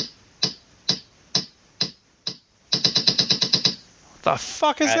 What the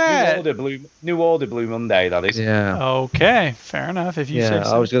fuck is that? New Order Blue Monday, that is. Yeah. Okay, fair enough. If you say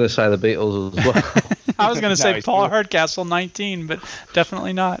so. I was going to say the Beatles as well. I was going to say Paul Hardcastle 19, but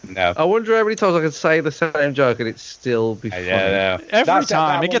definitely not. No. I wonder how many times I can say the same joke and it still be funny. Every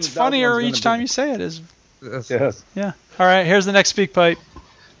time. It gets funnier each time you say it. Yes. Yeah. All right, here's the next speak pipe.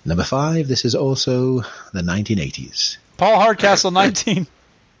 Number 5, this is also the 1980s. Paul Hardcastle 19.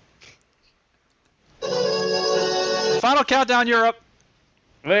 Final countdown, Europe.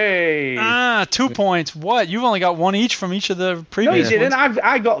 Hey. 2 points. What? You've only got one each from each of the previous No, you didn't. ones.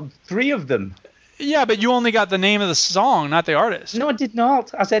 I got 3 of them. Yeah, but you only got the name of the song, not the artist. No, I did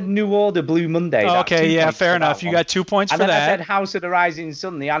not. I said New Order, Blue Monday. Oh, That's okay, 2 yeah, points fair for enough. that You one. got 2 points And for then that. I said House of the Rising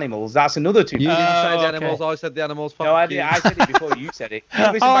Sun, the Animals. That's another 2 You points. didn't say the okay. Animals. I said the Animals. No, I Fuck did. you. I said it before you said it. You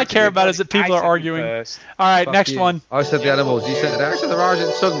listen All I back to care the about is that recording. people I are said it arguing. first. All right, Fuck next you. one. I said the Animals. You said House of the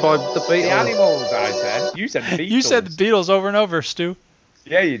Rising Sun by the Beatles. The Animals, I said. You said the Beatles. You said the Beatles over and over, Stu.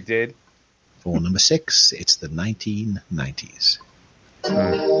 Yeah, you did. For number 6, it's the 1990s.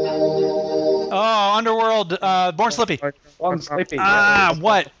 Oh, Underworld, Born Slippy. Born Slippy.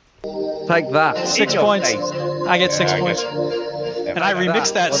 What? Take that. 6 points. I get 6 points. Yeah, And I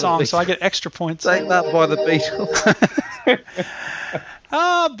remixed that song, so I get extra points. Take that by the Beatles.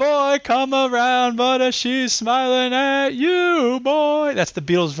 Ah, boy, come around, but she's smiling at you, boy. That's the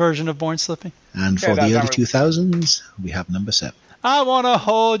Beatles version of Born Slippy. And for the early 2000s, we have number 7. I want to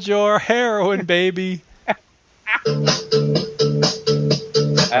hold your heroin, baby.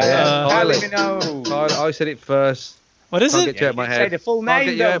 Kylie Minogue. I said it first. What is Can't it? Get you out of my Say head. the full Can't name,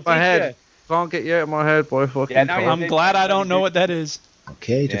 get you out of my though, head. did Can't get you out of my head, boy. Fucking Yeah, now you I'm did. glad I don't know what that is.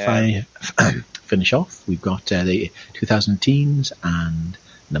 Okay, to finish off, we've got the 2000 teens and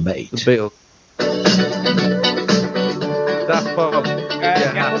number 8. The Beatles. Daft Punk.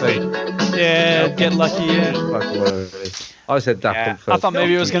 Get happy. Yeah, Get Lucky, yeah. Fucking whatever it is. I said Daft Punk first. I thought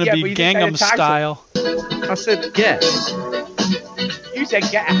maybe it was going to be Gangnam Style. I said Get. You said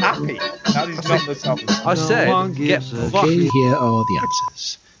Get Happy. That is not the song. I said Get Okay, here are the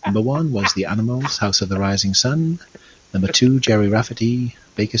answers. Number 1 was The Animals, House of the Rising Sun. Number 2, Jerry Rafferty,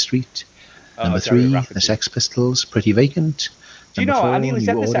 Baker Street. Number 3, The Sex Pistols, Pretty Vacant. Do you Number know 4, I nearly New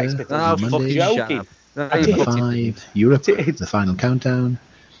said the Order, Sex Pistols. Blue Monday. Joking. Number 5, Europe, The Final Countdown.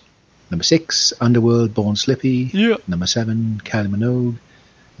 Number 6, Underworld, Born Slippy. Yeah. Number 7, Kylie Minogue,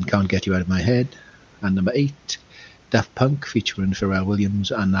 and Can't Get You Out of My Head. And number 8, Daft Punk, featuring Pharrell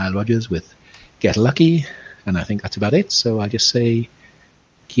Williams and Nile Rodgers with Get Lucky. And I think that's about it, so I just say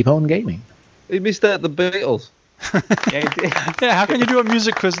keep on gaming. He missed out the Beatles. Yeah, how can you do a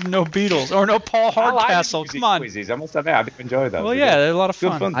music quiz with no Beatles or no Paul Hardcastle? Come on. Quizzes. I must admit, I do enjoy those. Well, yeah, they're a lot of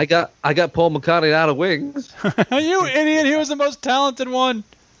fun. I got Paul McCartney out of Wings. You idiot! He was the most talented one.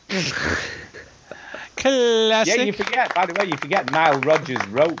 Classic. Yeah, you forget. By the way, you forget Nile Rodgers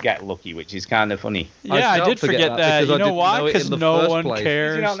wrote "Get Lucky," which is kind of funny. Yeah, I did forget that. You know why? Because no one Did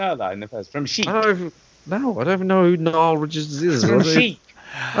cares. you not know that in the first? From Chic. I don't even know who Nile Rodgers is. From Chic.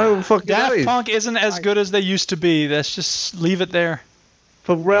 Oh, fuck Daft Punk isn't as good as they used to be. Let's just leave it there.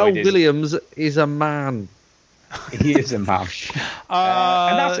 Pharrell Williams is a man. He is a man.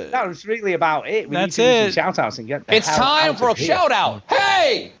 And that was really about it. We need to do some shout outs and get the It's hell time out for a of here. shout out.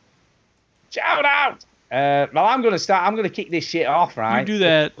 Hey! Shout out! Well, I'm going to start. I'm going to kick this shit off, right? You do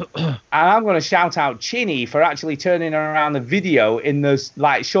that. And I'm going to shout out Chinny for actually turning around the video in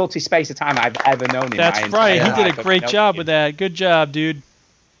the shortest space of time I've ever known in That's my right. entire He life. did a great job with that. Good job, dude.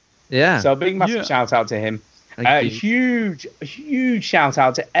 Yeah. So big massive shout out to him. Huge shout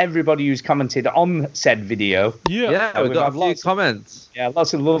out to everybody who's commented on said video. Yeah, we've got a few comments. Yeah,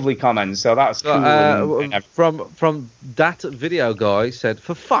 lots of lovely comments. So that's cool. From that video guy said,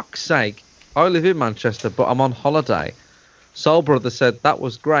 "For fuck's sake, I live in Manchester, but I'm on holiday." Soul Brother said, "That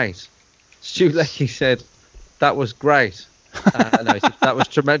was great." Stu Leckie said, "That was great." No, he said, "That was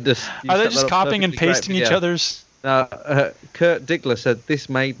tremendous." Are they just copying and pasting each other's? Kurt Diggler said, "This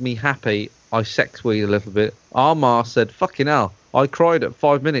made me happy. I sex weed a little bit." Armar said, "Fucking hell, I cried at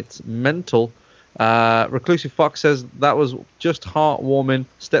 5 minutes. Mental." Reclusive Fox says, "That was just heartwarming."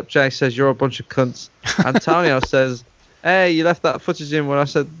 Step J says, "You're a bunch of cunts." Antonio says, "Hey, you left that footage in when I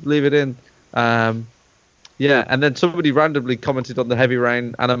said leave it in." Yeah, and then somebody randomly commented on the Heavy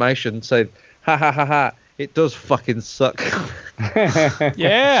Rain animation, said, "Ha ha ha ha, it does fucking suck."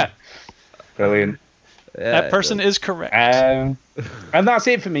 Yeah. Brilliant. That person is correct. And that's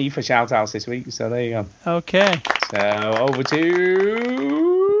it for me for shout outs this week. So there you go. Okay. So over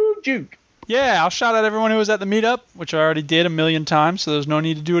to Duke. Yeah, I'll shout out everyone who was at the meetup, which I already did a million times, so there's no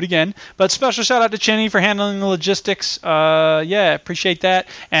need to do it again. But special shout out to Chinny for handling the logistics. Yeah, appreciate that.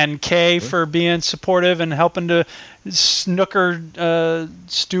 And Kay for being supportive and helping to snooker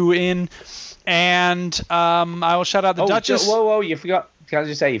Stu in. And I will shout out the Duchess. Whoa, you forgot. Can I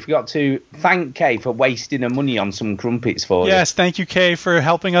just say, you forgot to thank Kay for wasting her money on some crumpets for you. Yes, thank you, Kay, for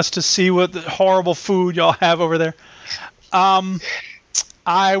helping us to see what the horrible food y'all have over there.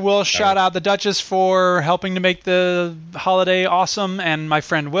 I will shout out the Duchess for helping to make the holiday awesome, and my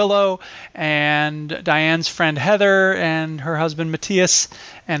friend Willow, and Diane's friend Heather, and her husband Matthias,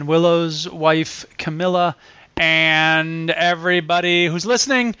 and Willow's wife Camilla, and everybody who's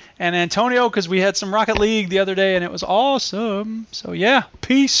listening, and Antonio, because we had some Rocket League the other day, and it was awesome. So yeah,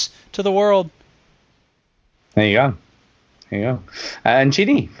 peace to the world. There you go. And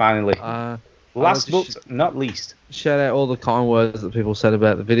Ginny, finally. Last but not least. Shout out all the kind words that people said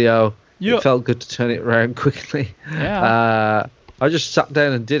about the video. Yep. It felt good to turn it around quickly. Yeah. I just sat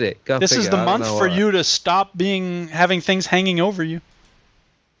down and did it. This is the month for you to stop having things hanging over you.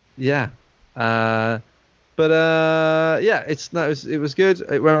 Yeah. It was good.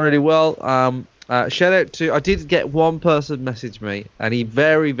 It went really well. Shout out to, I did get one person message me, and he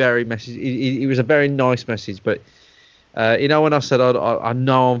very, very messaged. It was a very nice message, but when I said I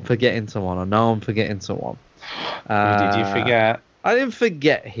know I'm forgetting someone. Who did you forget? I didn't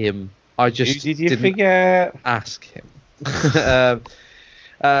forget him. I just didn't forget? Ask him.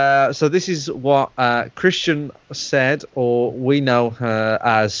 So this is what Christian said, or we know her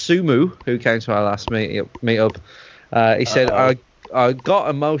as Sumu, who came to our last meetup. He said, I got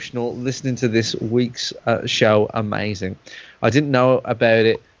emotional listening to this week's show. Amazing. I didn't know about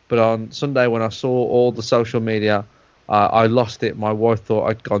it, but on Sunday when I saw all the social media, I lost it. My wife thought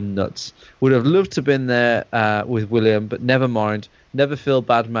I'd gone nuts. Would have loved to have been there with William, but never mind. Never feel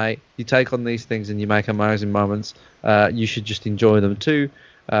bad, mate. You take on these things and you make amazing moments. You should just enjoy them too.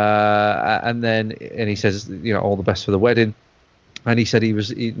 And he says, all the best for the wedding. And he said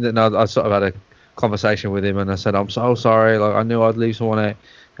I sort of had a conversation with him, and I said, I'm so sorry. Like, I knew I'd leave someone out.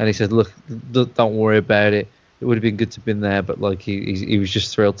 And he said, look, don't worry about it. It would have been good to have been there, but like he was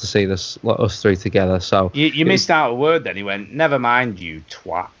just thrilled to see us three together. So you missed out a word. Then he went, never mind, you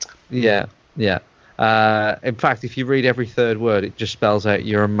twat. Yeah. In fact, if you read every third word, it just spells out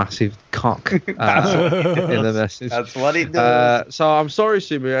you're a massive cock in the message. That's what it does. So I'm sorry,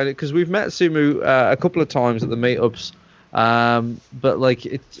 Sumu, because we've met Sumu a couple of times at the meetups. But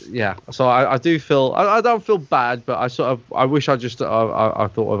like so I do feel I don't feel bad, but I wish I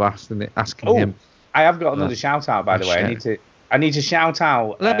thought of asking him. I have got another shout out, by the way. I need to shout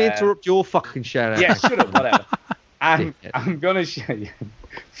out. Let me interrupt your fucking shout out. Yeah, shut up, whatever. I'm gonna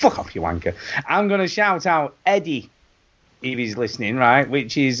fuck off, you wanker. I'm gonna shout out Eddie, if he's listening, right?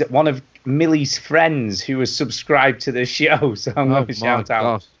 Which is one of Millie's friends who has subscribed to the show. So I'm gonna shout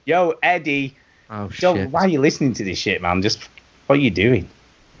out, yo, Eddie. Oh shit! Why are you listening to this shit, man? Just what are you doing?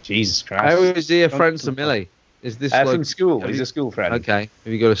 Jesus Christ! How is he a friend to Millie? Is this from school? He's a school friend. Okay,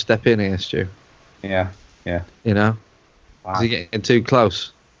 have you got to step in here, Stu? Yeah. Wow. Is he getting too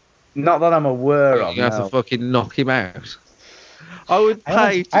close? Not that I'm aware of. You have to fucking knock him out. I would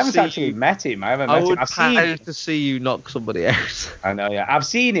pay. I haven't actually met him. I would pay to see you knock somebody out. I know, yeah. I've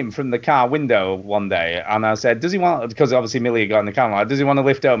seen him from the car window one day, and I said, "Does he want?" Because obviously Millie got in the car. I'm like, "Does he want to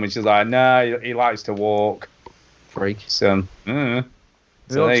lift home?" And she's like, "No, he likes to walk." Freak. So there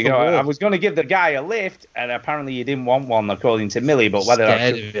you go. I was going to give the guy a lift, and apparently he didn't want one, according to Millie. But whether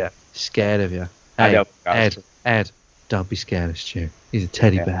scared of you. Hey, Ed, don't be scared of Stu. He's a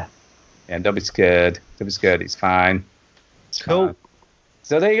teddy bear. Yeah, don't be scared. Don't be scared. It's fine. It's cool. Fine.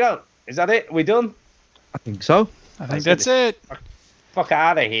 So there you go. Is that it? We done? I think so. I think that's it. Fuck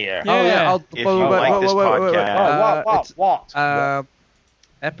out of here. Yeah. If you like this podcast. What?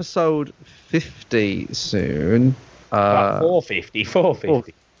 Episode 50 soon.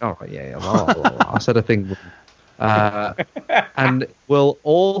 450. Oh, yeah. I said a thing. And we'll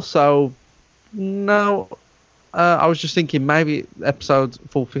also... No... I was just thinking maybe episode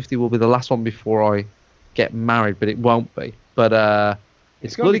 450 will be the last one before I get married, but it won't be. But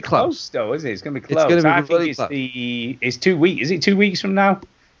it's going to be close, though, isn't it? It's going to be close. I think it's 2 weeks. Is it 2 weeks from now?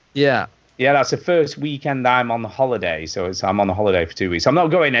 Yeah. Yeah, that's the first weekend I'm on holiday. So I'm on a holiday for 2 weeks. I'm not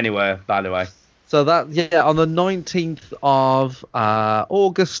going anywhere, by the way. So on the 19th of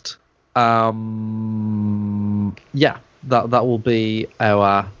August, that will be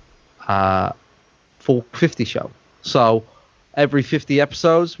our 450 show. So every 50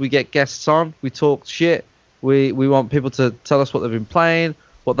 episodes we get guests on, we talk shit, we want people to tell us what they've been playing,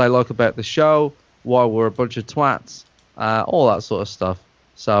 what they like about the show, why we're a bunch of twats, all that sort of stuff.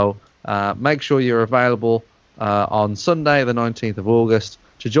 So make sure you're available on Sunday the 19th of August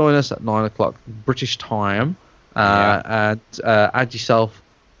to join us at 9 o'clock British time, and add yourself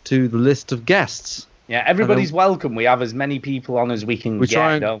to the list of guests. Yeah, everybody's welcome. We have as many people on as we can get. We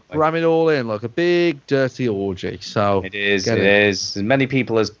try and ram it all in like a big dirty orgy. So it is. As many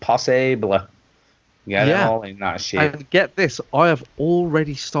people as possible. Get it all in that shit. And get this, I have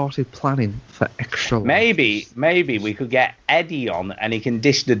already started planning for extra life. Maybe we could get Eddie on and he can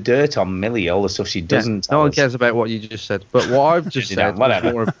dish the dirt on Millie, all the stuff she doesn't tell No one us. cares about what you just said. But what I've just said is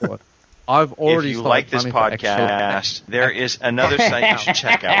more important. I've already if you like this podcast, there is another site you should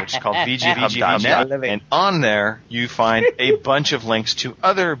check out, which is called VGHub.net, and on there you find a bunch of links to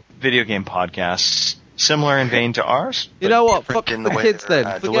other video game podcasts, Similar in vein to ours. You know what? Different Fuck in the way kids they're,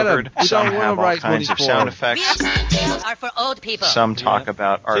 then. Forget delivered. them. We Some don't have want to all raise money kinds of for sound them. effects. are for old people. Some talk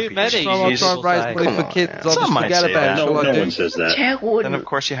about Too many. Some are RPGs. trying to raise money for kids. I'll Some just might forget say about it. that. Shall I do? one says that. Then of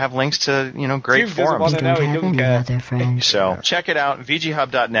course you have links to great Duke doesn't forums. want to know. He doesn't care. So check it out,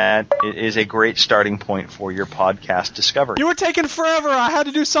 VGHub.net. It is a great starting point for your podcast discovery. You were taking forever. I had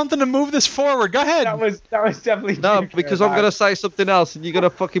to do something to move this forward. Go ahead. That was definitely No, because I'm going to say something else and you're going to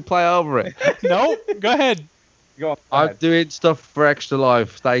fucking play over it. No, go ahead. Go on, I'm doing stuff for Extra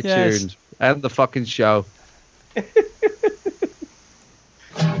Life. Stay Yes. tuned. End the fucking show.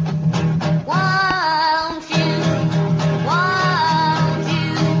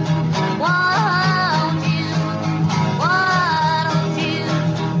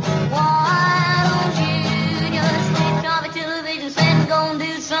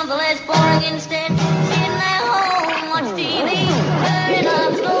 Instead, sitting at home, watch TV, turn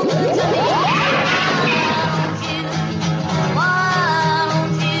up, smoke good to me.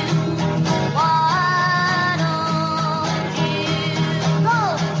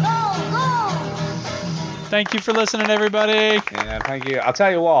 Thank you for listening, everybody. Yeah, thank you. I'll tell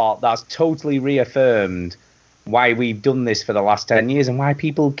you what, that's totally reaffirmed why we've done this for the last 10 years and why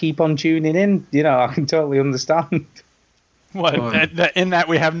people keep on tuning in. You know, I can totally understand. What? In that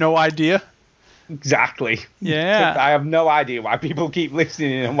we have no idea? Exactly. Yeah. I have no idea why people keep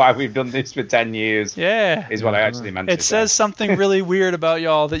listening and why we've done this for 10 years. Yeah. Is what I actually meant to say. It says something really weird about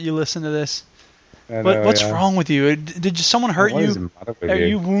y'all that you listen to this. I know, What's yeah. wrong with you? Did someone hurt What is you? the matter with Are you?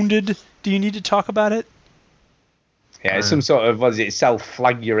 you wounded? Do you need to talk about it? Yeah, it's some sort of, what is it,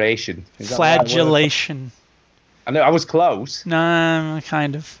 self-flagellation. Is that the right word? Flagellation. I know, I was close. Nah,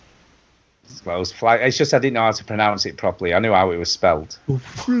 kind of. Close. It's just I didn't know how to pronounce it properly. I knew how it was spelled. But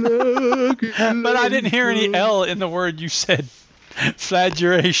I didn't hear any L in the word you said.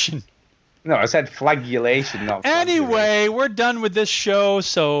 Flagellation. No, I said flagellation, not Anyway, we're done with this show,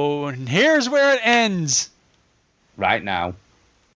 so here's where it ends. right now.